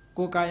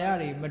ကိုယ်ကာယ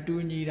တွေမတူ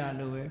ညီတာ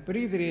လို့ပဲပ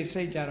ရိသေ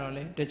စိတ်ကြတော့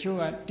လေတချို့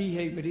ကတိ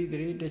ဟိတ်ပရိ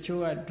သေတ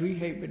ချို့ကဒွိ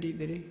ဟိတ်ပရိ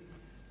သေ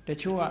တ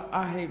ချို့ကအ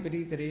ဟိတ်ပ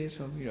ရိသေ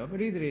ဆိုပြီးတော့ပ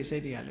ရိသေစိ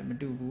တ်တွေကလည်းမ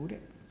တူဘူး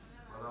တဲ့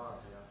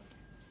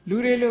လူ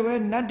တွေလိုပဲ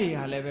နတ်တွေ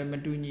ဟာလည်းပဲမ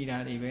တူညီတာ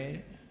တွေပဲ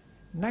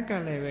နတ်က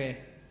လည်းပဲ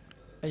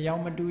အယော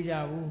င်မတူကြ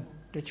ဘူး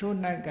တချို့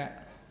နတ်က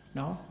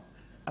နော်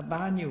အ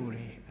သားညို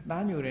တဲ့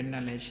န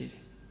တ်လည်းရှိတ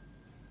ယ်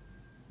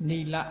နီ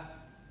လ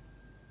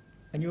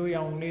အညို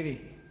ရောင်လေးတွေ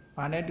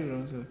ဘာနဲ့တူ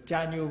တော့ဆိုကြာ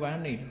ညိုပန်း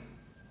နေတယ်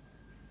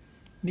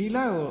နီလ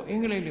ကိုအ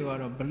င်္ဂလိပ်လိုက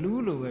တော့ဘ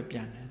လူးလိုပဲပြ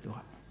န်တယ်သူက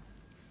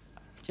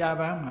ကြာ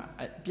ပန်းမှာ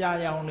ပြာ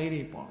ရောင်လေး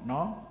တွေပေါ့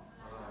နော်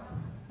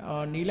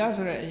နီလ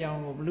ဆိုတဲ့အယောင်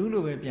ကိုဘလူး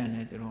လိုပဲပြန်တ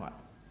ယ်သူတို့က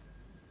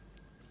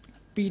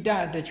ပိတ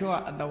တချို့က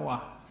အတဝါ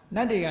န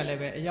တ်တွေကလည်း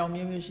ပဲအယောင်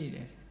မျိုးမျိုးရှိတ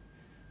ယ်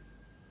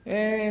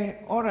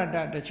ဩရတ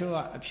တချို့က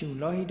အဖြူ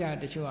လောဟိတ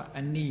တချို့က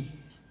အနီ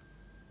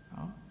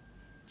နော်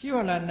ကြည့်ရ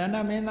လားနန္ဒ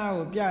မင်းသား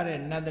ကိုပြတဲ့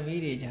နတ်သ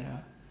မီးတွေကြ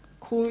တော့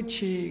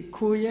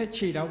ခိုးရဲ့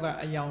ခြေတောက်က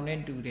အယောင်နဲ့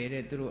တူတယ်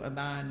တဲ့သူတို့အ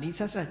သားနီးဆ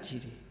က်ဆက်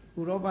ကြီးတယ်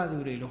ဥရောပသူ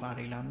တွေလိုဟာ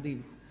တွေလားမသိ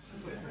ဘူး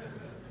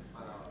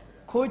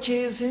ခိုးခြေ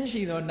အစင်း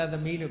ရှိသောနတ်သ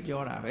မီးလို့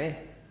ပြောတာပဲ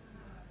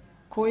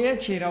ခိုးရဲ့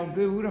ခြေတောက်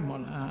တွေ့ဘူးတယ်မဟု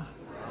တ်လား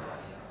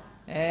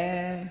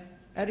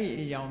အဲ့ဒီ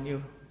အယောင်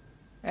မျိုး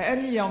အဲ့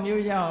ဒီအယောင်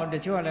မျိုးရအောင်တ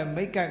ချို့ကလည်း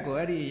မိတ်ကပ်ကို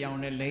အဲ့ဒီအယောင်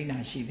နဲ့လိမ့်တာ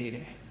ရှိသေးတ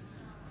ယ်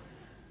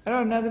အဲ့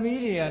တော့နတ်သမီး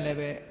တွေကလည်း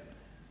ပဲ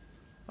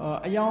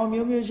အယောင်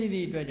မျိုးမျိုးရှိသ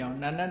ည့်အတွက်ကြောင့်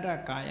နာနတ္တ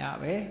ကာယ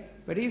ပဲ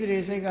ပရိသေ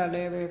စိတ်ကလ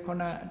ည်းပဲခု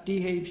နတိ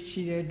ဟိတ်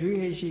ရှိတယ်ဒွိ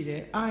ဟိတ်ရှိတ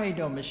ယ်အဟိတ်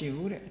တော့မရှိ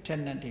ဘူးတဲ့အထ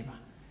က်နဲ့ဒီမှာ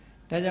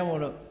ဒါကြောင့်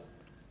မို့လို့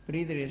ပ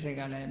ရိသေစိတ်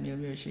ကလည်းမျိုး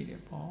မျိုးရှိတ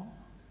ယ်ပေါ့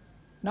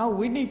နောက်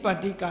ဝိနိပတ္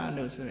တိက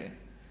လို့ဆိုရယ်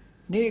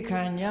နေ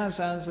ခံည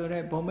ဆံဆို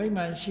တဲ့ဘုံမိမ့်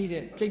မှန်ရှိ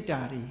တဲ့ပြိတ္တာ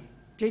တွေ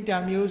ပြိတ္တာ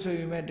မျိုးဆိုရ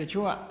င်ပဲတ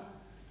ချို့က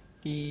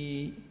ဒီ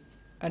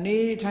အနေ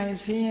ထိုင်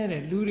ဆင်းရဲ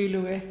တဲ့လူတွေ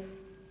လိုပဲ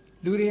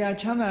လူတွေက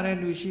ချမ်းသာတဲ့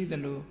လူရှိသ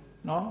လို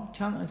နော်ချ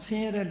မ်းဆ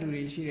င်းရဲတဲ့လူ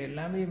တွေရှိတယ်လ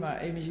မ်းဘေးမှာ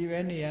အိမ်မရှိဘဲ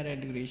နေရတဲ့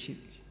လူတွေရှိ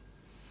တယ်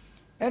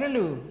အဲ့ဒါ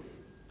လို့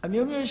အ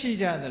မျိုးမျိုးရှိ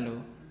ကြသလို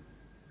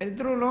အဲ့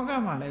သူတို့လောက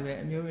မှာလည်းပဲ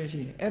အမျိုးမျိုး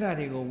ရှိတယ်အဲ့ဒါ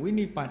တွေကိုဝိ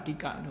နိပါတိ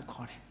ကလို့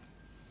ခေါ်တယ်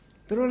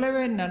သူတို့လည်း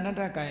ပဲနာနတ္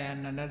တကာယ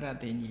နာနတ္တ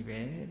သင်္ကြီးပဲ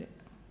တဲ့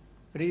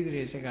ပရိ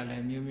သေစိတ်ကလ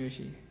ည်းအမျိုးမျိုး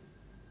ရှိတယ်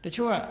တ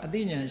ချို့ကအ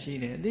သိဉာဏ်ရှိ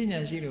တယ်အသိဉာ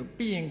ဏ်ရှိလို့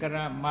ပိယင်္ဂရ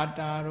မာ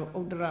တာတို့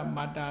ဥဒ္ဒရ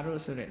မာတာ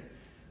တို့ဆိုတဲ့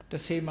တ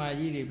ဆေမာ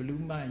ကြီးတွေဘ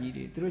လူးမကြီး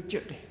တွေသူတို့ကျွ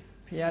တ်တယ်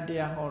ဘုရားတ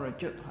ရားဟောတော့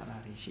ကျွတ်သွားတာ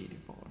တွေရှိတ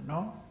ယ်ပေါ့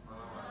နော်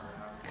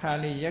ခါ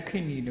လေးယက္ခိ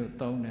ဏီလို့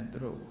သုံးတယ်သူ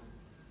တို့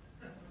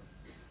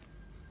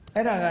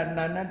အဲ့ဒါက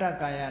နာနတ္တ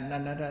ကာယနာ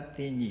နတ္တသ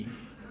င်္ကြီး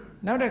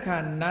နောက်တစ်ခါ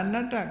နာန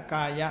တ္တ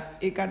ကာယ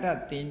ဧကတ္တ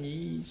သင်္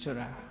ကြီးဆို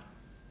တာ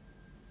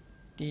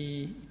ဒီ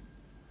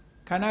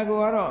ခန္ဓာကို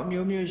ယ်ကတော့အ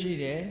မျိုးမျိုးရှိ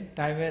တယ်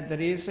ဒါပေမဲ့သ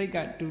တိစိတ်က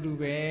တူတူ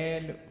ပဲ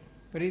လို့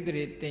ပရိ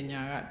သေတင်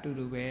ညာကတူ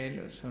တူပဲ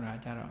လို့ဆိုတာ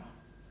ကြတော့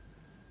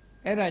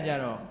အဲ့ဒါကြ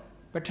တော့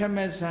ပထမ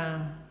ဇန်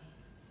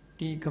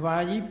ဒီကဘာ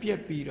ကြီးပြ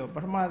က်ပြီးတော့ပ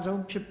ထမ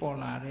ဆုံးဖြစ်ပေါ်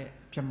လာတဲ့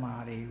ပြမာ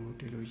တွေကို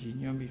ဒီလိုရည်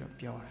ညွှန်းပြီးတော့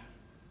ပြောတာ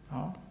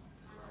နော်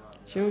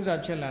ရှေးဥစွာ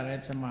ဖြစ်လာတဲ့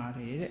ပြမာ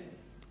တွေတဲ့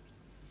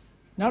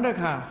နောက်တစ်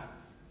ခါ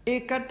ဧ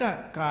ကတ္တ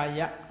ကာယ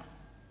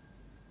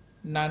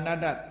နာနတ္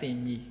တသင်္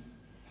ကြီး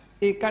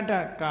ဧကတ္တ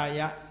ကာယ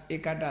ဧ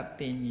ကတ္တ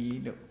သင်္ကြီး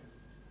လို့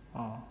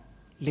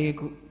၄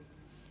ခု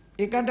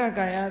ဧကတ္တ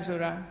ကာယဆို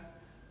တာ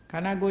ခ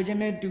န္ဓာကိုယ်ချ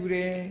င်းနဲ့တူတ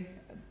ယ်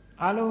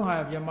အလုံးဟာ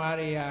ပြမာ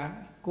တွေဟာ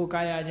ကိုယ်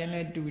ကာယချင်း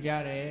နဲ့တူကြ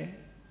တယ်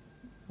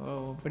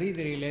ပရိ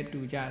သေတွေလည်း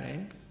တူကြတယ်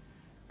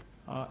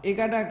ဧ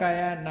ကတ္တကာ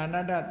ယနာန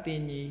တ္တသ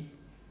င်္ကြီး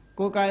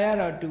ကိုယ်ကာယ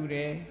တော့တူတ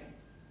ယ်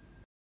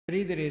ပ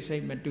ရိသေစိ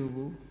တ်မတူ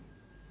ဘူး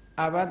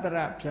အဘဒရ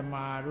ဗြဟ္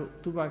မာတို့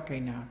သူပခိ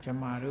ဏဗြဟ္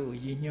မာတို့ကို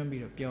ရည်ညွှန်း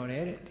ပြီးတော့ပြောတ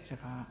ယ်တဲ့ဒီစ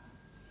ကား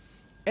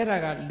အဲ့ဒါ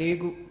က၄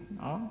ခု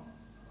နော်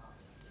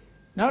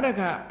နောက်တစ်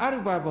ခါအရူ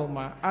ပဘုံ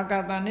မှာအာကာ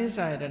သနိစ္စ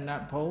ယတနာ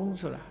ဘုံ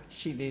ဆိုတာ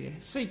ရှိသေးတယ်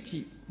စိတ်ကြ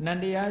ည့်နန္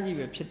တရားကြီး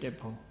ပဲဖြစ်တဲ့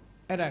ဘုံ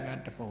အဲ့ဒါက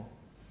တဘုံ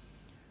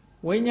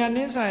ဝိညာဉ်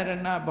နိစ္စယတ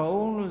နာဘုံ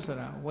လို့ဆို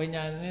တာဝိ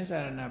ညာဉ်နိစ္စယ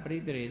တနာပရိ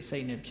သေစိ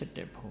တ်နဲ့ဖြစ်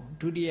တဲ့ဘုံ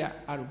ဒုတိယ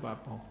အရူပ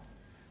ဘုံ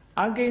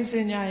အာကိဉ္စ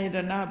ညာယတ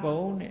နာ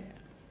ဘုံနဲ့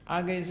အာ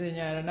ကိဉ္စ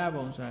ညာယတနာ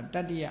ဘုံဆိုတာတ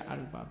တိယအ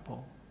ရူပဘုံ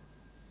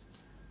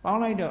ပေါ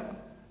င်းလိုက်တော့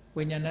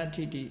ဝိညာဏ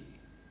ထိတိ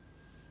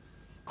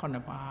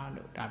9ပါး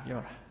လို့ဒါ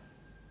ပြောတာ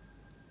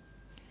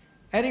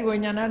အဲ့ဒီဝိ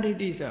ညာဏထိ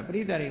တိဆိုတာပ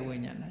ရိသေဝိ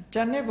ညာဏ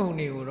ဉာဏ်နဲ့ဘုံ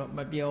တွေကိုတော့မ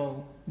ပြော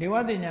ဘူးနေဝ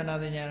တိညာဏ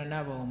သညာဏ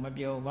ဘုံမ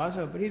ပြောဘူးဘာလို့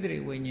ဆိုပရိသေ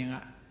ဝိညာဉ်က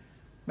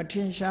မထ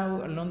င်ရှား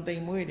ဘူးအလွန်သိ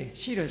မ်မွေးတယ်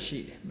ရှိတော့ရှိ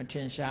တယ်မထ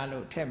င်ရှား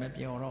လို့ထဲ့မ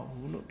ပြောတော့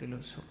ဘူးလို့ဒီ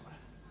လိုဆိုတာ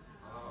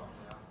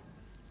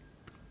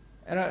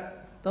အဲ့တော့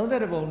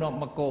30ဘုံတော့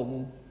မကုန်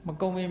ဘူးမ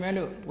ကုန်ပေမဲ့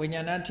လို့ဝိ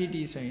ညာဏထိ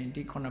တိဆိုရင်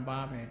ဒီ9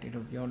ပါးပဲဒီ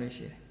လိုပြောလို့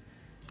ရှိတယ်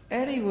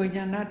အဲ့ဒီဝိ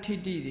ညာဏထိ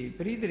တိတွေပ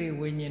ရိသေ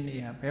ဝိညာဉ်တွေ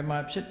ဟာဘယ်မှာ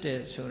ဖြစ်တယ်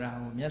ဆိုတာ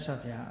ကိုမြတ်စွာ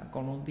ဘုရားအကု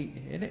န်လုံးသိတ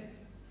ယ်တဲ့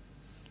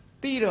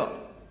ပြီးတော့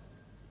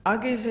အာ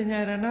ကိဉ္စညာ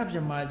ရဏဗြ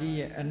ဟ္မာကြီး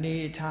ရဲ့အနေ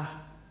အထား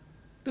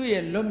သူ့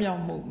ရဲ့လွတ်မြော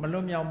က်မှုမလွ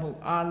တ်မြောက်မှု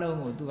အားလုံး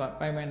ကိုသူက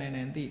ပိုင်ပိုင်နိုင်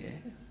နိုင်သိတယ်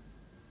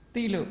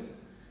သိလို့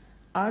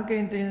အာကိ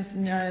ဉ္စ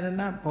ညာရဏ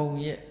ဘုံ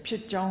ရဲ့ဖြ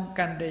စ်ကြောင်း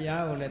ကံတ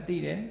ရားကိုလည်းသိ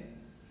တယ်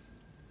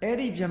အဲ့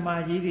ဒီဗြဟ္မာ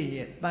ကြီးတွေ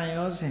ရဲ့တန်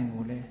ရောစဉ်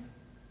ကိုလည်း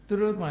သူ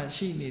တို့မှာ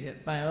ရှိနေတဲ့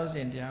တန်ရောစ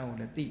ဉ်တရားကို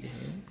လည်းသိတယ်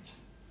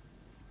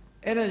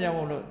အဲ့ဒါကြောင့်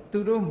မို့လို့သူ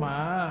တို့မှာ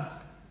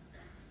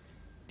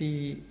ဒီ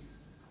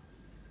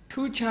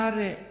ထူးခြား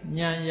တဲ့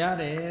ဉာဏ်ရ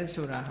တယ်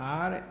ဆိုတာဟာ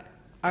တဲ့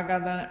အာ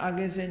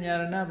ကိဉ္စညာ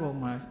ရဏဘုံ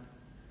မှာ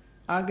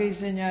အာကိဉ္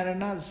စညာရ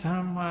ဏဇံ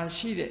မှာ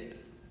ရှိတဲ့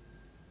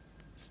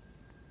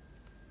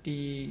ဒီ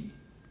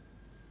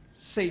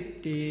စိတ်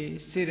တွေ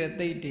စေတ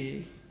သိက်တွေ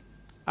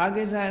အာ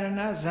ကိဉ္စညာရ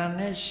ဏဇံ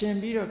နဲ့ရှင်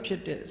ပြီးတော့ဖြ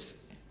စ်တဲ့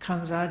ခံ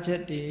စားချ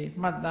က်တွေ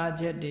မှတ်သား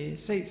ချက်တွေ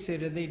စိတ်စေ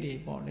တသိက်တွေ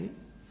ပေါ့လေ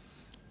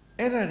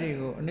အဲ့ဒါတွေ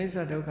ကိုအနိစ္စ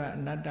ဒုက္ခ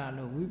အနတ္တ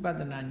လို့ဝိပ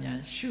ဿနာဉာဏ်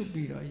ရှု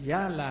ပြီးတော့ရ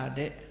လာ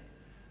တဲ့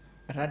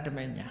အရဟတမ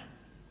ဉာဏ်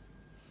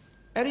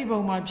အဲ့ဒီဘုံ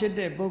မှာဖြစ်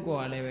တဲ့ပုဂ္ဂို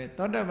လ်ကလည်းပဲ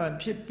သောတာပန်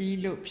ဖြစ်ပြီး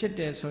လို့ဖြစ်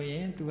တယ်ဆိုရ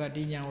င်သူက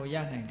ဒီဉာဏ်ကိုရ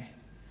နိုင်တယ်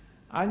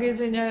အာကိဉ္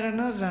စညာရ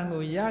ဏဇံ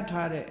ကိုရ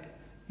ထားတဲ့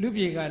လူ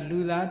ပြေကလူ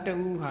သားတ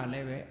ဦးဟာလ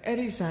ည်းပဲအဲ့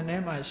ဒီဇံထဲ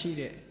မှာရှိ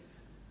တဲ့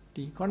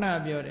ဒီခုန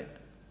ပြောတဲ့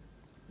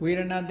ဝေဒ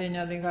နာတင်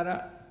ညာသင်္ခါရ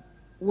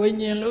ဝိ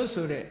ညာဉ်လို့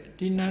ဆိုတဲ့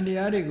ဒီနံတ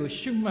ရားတွေကို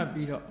ရှုမှတ်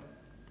ပြီးတော့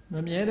မ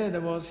မြဲတဲ့သ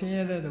ဘောဆင်း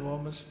ရဲတဲ့သဘော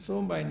မ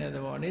စိုးပိုင်တဲ့သ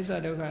ဘောအနိစ္စ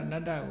ဒုက္ခအန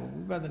တ္တကို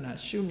ဝိပဿနာ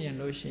ရှုမြင်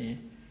လို့ရှိရင်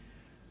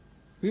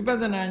ဝိပ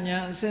ဿနာဉာ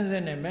ဏ်အစဉ်စ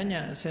ဉ်နဲ့မဉ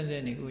ဏ်အစဉ်စ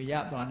ဉ်တွေကိုရ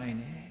သွားနိုင်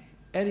တယ်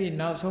အဲ့ဒီ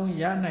နောက်ဆုံး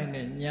ရနိုင်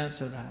တဲ့ဉာဏ်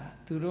ဆိုတာ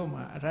သူတို့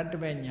မှာအရဟတ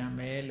မေဉာဏ်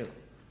ပဲလို့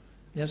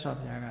မြတ်စွာ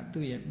ဘုရားက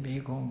သူ့ရဲ့မေ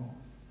ခွန်းကို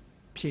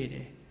ဖြည့်တ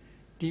ယ်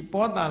ဒီ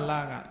ပောတာလ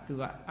ကသူ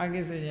ကအာ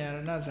ကိဉ္စညာရ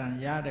ဏဇံ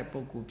ရတဲ့ပု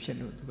ဂ္ဂိုလ်ဖြစ်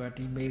လို့သူက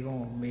ဒီမေခွန်း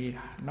ကိုမေး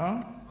တာနော်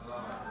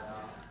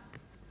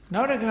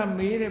နောက်တစ်ခါ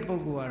မေးတဲ့ပု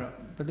ဂ္ဂိုလ်ကတော့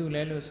ဘာလို့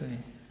လဲလို့ဆိုရ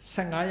င်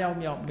15ရောက်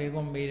မြောက်မေခွ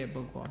န်းမေးတဲ့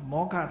ပုဂ္ဂိုလ်က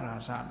မောဃရာ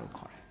ဇလို့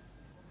ခေါ်တယ်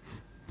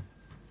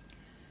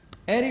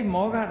အဲ့ဒီ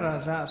မောဃရာ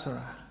ဇဆို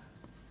တာ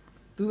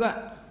သူက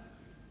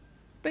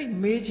တိတ်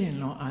မေးခြင်း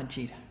လွန်အား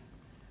ကြီးတာ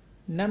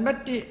နံပါ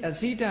တ်1အ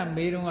ဇိတ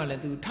မေးတော့ကလ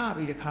ည်းသူထ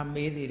ပြီးတခါ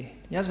မေးသေးတယ်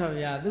မြတ်စွာဘု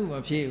ရားသူ့မ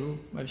ဖြေဘူး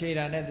မဖြေ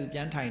တာနဲ့သူပြ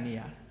န်ထိုင်နေ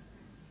ရတယ်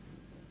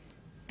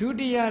ဒု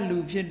တိယလူ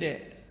ဖြစ်တဲ့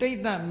တိဋ္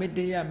ဌမတ္တ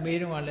ယမေး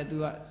တော့ကလည်းသူ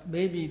က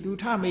မေးပြီးသူ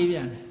ထမေးပြ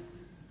န်တယ်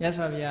မြတ်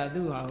စွာဘုရား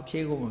သူ့ဟာကိုဖြေ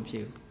ကိုမဖြေ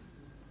ဘူး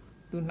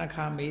သူနှစ်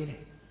ခါမေးတ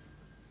ယ်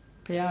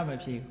ဘုရားမ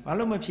ဖြေဘူးဘာ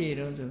လို့မဖြေ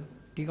တော့ဆို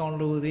ဒီကောင်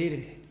လိုသေးတ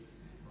ယ်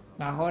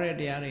ငါဟောတဲ့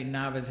တရားတွေ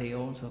နာပါစေ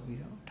အောင်ဆိုပြီး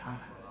တော့ထား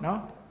တာနော်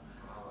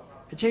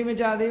အချိန်မ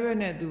ကြာသေးပဲ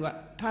နဲ့သူက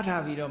ထ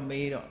ပြီးတော့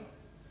မေးတော့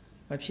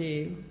မဖြေ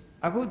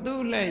အခု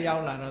သူ့လက်ရော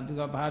က်လာတော့သူ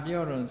ကဘာ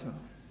ပြောတော့ဆို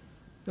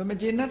သူမ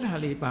ကျေနပ်တာ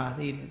လေးပါ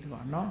သေးတယ်သူက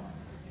နော်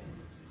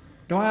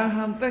ဒွါ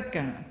ဟံတက္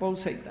ကံပု္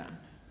ပ္စိတ်တံ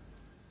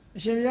အ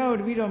ရှင်ဘုရားကို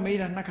တပည့်တော်မေး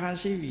တာနှစ်ခါ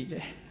ရှိပြီ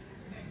တဲ့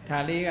ဒါ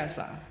လေးကစ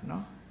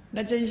နော်နှ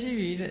စ်ကြိမ်ရှိ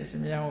ပြီတဲ့အရှ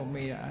င်ဘုရားကို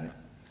မေးတာတဲ့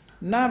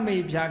Na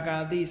me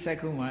Pyakati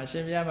Sakuma,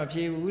 Shemyama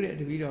Pivu,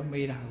 the video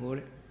made a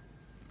word.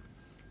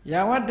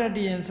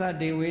 Yawatati and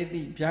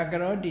Sadeweti,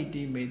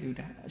 Pyakaroti made do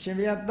that.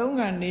 Shemya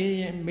Donga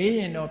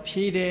million of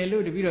Pide,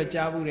 the video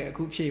Jabu, a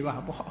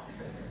Kupshiva.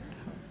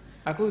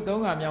 A good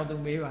donga meow to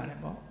me,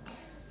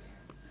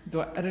 do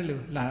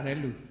Erelu, La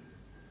Relu.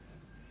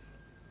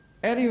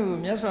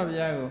 Eriu, yes of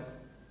Yago,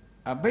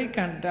 a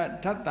bacon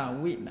tata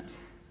witna.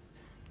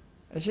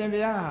 A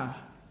Shemya.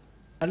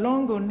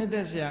 Along go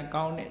Nidasia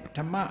Gaune,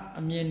 Tama,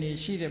 a mini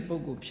sheet of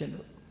Bogu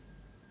Pshelo.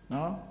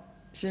 No?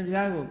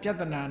 Shemyago,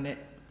 Piatana,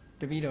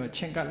 the video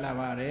Chinka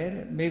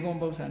Lavare, Megon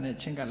Bosan and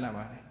Chinka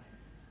Lavare.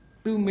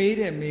 Two made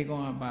a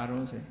Megon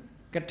Barose.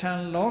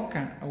 Katan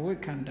Lokan, a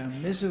Wikanda,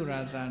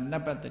 Misuraza,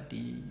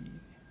 Napatati.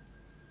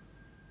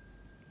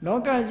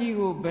 Loka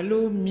Jigo,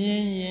 Belu,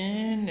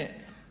 Mien,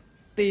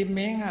 they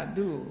menga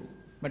do,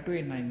 but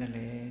we nine the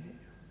lady.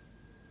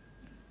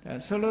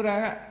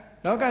 Solora,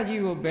 Loka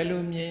Jigo,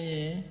 Belu,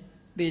 Mien.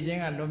 They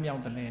jang a lum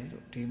out the land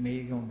to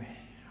make go me.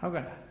 How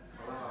got that?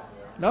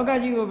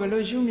 Logaji of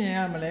Belushumi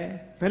Amale,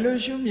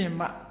 Belushumi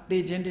ma,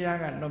 they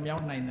gentiaga lum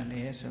out nine the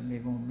layers of me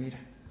go meet.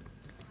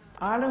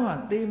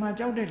 Aloma, they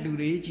much out the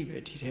Ludi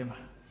Chibetema.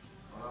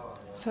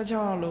 Such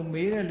a long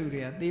made a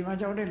Ludia, they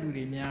much out the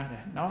Ludi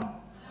Miara, no?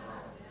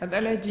 At the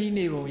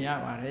Legini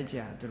Voyava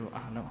Regia through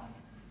Alo.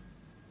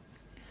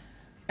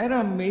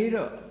 Adam made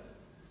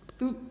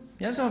two,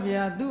 yes of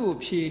ya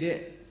do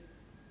shade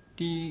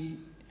the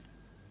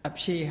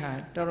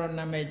Upsheha,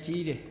 Toroname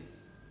Gide.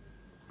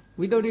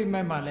 We don't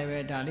remember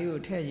Leve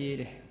Dali, tell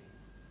ye.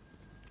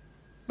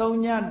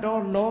 Tonya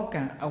door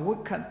locan, a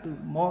wicket to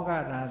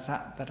Moga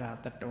Raza,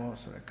 the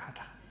doors of the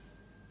Kata.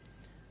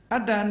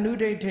 Ada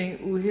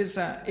nudating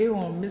Uhisa,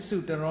 Ewan Missu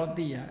the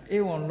Rodia,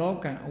 Ewan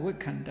locan, a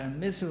wicket, and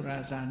Missu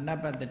Raza,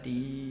 Naba the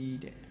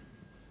deed.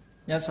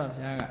 Yes, of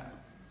Yaga.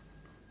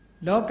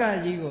 Loca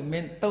Jigo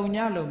meant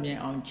Tonya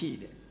Lumia on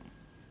cheat.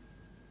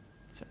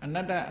 So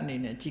another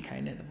name, a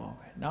chicken at the ball,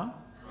 no?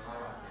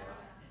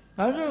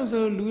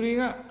 Also,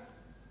 Luriga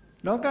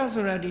Loka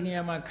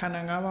Suradiniama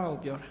Kanangava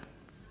of your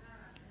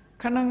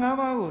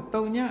Kanangava,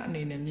 Tonya, and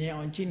in me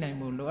on China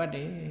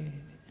Muluade.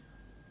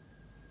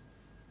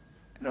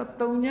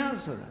 Tonya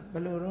Sura,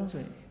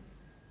 Belorose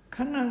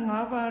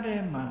Kanangava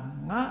de Ma,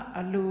 Nga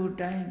Alu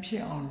time she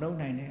on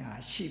Lonane,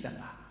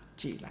 Shidala,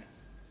 Chila.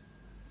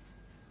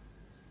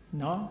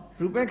 No,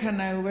 Rebecca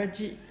and I were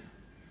G.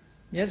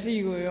 Yes,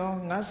 you go,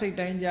 Nasi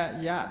Danger,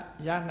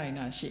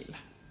 Yarnina Shila.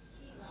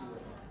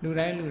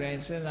 Lurai,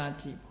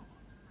 Selati,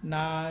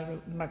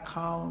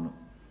 Nakau,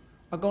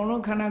 a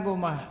Gono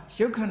Kanagoma,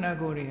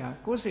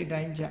 Shukanagoria, go say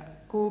danger,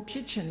 go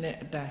pitch in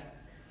that die.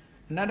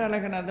 Another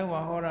like another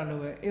one,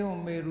 Horalue,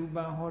 Eome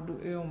Ruba,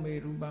 Hodu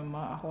Eome Ruba,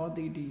 Ma,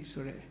 Hodi di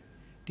Sure,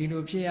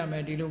 Dilupia,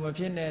 Mediluba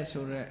Pine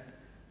Sure,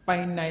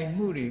 by nine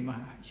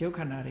Murima,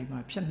 Shukanari,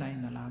 my Pena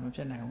in the Lama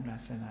Pena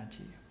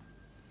Selati.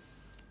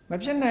 My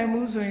Pena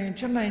moves in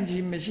China in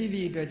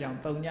Machidi, the Jam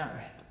Tonya.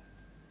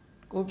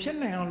 Go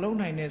Pena on low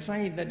nine,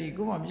 say that he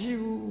go on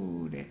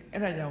Shivu, the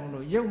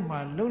Erajano,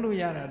 Yoma, Lulu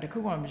Yara, the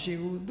Kumam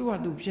Shivu, do a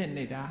do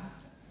Shenida.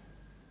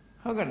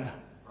 Hogala.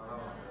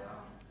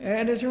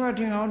 And the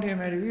shorting out him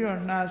at we are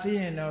Nasi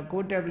and a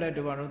good tablet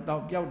of our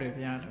dog Yaude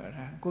Piano.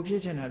 Go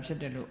kitchen have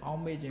said that all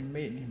major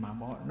made him a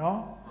more,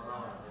 no?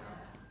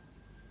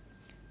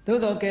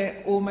 Todo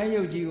que o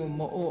mayo jigo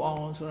mo o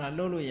on so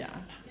lolo ya.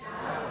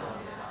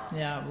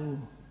 Ya bu.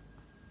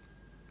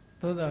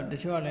 Todo the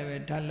show level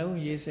talo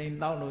ye saying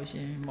tao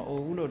shin mo o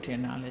lo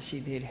tin na le shi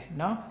theတယ်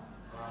နော်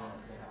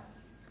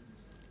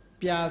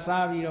ပြာ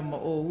စားပြီးတော့မ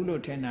အိုဘူး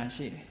လို့ထင်တာ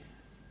ရှိတယ်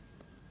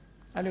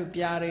အဲ့လို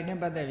ပြာတွေနဲ့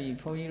ပတ်သက်ပြီး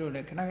ဘုန်းကြီးတို့လ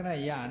ည်းခဏခဏ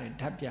ရတယ်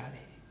ဓာတ်ပြာ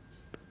တွေ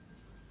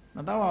မ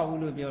တော့ပါ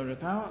ဘူးလို့ပြောတယ်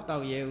ခါ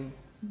တော့ရဲဘူး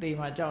သေ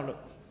မှကြောက်လို့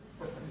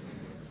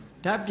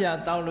ဓာတ်ပြာ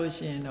တောက်လို့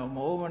ရှိရင်တော့မ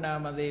အိုမနာ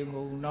မသေး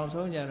ဘူးနောက်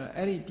ဆုံးကျတော့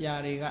အဲ့ဒီပြာ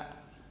တွေက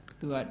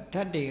သူက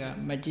ဓာတ်တွေက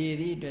မကြေ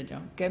သည့်အတွက်ကြော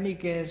င့်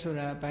chemical ဆို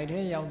တာဗိုက်ထဲ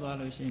ရောက်သွား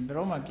လို့ရှိရင်ဘယ်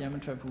တော့မှပြန်မ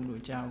ထွက်ဘူး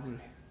လို့ကြားဘူး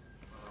လေ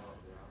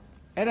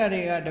အဲ့ဒါ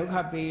တွေကဒုက္ခ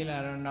ပေးလာ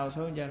တော့နောက်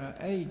ဆုံးကျတော့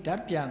အဲ့ဒီဓာ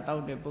တ်ပြာတော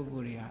က်တဲ့ပုဂ္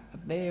ဂိုလ်တွေဟာအ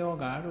သေးယော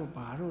ဂါတို့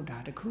ဘာတို့ဒါ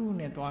တစ်ခု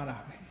နဲ့သွားတာ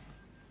ပဲ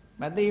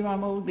မသေးမှ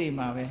မဟုတ်သေး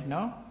မှာပဲเน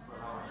าะ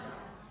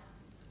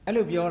အဲ့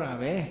လိုပြောတာ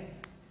ပဲ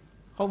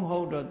ဟုတ်မဟု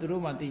တ်တော့သူ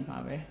တို့မှသိမှာ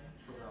ပဲ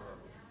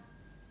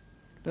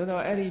တော်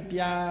တော်အဲ့ဒီ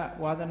ပြာ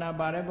ဝါသနာ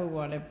ပါတဲ့ပုဂ္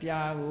ဂိုလ်ကလည်းပြာ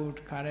ကိုတ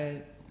ခါတည်း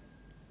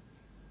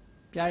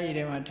ပြာရည်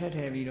ထဲမှာထ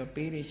ည့်ပြီးတော့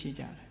ပေးလေးရှိ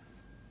ကြတယ်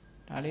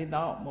ဒါလေး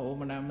တော့မဟုတ်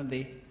မနာမ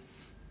သိ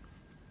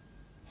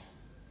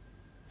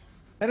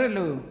အဲ့ဒါ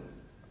လို့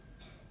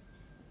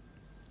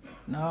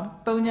နော်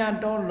တုံညာ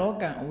တော်လော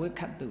ကံအဝိ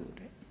ခတ်တု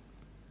တဲ့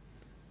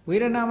ဝေ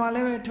ဒနာမှာလ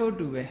ည်းပဲထိုး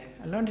တူပဲ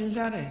အလွန်ထင်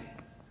ရှားတယ်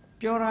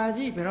ပျော်ရာ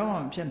ကြီးဘယ်တော့မှ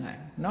မဖြစ်နိုင်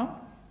ဘူးနော်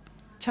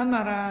ချမ်း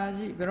သာရာ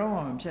ကြီးဘယ်တော့မှ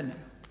မဖြစ်နို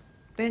င်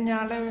တင်ညာ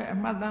လည်းပဲအ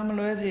မှတ်တမ်းမ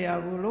လွဲစေရ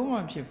ဘူးလုံးဝ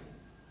ဖြစ်ဘူး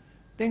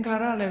သင်္ခါ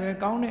ရလည်းပဲ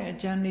ကောင်းတဲ့အ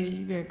ကြံတွေ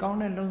ကြီးပဲကောင်း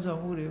တဲ့လုံဆော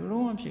င်မှုတွေဘယ်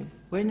လုံးဝဖြစ်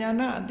ဘူးဝိညာ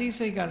ဏအသိ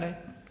စိတ်ကလည်း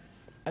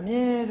အ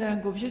မြဲတမ်း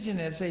ကိုဖြစ်ခြင်း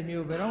တဲ့စိတ်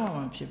မျိုးဘယ်တော့မှ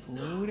မဖြစ်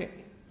ဘူးတဲ့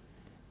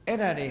အဲ့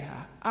ဒါတွေဟာ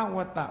အဝ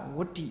တ္တဝ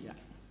တ္တိယ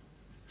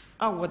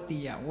အဝတ္တိ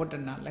ယဝတ္တ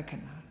နာလက္ခ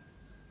ဏာ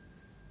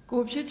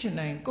ကိုဖြစ်ချင်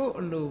နိုင်ကို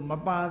အလိုမ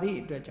ပါသည့်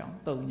အတွက်ကြောင့်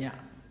တုံည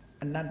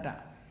အနတ္တ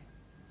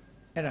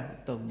အဲ့ဒါကို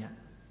တုံည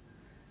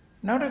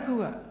နောက်တစ်ခု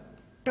က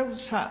တုတ်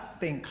ဆ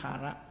သင်္ခါ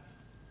ရ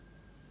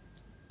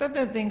တသ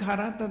က်သင်္ခါ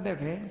ရတသက်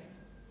ပဲ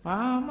ဘာ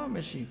မှမ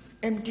ရှိ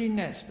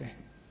emptiness ပဲ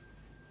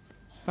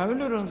ဘာဖြစ်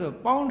လို့လဲဆို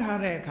ပေါင်းထား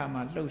တဲ့အခါ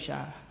မှာလှုပ်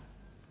ရှားတာ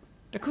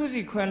တစ်ခုစီ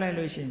ခွဲလိုက်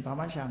လို့ရှိရင်ဘာ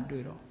မှရှာမ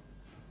တွေ့တော့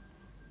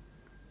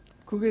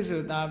ခုခေတ်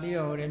ဆိုတာပြီး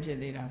တော့ဟိုရင်ဖြစ်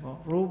သေးတာပေါ့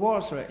robot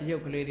ဆိုတဲ့အရု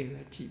ပ်ကလေးတွေ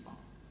ပဲကြည့်ပေါ့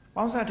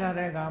ပေါင်းစပ်ထား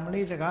တဲ့အခါမ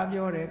လေးစကား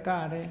ပြောတယ်က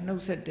တယ်နှု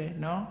တ်ဆက်တယ်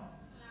နော်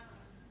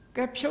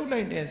ကဲဖြုတ်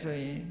လိုက်တယ်ဆို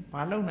ရင်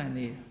ဘာလုပ်နိုင်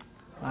သေးလဲ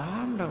ဘာ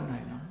မလုပ်နို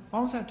င်တော့ပေါ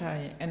င်းစပ်ထား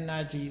ရင်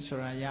energy ဆို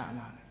တာရ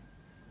လာတယ်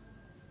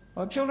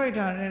ဟောဖြုတ်လိုက်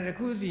တာနဲ့တစ်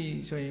ခုစီ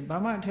ဆိုရင်ဘာ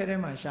မှအထဲထဲ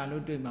မှာရှာ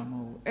လို့တွေ့မှာမ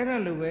ဟုတ်ဘူးအဲ့ဒါ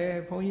လိုပဲ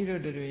ဘုန်းကြီး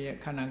တို့တွေရဲ့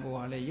ခန္ဓာကိုယ်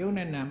ဟာလေယုံ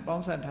နဲ့နံပေါ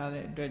င်းစပ်ထား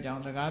တဲ့အတွက်ကြော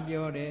င့်စကား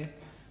ပြောတယ်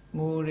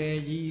ငိုတယ်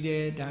ရည်တ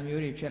ယ်ဒါ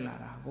မျိုးတွေဖြစ်လာ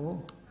တာကို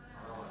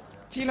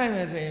ကြည့်လိုက်မ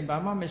ယ်ဆိုရင်ဘာ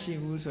မှမရှိ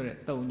ဘူးဆိုတဲ့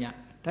တုံည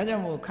ဒါကြော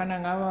င့်မို့ခန္ဓာ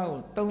၅ပါး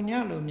ကိုတုံည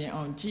လို့မြင်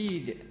အောင်ကြည့်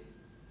တဲ့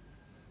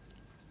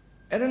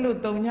အဲ့ဒါလို့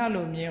တုံည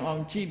လို့မြင်အော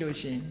င်ကြည့်လို့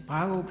ရှိရင်ဘာ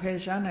ကိုဖယ်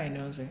ရှားနိုင်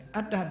တော့ဆိုရင်အ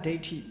တ္တဒိ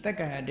ဋ္ဌိတက္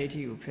ကရာဒိဋ္ဌိ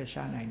ကိုဖယ်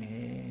ရှားနိုင်တ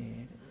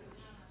ယ်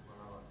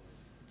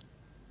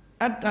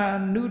အတ္တ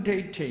နုဒိ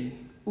ဋ္ဌိဥ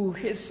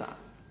ဟိစ္စ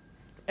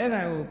အဲ့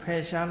ဒါကိုဖ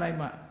ယ်ရှားလိုက်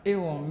မှဧ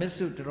ဝံမစ္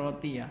စုတရော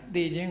တိယ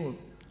သေခြင်းကို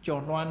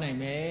ကြော်လွှားနိုင်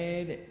မ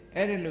ယ်တဲ့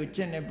အဲ့ဒါလို့ကျ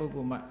င့်တဲ့ပုဂ္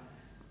ဂိုလ်မှ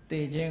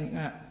သေခြင်းက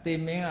သေ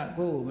မင်းက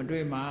ကိုယ်ကိုမ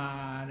တွေ့မှာ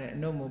တဲ့အ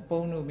နုမို့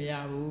ပုံလို့မရ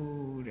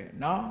ဘူးတဲ့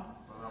နော်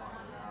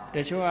တ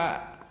ချို့က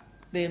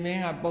သေမ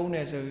င်းကပုံတ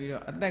ယ်ဆိုပြီး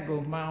တော့အသက်ကို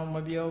မှန်အောင်မ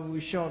ပြော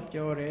ဘူးရှော့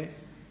ပြောတယ်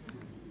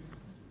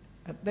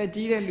အသက်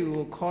ကြီးတဲ့လူ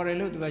ကိုခေါ်တယ်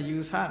လို့သူကယူ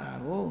ဆတာ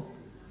ကို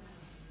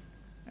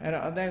အဲ့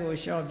တော့အသက်ကို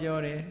ရှော့ပြော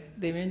တယ်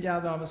သေမင်းကြား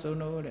သွားမစုံ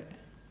လို့တဲ့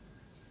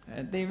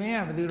သေမင်း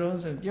ကဘယ်သူတုံး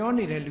ဆိုပြော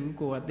နေတဲ့လူ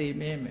ကိုကသေ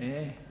မင်းပဲ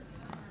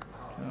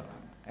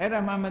အဲ့ဒါ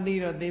မှမသိ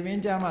တော့သေမ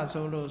င်းကြားမှ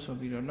ဆုံးလို့ဆို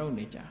ပြီးတော့လုံ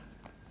နေကြ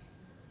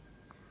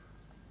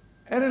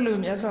အဲ့ဒါလို့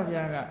မြတ်စွာဘု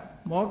ရားက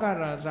မောဂ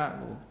ရာဇ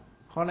ကို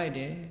ခေါ်လိုက်တ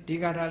ယ်ဒီ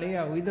ဂါထာလေးက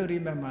ဝိသုဒ္ဓိ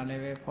မတ်မှာလ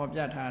ည်းပဲဖော်ပြ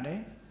ထားတယ်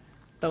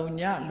တုံ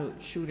ညလို့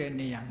ရှုတဲ့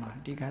နေရာမှာ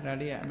ဒီဂါထာ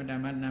လေးကအမြဲတ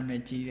မ်းနာမ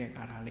ည်ကြီးတဲ့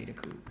ဂါထာလေးတစ်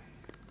ခုပဲ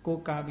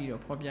ကိုးကားပြီး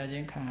တော့ဖော်ပြခြ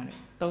င်းခံရတယ်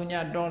တုံည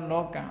တော်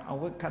လောကံအ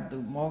ဝိခတ်တု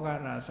မောဂ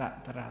ရာဇ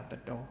သရတ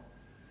တော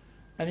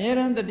အမြဲတ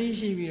မ်းတတိ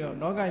ရှိပြီးတော့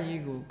လောက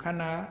ကြီးကိုခန္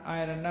ဓာအာ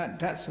ရဏ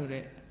ဓာတ်ဆို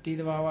တဲ့ဒီ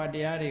သဘာဝတ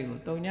ရားတွေကို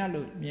တုံည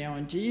လို့မြင်အော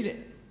င်ကြည့်တဲ့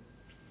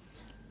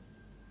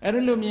အဲ့ဒါ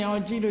လို့မြင်အော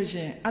င်ကြည့်လို့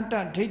ရှိရင်အတ္တ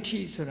ဒိဋ္ဌိ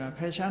ဆိုတာဖ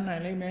ယ်ရှားနို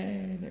င်လိမ့်မယ်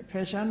တဲ့ဖ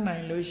ယ်ရှားနို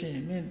င်လို့ရှိရ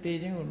င်မင်းသေ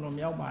ခြင်းကိုလွန်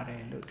မြောက်ပါတ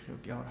ယ်လို့သူ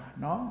ပြောတာ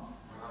နော်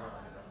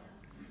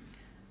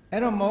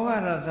အဲ့တော့မောဟရ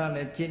စလ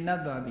ည်းကျင့်တ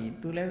တ်သွားပြီ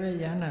သူလည်းပဲ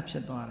ယဟနာဖြ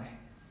စ်သွားတယ်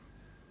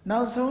နော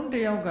က်ဆုံးတ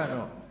စ်ယောက်က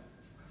တော့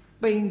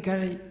ပိန်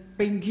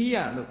ခိယ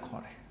လို့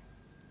ခေါ်တယ်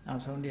နော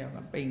က်ဆုံးတစ်ယောက်က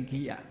ပိန်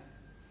ခိယ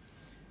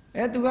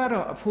သူက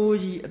တော့အဖိုး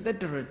ကြီးအသက်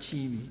တော်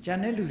ကြီးပြီကျန်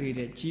တဲ့လူတွေ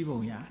တဲ့ကြီးပုံ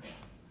ရတယ်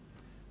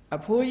အ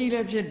ဖိုးကြီးလ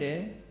ည်းဖြစ်တယ်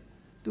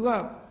သူက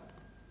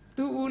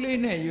သူ့ဦးလေး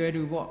နဲ့ရွယ်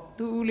တူပေါ့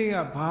သူ့ဦးလေးက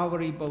ဘာဝ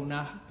ရီပုံ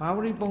နာဘာဝ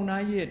ရီပုံနာ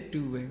ရဲ့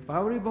တူပဲဘာ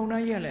ဝရီပုံနာ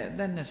ရဲ့လည်းအ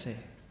သက်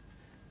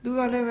20သူက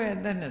လည်းပဲအ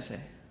သက်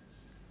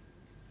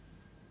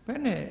20ဘ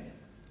ယ်နဲ့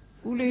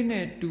ဦးလေး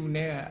နဲ့တူ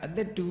နဲ့ကအသ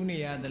က်တူနေ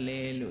ရတယ်လေ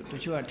လို့တ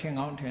ချို့ကထင်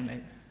ကောင်းထင်လို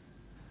က်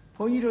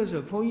ဘုန်းကြီးတို့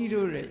ဆိုဘုန်းကြီး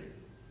တို့ရဲ့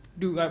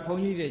တူကဘု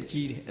န်းကြီးတဲ့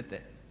ကြီးတယ်အသ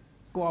က်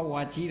ကိုက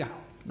ဝါကြီးတာ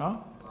နော်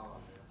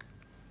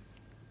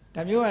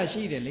ဒါမျိုးက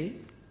ရှိတယ်လေ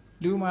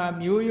လူမှာ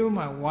မျိုးရိုး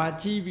မှာဝါ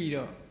ကြီးပြီး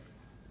တော့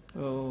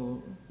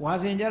ဝါ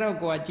စင်ကြတော့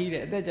ကိုကကြီးတ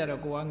ယ်အသက်ကြ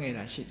တော့ကိုကငယ်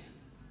တာရှိတယ်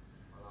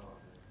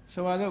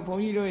ဆိုတော့ဘု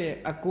န်းကြီးတို့ရဲ့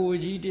အကို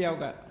ကြီးတယောက်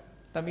က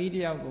သမီးတ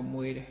ယောက်ကို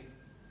မွေးတယ်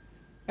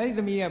အဲ့ဒီသ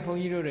မီးကဘုန်း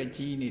ကြီးတို့ရဲ့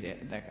ကြီးနေတယ်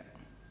အသက်က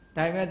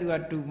ဒါပေမဲ့သူက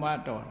တူမ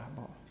တော်တာ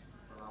ပေါ့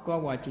ကိုက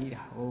ဝါကြီး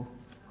တာဟုတ်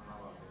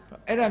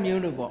အဲ့ဒါ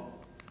မျိုးလို့ပေါ့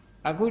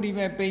အခုဒီ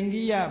မဲ့ပိန်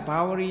ကြီးရဘာ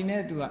ဝရီ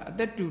နဲ့သူကအသ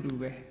က်တူတူ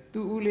ပဲ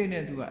သူ့ဦးလေး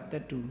နဲ့သူကအသ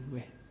က်တူတူ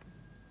ပဲ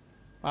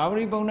ဘာဝ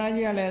ရီပုံနာ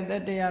ကြီးကလည်းအသ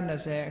က်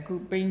120အခု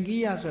ပိန်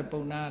ကြီးရဆို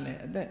ပုံနာကလည်း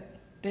အသက်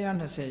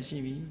120ရှိ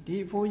ပြီဒီ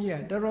အဖိုးကြီး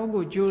ကတော်တော်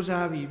ကိုကြိုး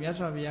စားပြီးမြတ်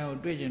စွာဘုရားကို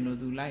တွေ့ကျင်လို့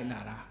သူလိုက်လာ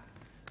တာ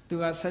သူ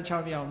က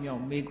16ယောက်မြော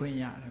က်မေးခွင့်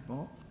ရတယ်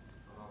ပေါ့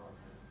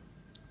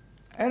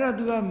အဲ့တော့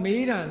သူက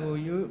မေးတာကို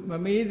မ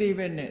မေးသေး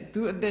ပဲနဲ့သူ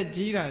အသက်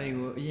ကြီးတာတွေ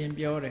ကိုအရင်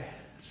ပြောတယ်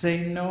ဇိ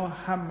နော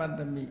ဟမတ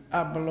မိ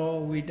အပလော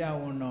ဝိတ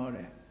ဝနော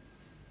တဲ့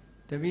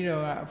တပည့်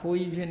တော်ကအဖိုး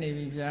ကြီးဖြစ်နေ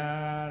ပြီဗျာ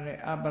တဲ့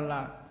အပလ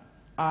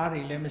အား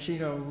တွေလည်းမရှိ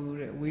တော့ဘူး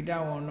တဲ့ဝိတ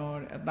ဝနော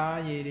တဲ့အသား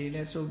ရည်တွေလ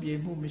ည်းစုပ်ပြေ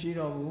မှုမရှိ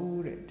တော့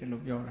ဘူးတဲ့ဒီ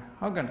လိုပြောတာ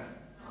ဟုတ်ကဲ့လား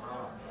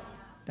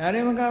ဒါလ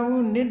ည်းမကောင်း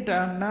ဘူးနိတ္တာ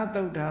နာ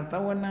တုဒ္ဓသ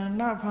ဝန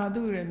နာဖာ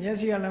တုတဲ့မျက်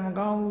စိကလည်းမ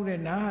ကောင်းဘူးတဲ့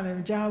နားကလည်း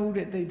မကြားဘူး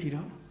တဲ့သိပြီ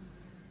တော့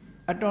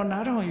အတော်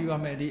နားထောင်ယူရ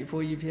မယ်ဒီအ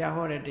ဖိုးကြီးဖျား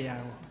ဟောတဲ့တ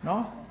ရားကို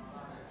နော်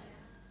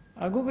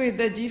အခုကိ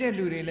တက်ကြီးတဲ့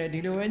လူတွေလည်းဒီ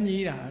လိုပဲ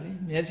ညီးတာလေ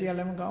မျက်စိကလ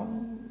ည်းမကောင်း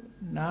ဘူး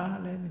နား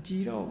လည်းမကြ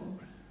ည့်တော့ဘူး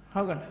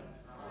ဟုတ်ကဲ့လား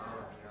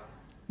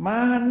မ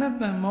ဟာနတ္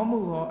တမောမှု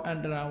ဟောအန္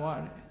တရာဝ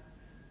တဲ့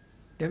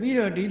တပည့်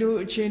တော်ဒီလို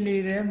အခြေအနေ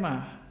ထဲမှာ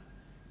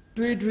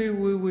တွေး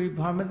ဝေ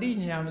ဘာမသိ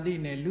ညာမသိ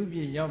နဲ့လူ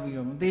ပြေရောက်ပြီး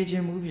တော့မသေးခြ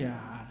င်းဘူးဗျာ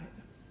တဲ့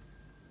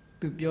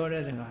သူပြော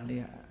တဲ့စကား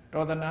လေးက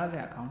တော်သနာစ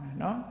ရာကောင်းတယ်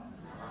နော်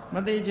မ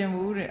သေးခြင်း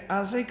ဘူးတဲ့အာ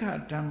စိတ်ခ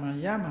ဓမ္မ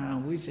ယမဟံ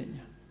ဝိစိ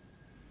ညာ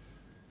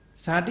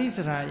ဇာတိစ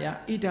ရာယ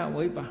ဣဒ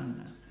ဝိပဟ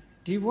နာ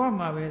ဒီဘဝ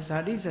မှာပဲဇာ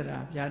တိစရာ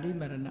ဗျာတိ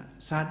မရဏ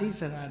ဇာတိ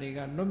စရာတွေက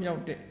လွတ်မြော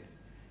က်တဲ့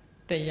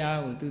တရား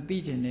ကိုသူသိ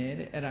ကျင်တယ်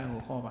တဲ့အဲ့ဒါ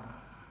ကိုဟောပါ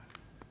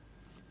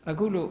အ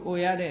ခုလိုအို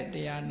ရတဲ့တ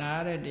ရားနာရ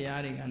တဲ့တ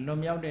ရားတွေကလွတ်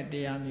မြောက်တဲ့တ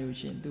ရားမျိုး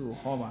ရှင်သူ့ကို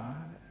ဟောပါ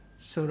တဲ့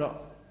ဆိုတော့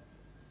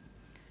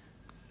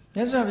မြ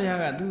တ်စွာဘုရား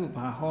ကသူ့ကို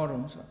ဘာဟော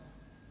တော့ဆို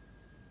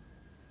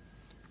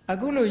အ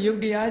ခုလိုယုတ်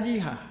တရားကြီး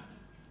ဟာ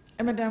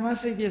အမတန်မှ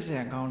စိတ်ပြည့်စ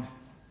ရာကောင်းတယ်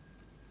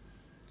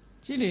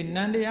ကြည့်လေန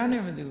န္တရား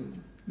နဲ့မတူ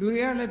လူ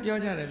တွေကလည်းပြော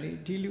ကြတယ်လေ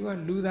ဒီလူက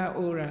လူသား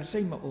အိုတာစိ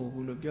တ်မအို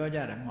ဘူးလို့ပြောကြ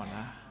တယ်မဟုတ်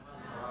လား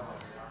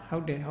ဟု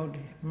တ်တယ်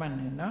မှန်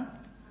တယ်နော်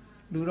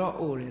လူတော့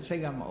အိုတယ်စိ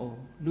တ်ကမအို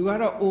လူက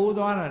တော့အိုး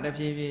သွားတာတ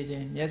ဖြည်းဖြည်းချ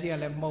င်းမျက်စိက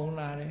လည်းမှုံ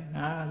လာတယ်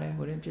နားကလည်း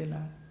ဟိုရင်ဖြစ်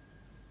လာ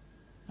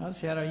နော်ဆ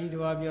ရာတော်ကြီး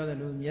တို့ပြောတယ်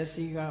လို့မျက်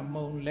စိက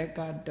မှုံလက်က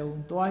တုံ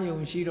သွားယုံ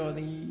ရှိတော်သ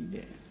ည်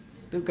တဲ့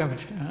ဒုက္ခပဋ္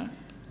ဌာန်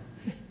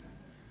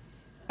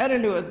အဲ့ဒါ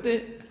လို့အ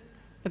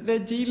သ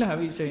က်ကြီးလာ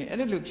ပြီဆိုရင်အဲ့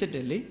ဒါလို့ဖြစ်တ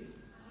ယ်လေ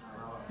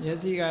မျက်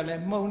စိကလ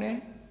ည်းမှုံတယ်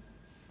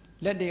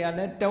လက်တွေကလ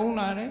ည်းတုံး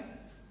လာတယ်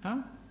နော်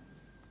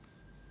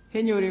ဟ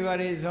င်းညိုတွေပါ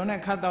တွေဇွန်နဲ့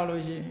ခတ်တော့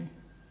လို့ရှိရင်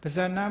ပါဇ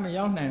နာမ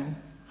ရောက်နိုင်ဘူး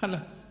ဟုတ်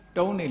လား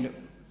တုံးနေလို့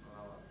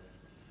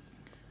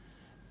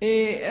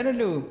အဲ့ဒါ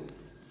လို့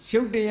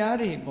ရုပ်တရား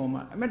တွေပုံ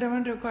မှာအမတ္တမ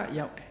ဒုက္ခ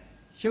ရောက်တယ်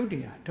ရုပ်တ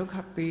ရားဒုက္ခ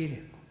ပေးတ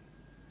ယ်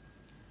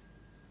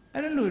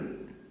အဲ့ဒါလို့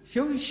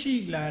ရုပ်ရှိ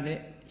လာတဲ့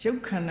ရု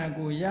ပ်ခန္ဓာ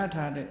ကိုရ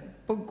ထားတဲ့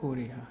ပုဂ္ဂိုလ်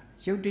တွေဟာ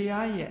ရုပ်တ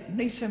ရားရဲ့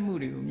နှိမ့်ဆက်မှု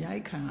တွေကိုအများ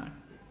ကြီးခံရတ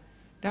ယ်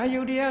ဒါ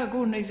ယုတ်တရား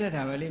ကိုနှိမ့်ဆက်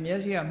တာပဲလေမျ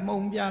က်စိကမှုံ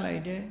ပြလို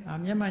က်တယ်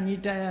မျက်မှန်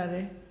ကြီးတက်ရတ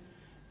ယ်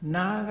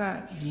နားက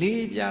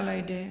လေးပြလို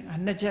က်တယ်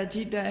နှစ်ချက်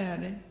ကြီးတက်ရ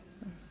တယ်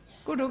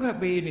ကိုဒုက္ခ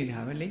ပေးနေတာ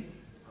ပဲလေ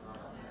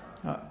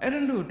ဟောအဲ့ဒါ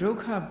လို့ဒုက္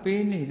ခ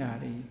ပေးနေတာ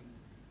တွေ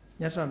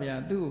မြတ်စွာဘု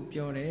ရားသူ့ကို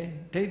ပြောတယ်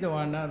ဒိဋ္ဌ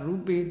ဝါနာရူ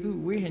ပေတု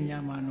ဝိဟညာ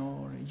မနော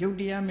တဲ့ယုတ်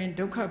တရားမင်း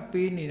ဒုက္ခ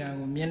ပေးနေတာ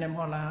ကိုမြင်တယ်မ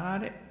ဟုတ်လား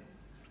တဲ့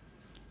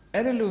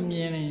အဲ့ဒါလို့မြ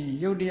င်ရင်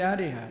ယုတ်တရား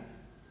တွေဟာ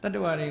တတ္တ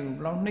ဝါတွေကိုဘ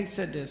ယ်လောက်နှိမ့်ဆ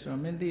က်တယ်ဆိုတာ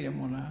မင်းသိတယ်မ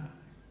ဟုတ်လား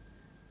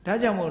ဒါ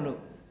ကြောင့်မို့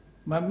လို့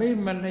မမေ့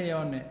မ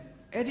လျော့နဲ့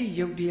အဲ့ဒီ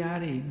ယုတ်တရား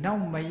တွေနော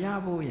က်မရ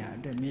ဖို့ရအ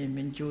တွက်မ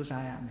င်းကြိုး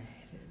စားရမယ်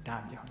တဲ့ဒါ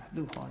ပြောတာ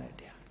သူဟောတဲ့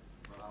တရား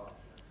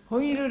ဘု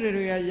န်းကြီးတို့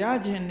တွေကရ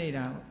ကျင်နေ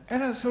တာအဲ့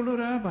ဒါဆိုလို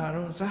တာဘာ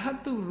လို့ဇဟ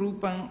တုရူ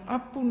ပံအ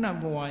ပုဏ္ဏ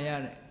ဘဝရ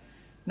တဲ့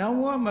နောက်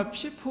ဘဝမ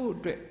ဖြစ်ဖို့အ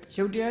တွက်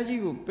ယုတ်တရား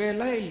ကြီးကိုပယ်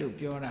လိုက်လို့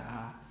ပြောတာ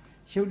ဟာ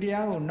ယုတ်တ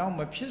ရားကိုနောက်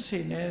မဖြစ်စေ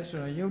နဲ့ဆို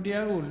တော့ယုတ်တ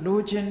ရားကိုလို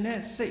ချင်တဲ့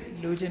စိတ်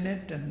လိုချင်တဲ့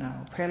တဏှာ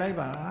ကိုဖယ်လိုက်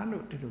ပါ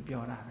လို့ဒီလို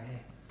ပြောတာပဲ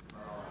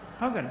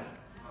ဟုတ်ကဲ့လား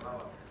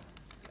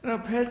အဲ့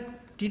တော့ဖယ်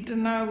ဒီတ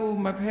ဏှာကို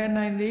မဖယ်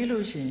နိုင်သေး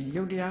လို့ရှိရင်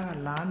ယုတ်တရားက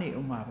လားနေ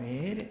အောင်ပါပဲ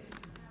တဲ့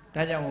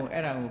ဒါကြောင့်မို့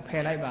အဲ့ဒါကိုဖ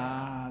ယ်လိုက်ပါ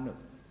လို့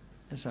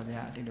မြတ်စွာဘု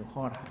ရားဒီလို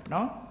ခေါ်တာ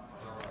နော်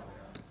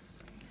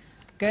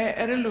ကဲ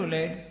အဲ့ဒါလို့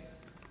လေ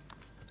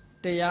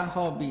တရား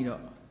ဟောပြီး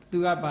တော့သူ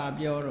ကဘာ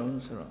ပြောတော့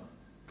ဆိုတော့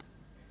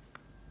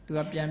သူက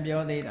ပြန်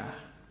ပြောသေးတာ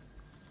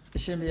အ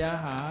ရှင်ဘုရား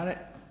ဟာတဲ့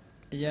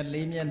အရက်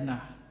လေးမျက်နှာ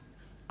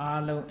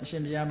အားလုံးအရှ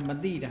င်ဘုရားမ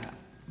သိတာ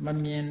မ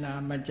မြင်တာ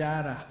မ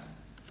ကြားတာ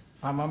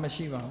ဘာမှမ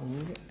ရှိပါ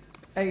ဘူးတဲ့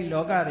အဲ့ဒီ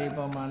လောကတွေ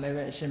ပေါ်မှာလည်း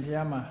ပဲအရှင်ဘု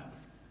ရားမှာ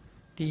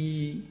ဒီ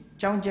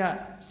ကြောင်းကြ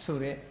ဆို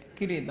တဲ့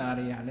ကိလေသာ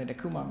တွေဟာလည်းတ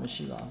ခုမှမ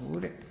ရှိပါ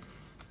ဘူးတဲ့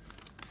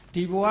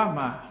ဒီဘဝ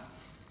မှာ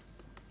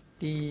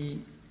ဒီ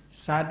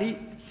ဇာတိ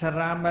စ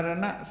ရာမရ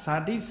ဏဇာ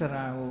တိစ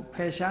ရာကိုဖ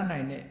ယ်ရှားနို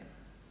င်တဲ့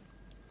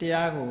တ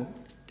ရားကို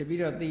တပည့်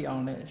တော်သိအော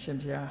င်လည်းအရှင်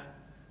ဘုရား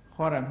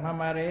ဟောတာမှန်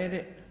ပါတယ်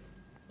တဲ့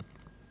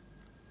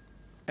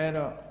အဲ့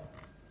တော့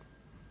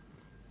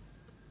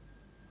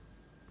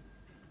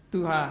သူ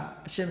ဟာ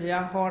အရှင်ဘု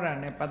ရားဟောတာ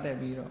နဲ့ပတ်သက်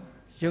ပြီးတော့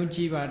ယုံကြ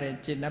ည်ပါတယ်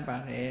ကျင့်တတ်ပါ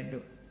တယ်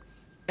လို့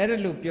အဲ့ဒါ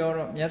လို့ပြော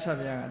တော့မြတ်စွာ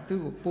ဘုရားက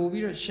သူ့ကိုပို့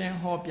ပြီးတော့ရှင်း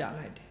ဟောပြ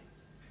လိုက်တယ်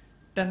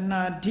တ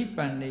ဏှာဓိ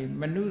ပံနေ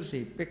မနုစေ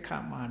ပိက္ခ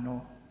မာ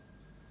နော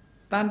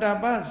တန္တ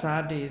ပဇာ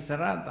တိဇ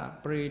ရတ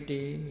ပရိ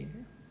တေ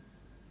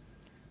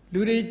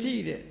လူတွေကြ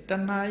ည့်တဲ့တ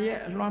ဏှာရဲ့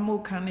အလွှမ်း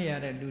မိုးခံရ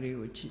တဲ့လူတွေ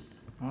ကိုကြည့်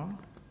နော်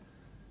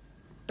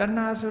တ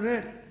ဏှာဆို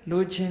တဲ့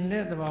လိုချင်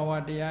တဲ့သဘာဝ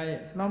တရား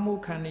ရဲ့လွှမ်း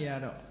မိုးခံရ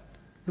တော့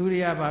လူတွေ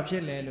ကဘာဖြ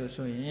စ်လဲလို့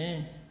ဆိုရင်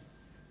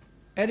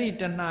အဲ့ဒီ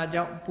တဏှာ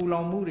ကြောင့်ပူ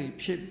လောင်မှုတွေ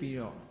ဖြစ်ပြီး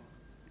တော့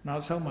နော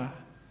က်ဆုံးမှာ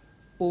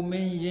အိုမ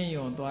င်းရင့်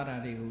ရော်သွားတာ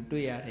တွေကို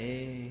တွေ့ရတ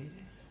ယ်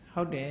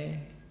ဟုတ်တယ်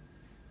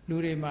လူ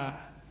တွေမှာ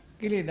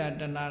ကိလေသာ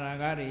တဏှာရာ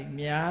ဂတွေ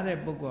များတဲ့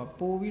ပုဂ္ဂိုလ်က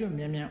ပို့ပြီးတော့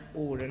မြန်မြန်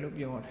အိုတယ်လို့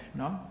ပြောတယ်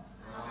နော်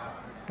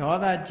ဒေါ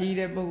သကြီး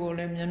တဲ့ပုဂ္ဂိုလ်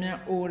လည်းမြန်မြန်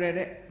အိုတယ်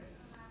တဲ့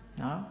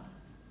နော်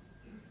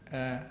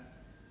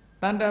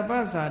တန္တပ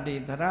ဇာတိ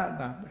သရတာ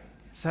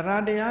ဇရာ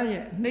တရား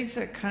ရဲ့နှိမ့်ဆ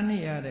က်ခံ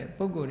ရတဲ့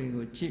ပုဂ္ဂိုလ်တွေ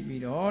ကိုကြည့်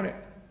ပြီးတော့တဲ့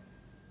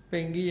ပိ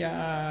န်ကြီးရ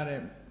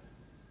တဲ့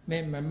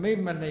မမေ့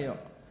မ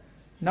လျော့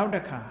နောက်တ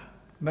စ်ခါ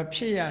မဖြ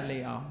စ်ရလေ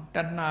အောင်တ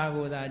ဏှာ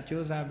ကိုသာ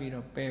ကြိုးစားပြီး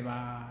တော့ပယ်ပါ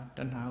တ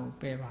ဏှာကို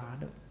ပယ်ပါ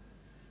လို့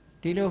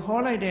ဒီလိုဟော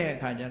လိုက်တဲ့အ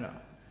ခါကျတော့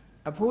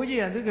အဖိုးကြီး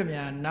ကသူကမြ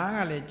န်နားက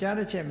လည်းကြားတ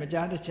စ်ချက်မ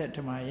ကြားတစ်ချက်ထ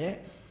မရဲ့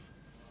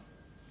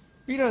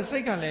ပြီးတော့စိ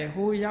တ်ကလည်း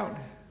ဟိုရောက်တ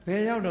ယ်ဘ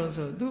ယ်ရောက်တော့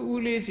ဆိုသူ့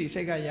ဦးလေးစီ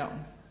စိတ်ကရောက်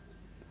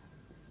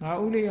ငါ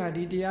ဦးလေးက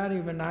ဒီတရားတွေ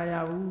မနာရ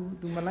ဘူး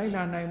သူမလိုက်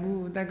လာနိုင်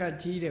ဘူးအသက်က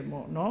ကြီးတယ်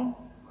ပေါ့နော်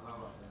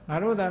ငါ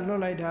တို့သာလွ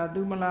တ်လိုက်တာ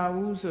သူမလာ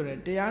ဘူးဆို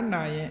တော့တရား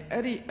နာရင်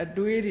အဲ့ဒီအ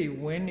တွေးတွေ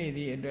ဝင်နေသ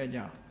ည့်အတွက်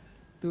ကြောင့်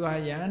သူဟာ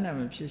ယဟန္တာ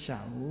မဖြစ်ရှာ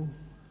ဘူး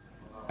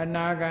အ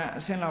နာဂံ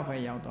အဆင့်လောက်ပဲ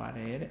ရောက်သွားတ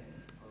ယ်တဲ့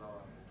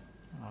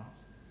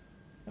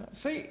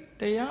စိတ်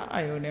တရားအာ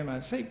ယုန်ထဲမှာ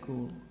စိတ်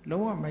ကို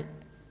လုံးဝမ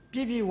ပြ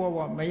ည့်ပြည့်ဝဝ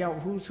မရောက်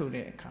ဘူးဆို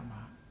တဲ့အခါမှာ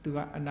သူက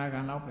အနာဂံ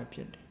လောက်ပဲဖြ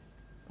စ်တယ်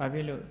ဘာဖြ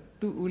စ်လို့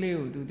သူ့ဦးလေး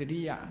ကိုသူတတိ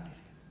ယနေတ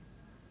ယ်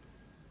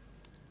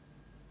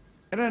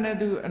အဲ့ဒါနဲ့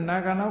သူအနာ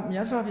ဂံလောက်မြ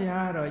တ်စွာဘု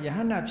ရားကတော့ယဟ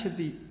န္တာဖြစ်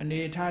သည့်အနေ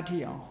အထားထိ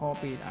အောင်ဟော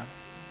ပေးတာ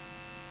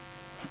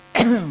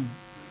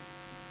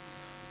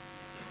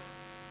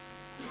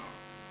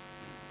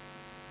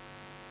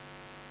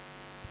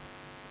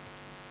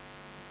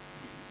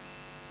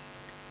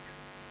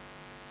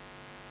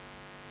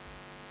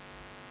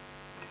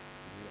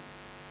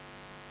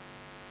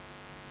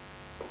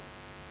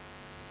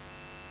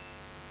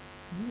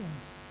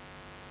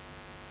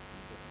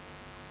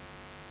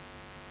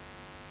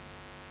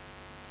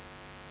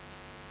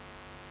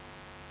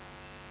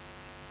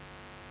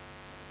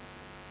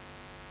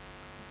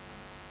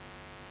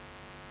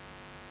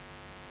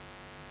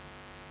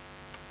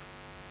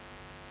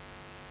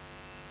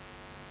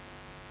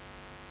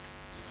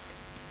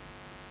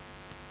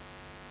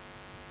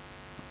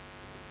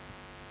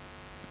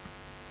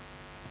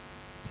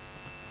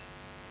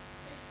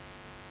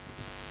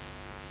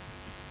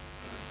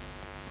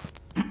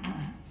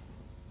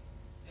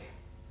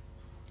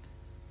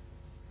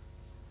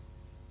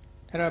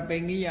အဲ့တော့ပိ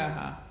ငိယ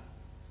ဟာ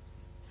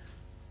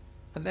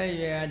အသက်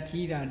ရွယ်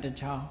ကြီးတာတစ်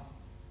ချောင်း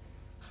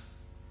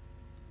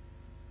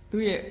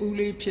သူ့ရဲ့ဦး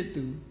လေးဖြစ်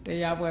သူတ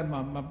ရားပွဲမှာ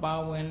မပါ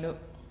ဝင်လို့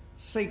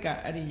စိတ်က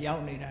အဲ့ဒီရော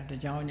က်နေတာတ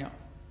စ်ချောင်းကြောင့်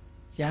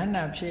ယန္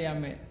တာဖြစ်ရ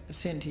မယ်အ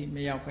ဆင့်ထိမ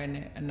ရောက်ဘဲ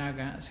နဲ့အနာ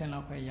ဂံအဆင့်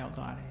လောက်ပဲရောက်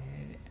သွားတယ်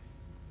တဲ့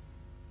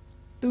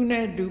သူ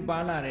နဲ့တူပါ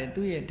လာတဲ့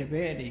သူ့ရဲ့တပ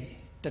ည့်တွေ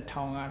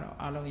1000ကတော့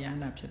အလုံးယန္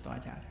တာဖြစ်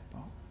သွားကြတယ်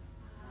ပေါ့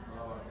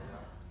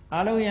အ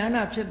လုံးယဟန္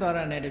တာဖြစ်သွား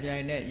တာနဲ့တပြို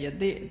င်နက်ယ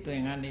သိအသွ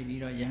င်ကနေ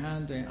ပြီးတော့ယဟန်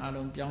အသွင်အ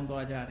လုံးပြောင်း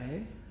သွားကြတယ်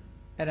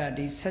အဲ့ဒါ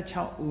ဒီ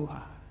16ဦး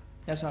ဟာ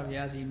မြတ်စွာဘု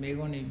ရားစီမေ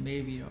ခွန်းနေ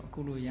မေးပြီးတော့အခု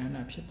လိုယဟန္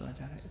တာဖြစ်သွား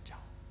ကြတဲ့အကြော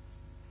င်း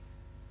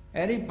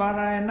အဲ့ဒီပါရ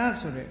ဏ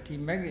ဆိုတဲ့ဒီ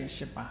မဂ္ဂင်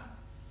8ပါး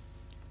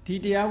ဒီ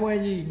တရားပွဲ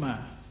ကြီးမှာ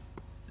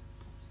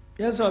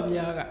မြတ်စွာဘု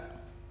ရားက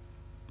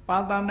ပါ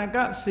တာနက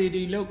စေ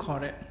တီလို့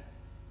ခေါ်တဲ့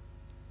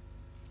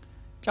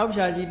ကြောက်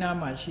ဖြာကြီးနား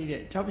မှာရှိ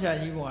တဲ့ကြောက်ဖြာ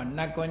ကြီးဘောကန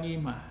တ်ကွန်း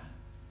ကြီးမှာ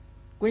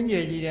ကွင်းကျ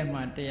ယ်ကြီးထဲ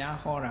မှာတရား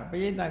ဟောတာပ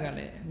ရိသတ်ကလ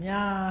ည်းအ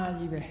များ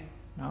ကြီးပဲ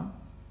เนาะ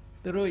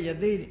သူတို့ယ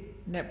သိ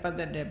နဲ့ပတ်သ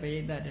က်တဲ့ပရိ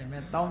သတ်တွေ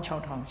မဲ့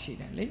16000ရှိ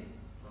တယ်လေ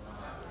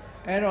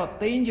အဲ့တော့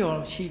သိန်းကျော်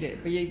ရှိတဲ့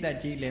ပရိသတ်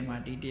ကြီးလည်းမှာ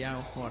ဒီတရား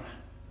ကိုဟောတာ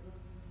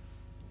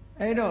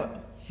အဲ့တော့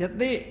ယ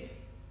သိ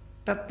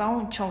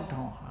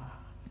16000ဟာ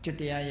အကျွတ်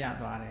တရားရ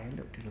သွားတယ်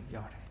လို့ဒီလို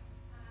ပြောတယ်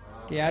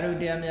တရားတို့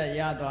တရားမြတ်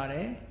ရသွားတ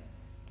ယ်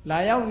လာ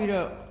ရောက်ပြီး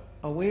တော့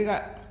အဝေးက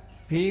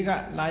ဘေးက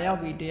လာရောက်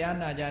ပြီးတရား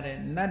နာကြတဲ့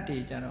နတ်တွေ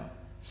ကြတော့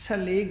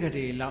14 ဂ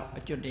ရေလောက်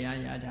အကျွတ်တရား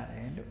ရကြတ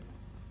ယ်လို့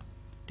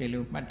ဒီ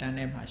လိုမှတ်တမ်း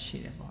ထဲမှာရှိ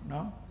တယ်ပေါ့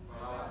နော်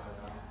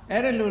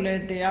အဲ့ဒါလို့လဲ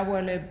တရားပွဲ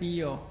လဲပြီး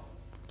ရော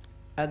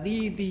အ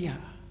သီးသီးဟာ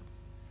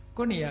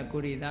ကိုနေရ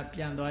ကိုရီသာပြ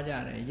န်သွားကြ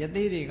တယ်ယ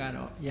သိတွေက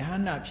တော့ယဟ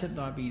န္တာဖြစ်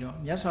သွားပြီးတော့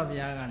မြတ်စွာဘု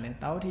ရားကလည်း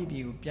တာဝတိပြ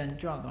ည်ကိုပြန်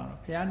ကြွသွား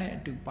တော့ဘုရားနဲ့အ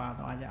တူပါ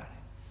သွားကြတယ်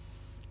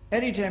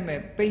အဲ့ဒီထဲမှာ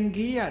ပိန်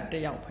ကြီးရတ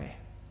ယောက်ပဲ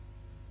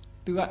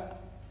သူက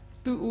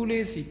သူ့ဦး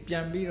လေးစီပြ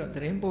န်ပြီးတော့သ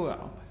တင်းပို့ရ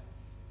အောင်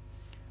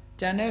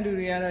ကျန်တဲ့လူ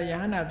တွေကတော့ယ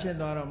ဟန္တာဖြစ်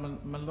သွားတော့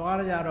မ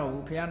သွားကြတော့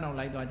ဘူးဘုရားနောက်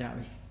လိုက်သွားကြ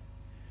ပြီ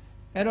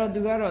အဲ့တော့သူ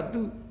ကတော့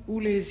သူ့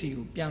ဦးလေးစီ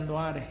ကိုပြန်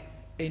သွားတယ်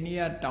အိန္ဒိယ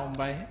တောင်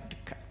ပိုင်း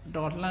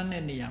တော်လှမ်း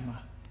တဲ့နေရာမှာ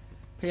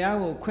ဘုရား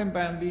ကိုခွင့်ပ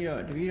န်ပြီး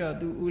တော့တပည့်တော်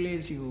သူ့ဦး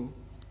လေးစီကို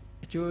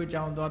အကျိုးအ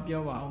ကြောင်းသွား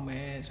ပြောပါအောင်မ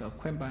ယ်ဆိုတော့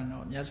ခွင့်ပန်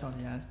တော့မြတ်စွာ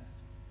ဘုရား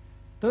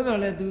သို့တော်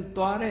လည်းသူ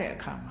သွားတဲ့အ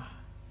ခါမှာ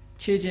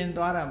ခြေချင်း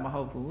သွားတာမ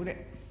ဟုတ်ဘူးတဲ့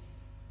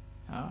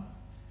ဟော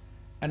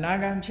အနာ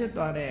ဂံဖြစ်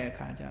သွားတဲ့အ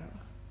ခါကျ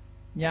တော့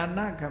ညာ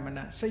နာကမ္မ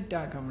နာစိတ်တ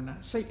ကမ္မနာ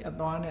စိတ်အ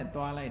သွားနဲ့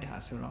သွားလိုက်တာ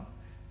ဆိုတော့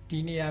ဒီ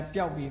နေရာ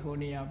ပျောက်ပြီးဟို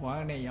နေရာ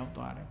ဘွားနဲ့ရောက်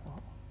သွားတယ်ပေါ့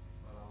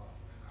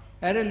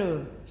အဲ့ဒါလို့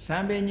ဇံ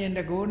ပင်ញင်တ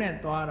ကိုးနဲ့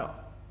သွားတော့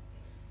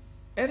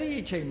အဲ့ဒီ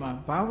အချိန်မှာ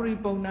ဘာဝရီ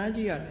ပုံနာ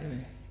ကြီးကလ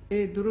ည်း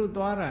အေးသူတို့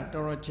သွားတာ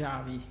တော်တော်ကြာ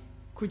ပြီ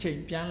ခုချိန်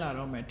ပြန်လာ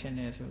တော့မယ်ထင်တ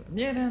ယ်ဆိုအ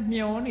မြဲတမ်း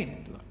မျောနေတ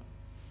ယ်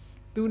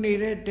သူနေ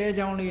တဲ့တဲ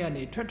ချောင်းလေးက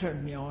နေထွက်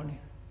မျောနေ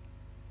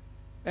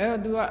အဲ့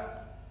တော့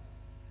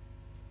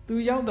သူ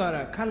ရောက်သွား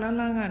တာခက်လန်း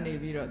လန်းကနေ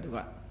ပြီးတော့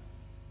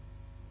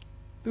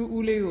သူ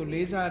ဦးလေးကို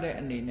လေးစားတဲ့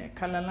အနေနဲ့ခ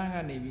က်လန်းလန်းက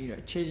နေပြီး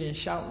တော့ခြေချင်း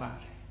လျှောက်လာ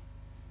တယ်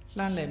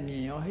လှမ်းလည်းမြ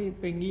င်ရောဟေး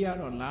ပိန်ကြီးက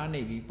တော့လား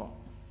နေပြီပေါ့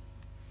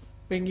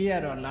ပိန်ကြီးက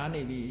တော့လား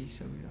နေပြီ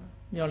ဆိုပြီးတော့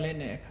မျောလင်း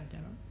တဲ့အခါကျ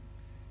တော့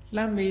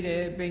လှမ်းမိတ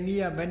ယ်ပိန်ကြီး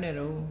ကဘယ်နဲ့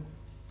တော့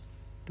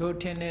တို့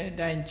ထင်တဲ့အ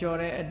တိုင်းကြော်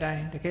တဲ့အတို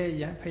င်းတကယ်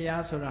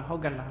ဖျားဆိုတာဟု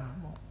တ်ကလား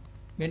ပေါ့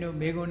မင်းတို့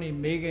မေးခွန်းနေ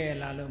မေးခဲ့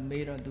လားလို့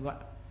မေးတော့သူက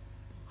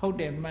ဟုတ်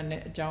တယ်မှန်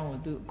တဲ့အကြောင်းကို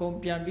သူအကုန်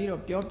ပြန်ပြီး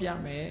တော့ပြောပြ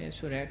မယ်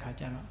ဆိုတဲ့အခါ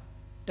ကျတော့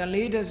တ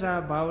လေးတ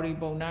စားဘာဝရီ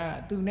ပုံနာက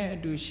သူနဲ့အ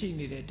တူရှိ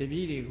နေတဲ့တပ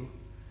ည့်တွေကို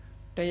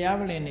တရား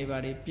ပလင်တွေပါ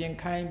တွေပြင်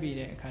ခိုင်းပြီး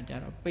တဲ့အခါကျ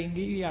တော့ပိန်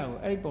ကြီးရကို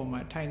အဲ့ဒီပုံမှာ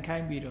ထိုင်ခို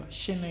င်းပြီးတော့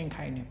ရှင်းလင်း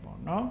ခိုင်းနေပေါ့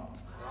နော်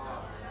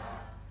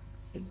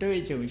တွေ့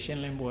ကြုံရှ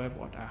င်းလင်းပွဲ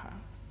ပေါ်တာဟာ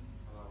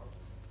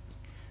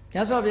မြ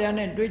တ်စွာဘုရား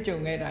နဲ့တွေ့ကြုံ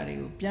ခဲ့တာတွေ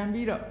ကိုပြန်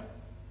ပြီးတော့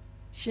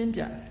ရှင်း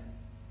ပြတယ်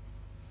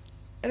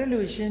အဲ့ဒါ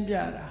လို့ရှင်းပြ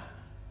တာ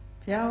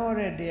ဘုရားဟော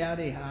တဲ့တရား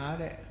တွေဟာ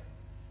တဲ့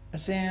အ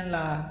စင်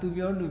လာသူ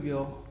ပြောလူ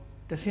ပြော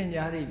တဆင်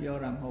ကြားတွေပြော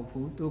တာမဟုတ်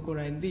ဘူးသူကိုယ်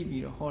တိုင်သိ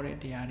ပြီးတော့ဟောတဲ့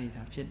တရားတွေ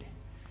သာဖြစ်တယ်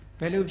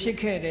ဘယ်လိုဖြစ်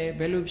ခဲ့တယ်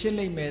ဘယ်လိုဖြစ်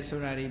လိမ့်မယ်ဆို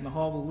တာတွေမ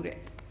ဟောဘူးတဲ့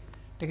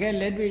တကယ်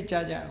လက်တွေ့ကြ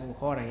ကြကို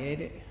ဟောတယ်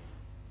တဲ့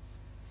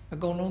အ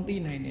ကုန်လုံးသိ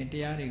နိုင်တဲ့တ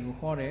ရားတွေကို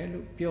ဟောတယ်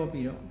လို့ပြော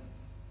ပြီးတော့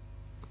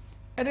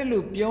အဲ့ဒါ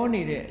လို့ပြော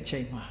နေတဲ့အချိ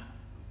န်မှာ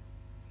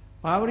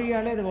ဘာဝရီက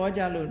လည်းသဘော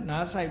ကျလို့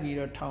နားဆိုင်ပြီး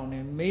တော့ထောင်တ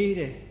ယ်မေး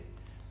တယ်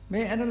မ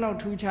င်းအဲ့ဒါလောက်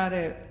ထူးခြား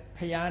တဲ့ဖ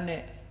ယား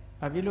နဲ့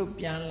ဘာဖြစ်လို့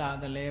ပြန်လာ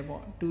သလဲ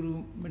ပေါ့တူတူ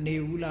မနေ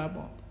ဘူးလား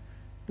ပေါ့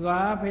သူဟာ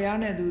ဖယား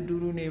နဲ့သူတူ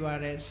တူနေပါ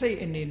တယ်စိတ်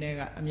အနေနဲ့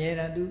ကအမြဲတ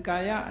မ်းသူကာ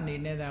ယအနေ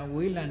နဲ့သာ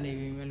ဝေးလံနေ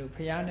ပြီမဲ့လို့ဖ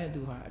ယားနဲ့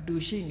သူဟာအတူ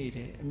ရှိနေတ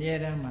ယ်အမြဲ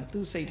တမ်းမှာ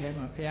သူ့စိတ်ထဲ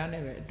မှာဖယား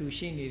နဲ့ပဲအတူ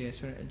ရှိနေတယ်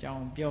ဆိုတဲ့အကြော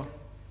င်းပြော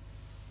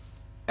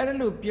အဲ့ဒါ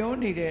လို့ပြော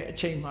နေတဲ့အ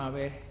ချိန်မှာ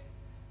ပဲ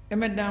အ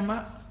မတန်မှ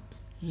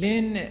လ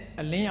င်းနဲ့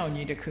အလင်းရောင်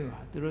ကြီးတစ်ခုဟာ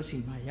သူတို့စီ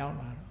မှာရောက်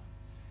လာတော့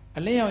အ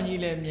လင်းရောင်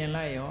ကြီးလည်းမြင်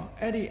လိုက်ရော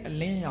အဲ့ဒီအ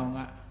လင်းရောင်က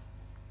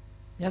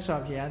မြတ်စွာ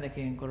ဘုရားသခ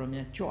င်ကိုရမြ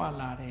တ်ကြွ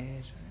လာတယ်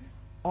ဆိုရင်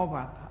ဩ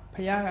ဘာသာ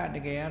ဘုရားကတ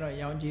ကယ်ကတော့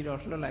ရောင်ကြီးတော့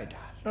လွှတ်လိုက်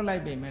တာလွှတ်လို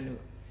က်ပေမဲ့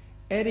လို့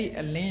အဲ့ဒီ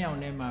အလင်းရောင်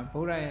ထဲမှာဘု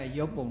ရားရဲ့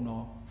ရုပ်ပုံ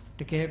တော်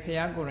တကယ်ဘု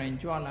ရားကိုယ်တိုင်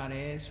ကြွလာတ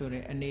ယ်ဆို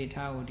တဲ့အနေအ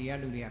ထားကိုဒီက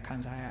လူတွေကခံ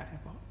စားရတ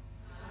ယ်ပေါ့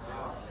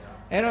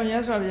အဲ့တော့မြ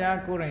တ်စွာဘုရား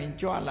ကိုယ်တိုင်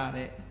ကြွလာ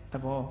တဲ့သ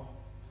ဘော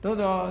သို့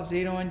တော့ဇေ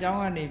ရဝံကျောင်း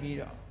ကနေပြီး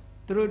တော့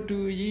သူတို့တူ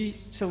ကြီး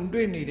စုံ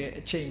တွေ့နေတဲ့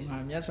အချိန်မှာ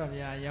မြတ်စွာဘု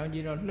ရားရောင်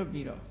ကြီးတော့လွှတ်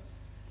ပြီးတော့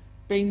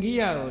ပိန်ကိ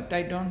ယကို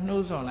တိုက်တွန်း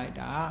နှိုးဆော်လိုက်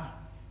တာ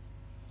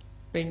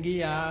ပိန်ကိ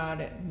ယ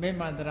တဲ့မေ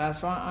မတရာ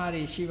စွမ်းအား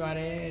တွေရှိပါ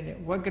တယ်တဲ့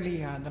ဝက်ကလိ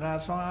ဟာတရာ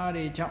စွမ်းအား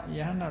တွေကြောင့်ယ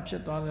ဟန္တာဖြ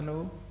စ်သွားသ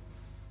လို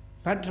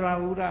ဗတ္ထရာ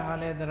ဝုရဟာ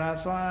လည်းတရာ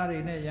စွမ်းအားတွေ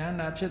နဲ့ယဟန္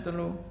တာဖြစ်သ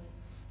လို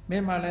မေ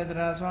မလည်းတ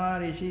ရာစွမ်းအား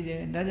တွေရှိတ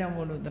ယ်ဒါကြောင့်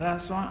မို့လို့တရာ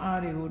စွမ်းအား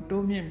တွေကို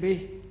တိုးမြင့်ပေး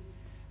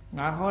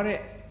ငါဟောတဲ့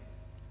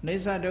အိ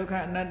စ္ဆဒုက္ခ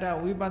အနတ္တ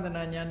ဝိပဿ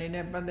နာဉာဏ်တွေ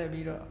နဲ့ပတ်သက်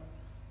ပြီးတော့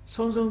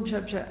ဆုံးဆုံးဖြ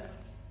တ်ဖြတ်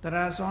တ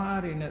ရာစွမ်း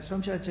အားတွေနဲ့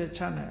ဆုံးဖြတ်ချက်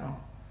ချနိုင်အောင်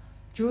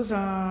ကြိုး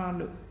စား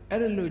လို့အဲ့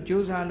ဒါလို့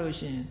ကြိုးစားလို့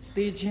ရှိရင်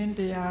သိချင်းတ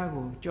ရား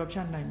ကိုကြော်ဖြ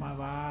တ်နိုင်မှာ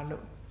ပါ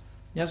လို့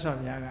မြတ်စွာ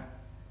ဘုရားက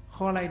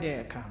ဟောလိုက်တဲ့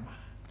အခါမှာ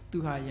သူ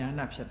ဟာယန္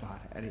နာဖြစ်သွား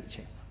တယ်အဲ့ဒီအ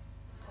ချိန်မှာ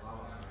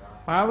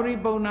ဘာဝရီ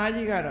ပုံနာ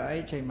ကြီးကတော့အဲ့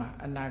ဒီအချိန်မှာ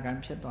အနာဂံ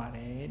ဖြစ်သွားတ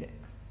ယ်တဲ့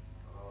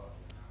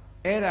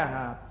အဲ့ဒါ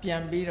ဟာပြ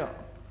န်ပြီးတော့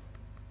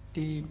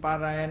ဒီပါ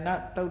ရယဏ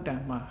တုတ်တံ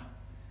မှာ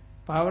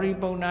ဘာဝရီ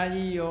ပုံနာ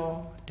ကြီးရော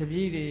တပ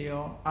ည့်တွေ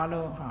ရောအ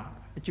လုံးဟာ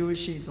အကျိုး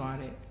ရှိသွား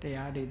တဲ့တ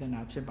ရားဒေသနာ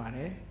ဖြစ်ပါတ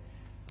ယ်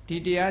ဒီ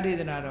တရားဒေ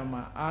သနာတော်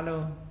မှာအ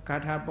လုံးဂါ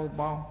ထာပုတ်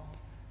ပေါင်း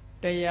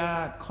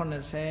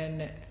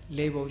184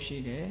ပုဒ်ရှိ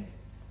တယ်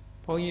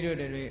ဘုန်းကြီးတို့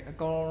တွေအ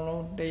ကုန်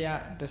လုံး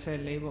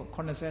114ပုဒ်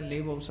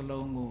84ပုဒ်စ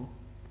လုံးကို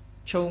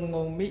ခြုံ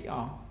ငုံမိ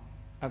အောင်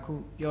အခု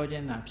ပြောခြ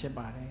င်းသာဖြစ်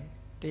ပါတယ်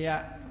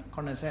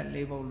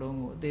184ပုဒ်လုံး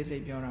ကိုအသေးစိ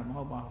တ်ပြောတာမ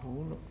ဟုတ်ပါ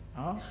ဘူးလို့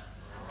နော်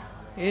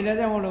ဒါ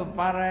ကြောင့်မလို့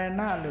ပါရ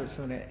ဏလို့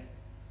ဆိုတဲ့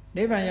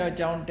နိဗ္ဗာန်ရောက်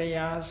ကြောင်းတ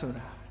ရားဆို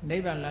တာနိ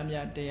ဗ္ဗာန်လမ်းပြ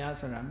တရား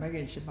ဆိုတာမဂ္ဂ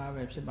င်၈ပါး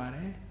ပဲဖြစ်ပါတ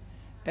ယ်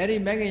အဲ့ဒီ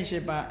မဂ္ဂင်၈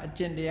ပါးအ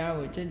ကျင့်တရား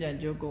ကိုကျင့်ကြံ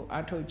ကြိုးကို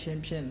အထုတ်ခြင်း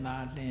ဖြင့်သာ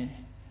လျှင်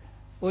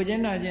အိုခြ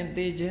င်းနာခြင်း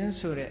သိခြင်း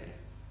ဆိုတဲ့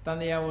တန်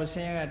တရားဝဆ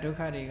င်းရဲကဒုက္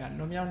ခတွေက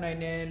လွန်မြောက်နိုင်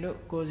တယ်လို့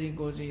ကိုယ်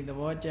စီသ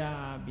ဘောကျ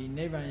ပြီး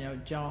နိဗ္ဗာန်ရော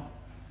က်ကြောင်း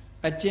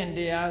အကျင့်တ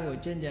ရားကို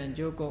ကျင့်ကြံ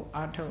ကြိုးကိုအ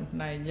ထုတ်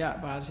နိုင်ကြ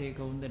ပါစေ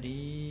ကုန်သတ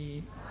ည်း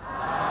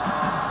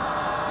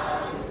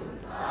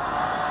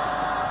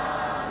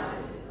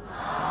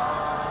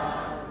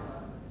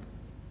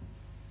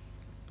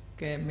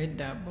ကဲမေတ္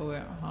တာပို့ရ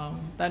အောင်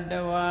တတ္တ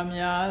ဝါ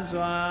များ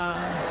စွာ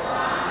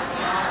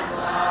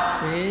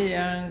ဘေးရ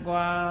န်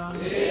ကွာ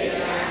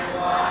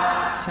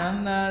ချ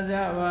မ်းသာကြ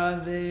ပါ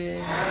စေ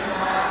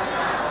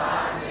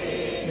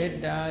မေတ္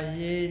တာ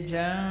ရေချ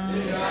မ်း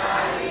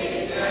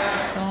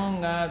သုံး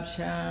ငါ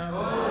ဖြံ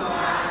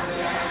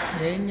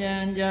ငြိမ်းချ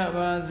မ်းကြ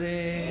ပါစေ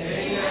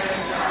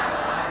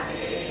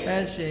သ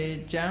က်ရှိ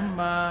ချမ်း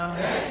သာ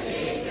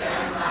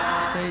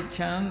စိတ်ချ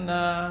မ်း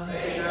သာ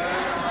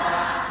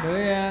လူ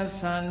ရ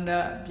ဆန္ဒ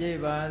ပြေ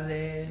ပါ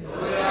စေ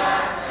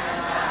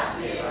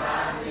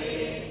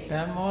ဓ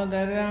မ္မောတ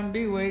ရံ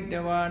ပိဝိတ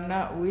ဝါန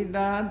ဝိ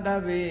သာတ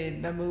ဗ္ဗေ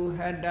တမုဟ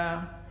တ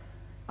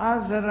အာ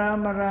စရ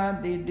မရာ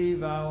တိတိ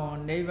ဘာဝံ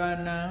နိဗ္ဗာ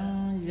နံ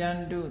ယ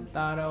န္တု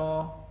တာရော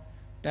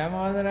ဓမ္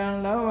မောတရံ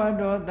လောဘ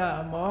ဒေါသ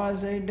မောဟ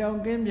စိတ်တော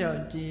ကင်းပြော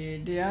က်ကြည်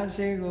တရား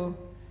စေကို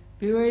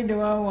ပိဝိတ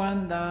ဝဝ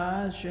န္တာ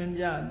ရှင်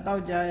ပြတော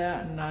က်ကြရ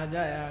နာကြ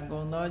ရကု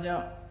န်သောကြော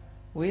င့်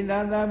ဝိသ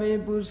သဗေ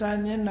ပူဇာ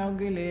ညင်နောက်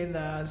ကိလေ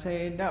သာစေ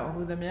တော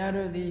ဟုသမျှ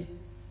တို့သည်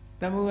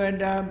သမုဝတ္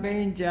တပိ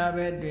ဉ္ကြဘ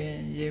က်တွင်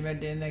ရေမ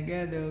တင်တဲ့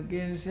ကဲ့သို့က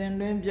င်းစင်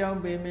တွင်ပြောင်း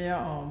ပေမရ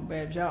အောင်ပ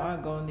ယ်ဖြောက်အ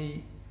ကုန်သည်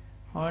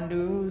ဟွန်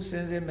တုစ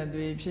င်စစ်မ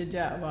သွေဖြစ်ကြ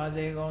ပါ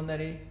စေကုန်သ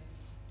တည်း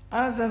အ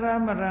စရ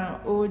မရံ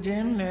အိုခြ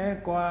င်းလဲ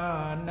ကွာ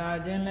နာ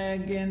ခြင်းလဲ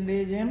ကင်း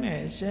သေးခြင်းလဲ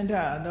ရှင်းထ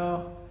သော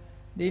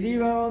တိတိ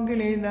ဘောကိ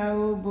လေသာ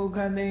ဟုပုခ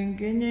သိင်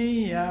ကင်း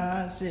ကြီးရာ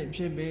စစ်ဖြ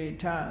စ်ပေ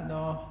ထ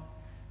သော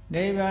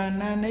နိဗ္ဗာန်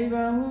နိဗ္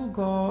ဗာန်ဟု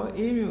ခေါ်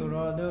ဤမြို့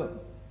တော်သို့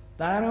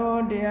သာရော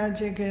တရား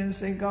ချစ်ခင်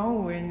စိတ်ကောင်း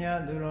ဝိညာ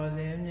သူတော်စ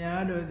င်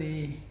များတို့သ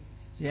ည်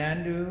ယန္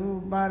တု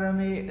ပါရ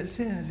မီအဆ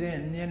င့်ဆင့်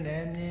မြင့်တ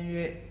ယ်မြင်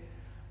၍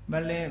မ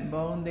လင့်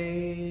ပုံသ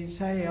ည်ဆ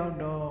က်ရောက်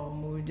တော်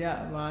မူကြ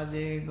ပါ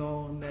စေကု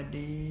န်သတ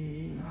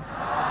ည်း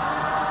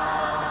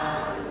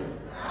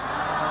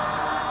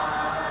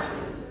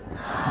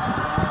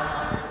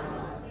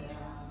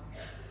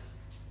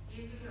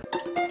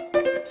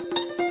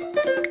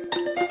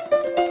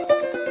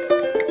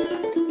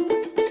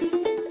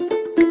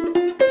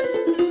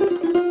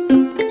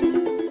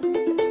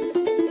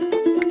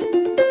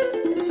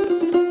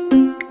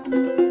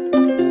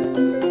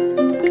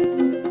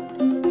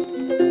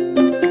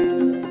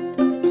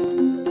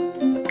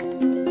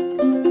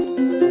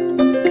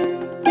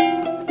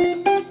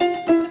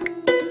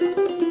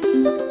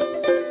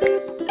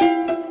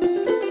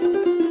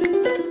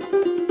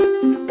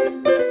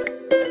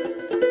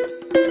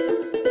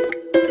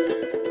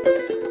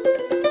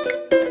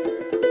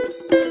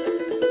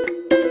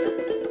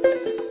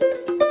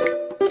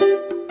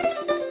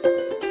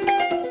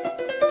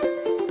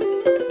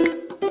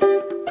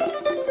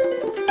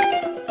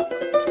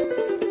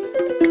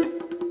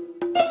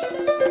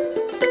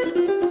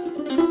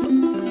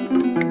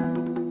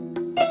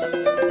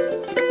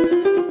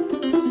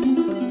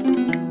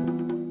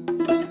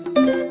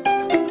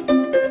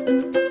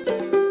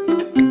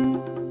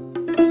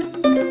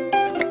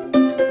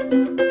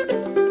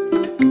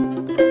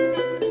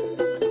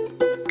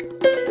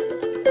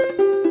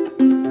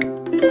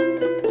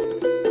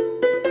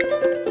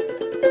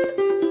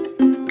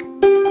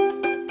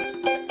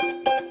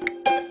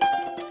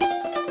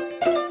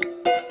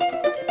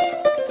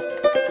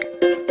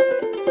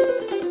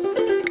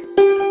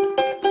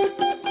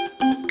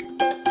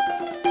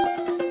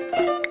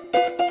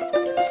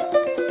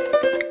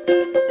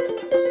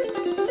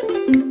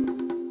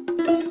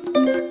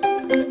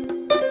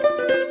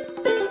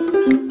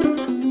Thank you.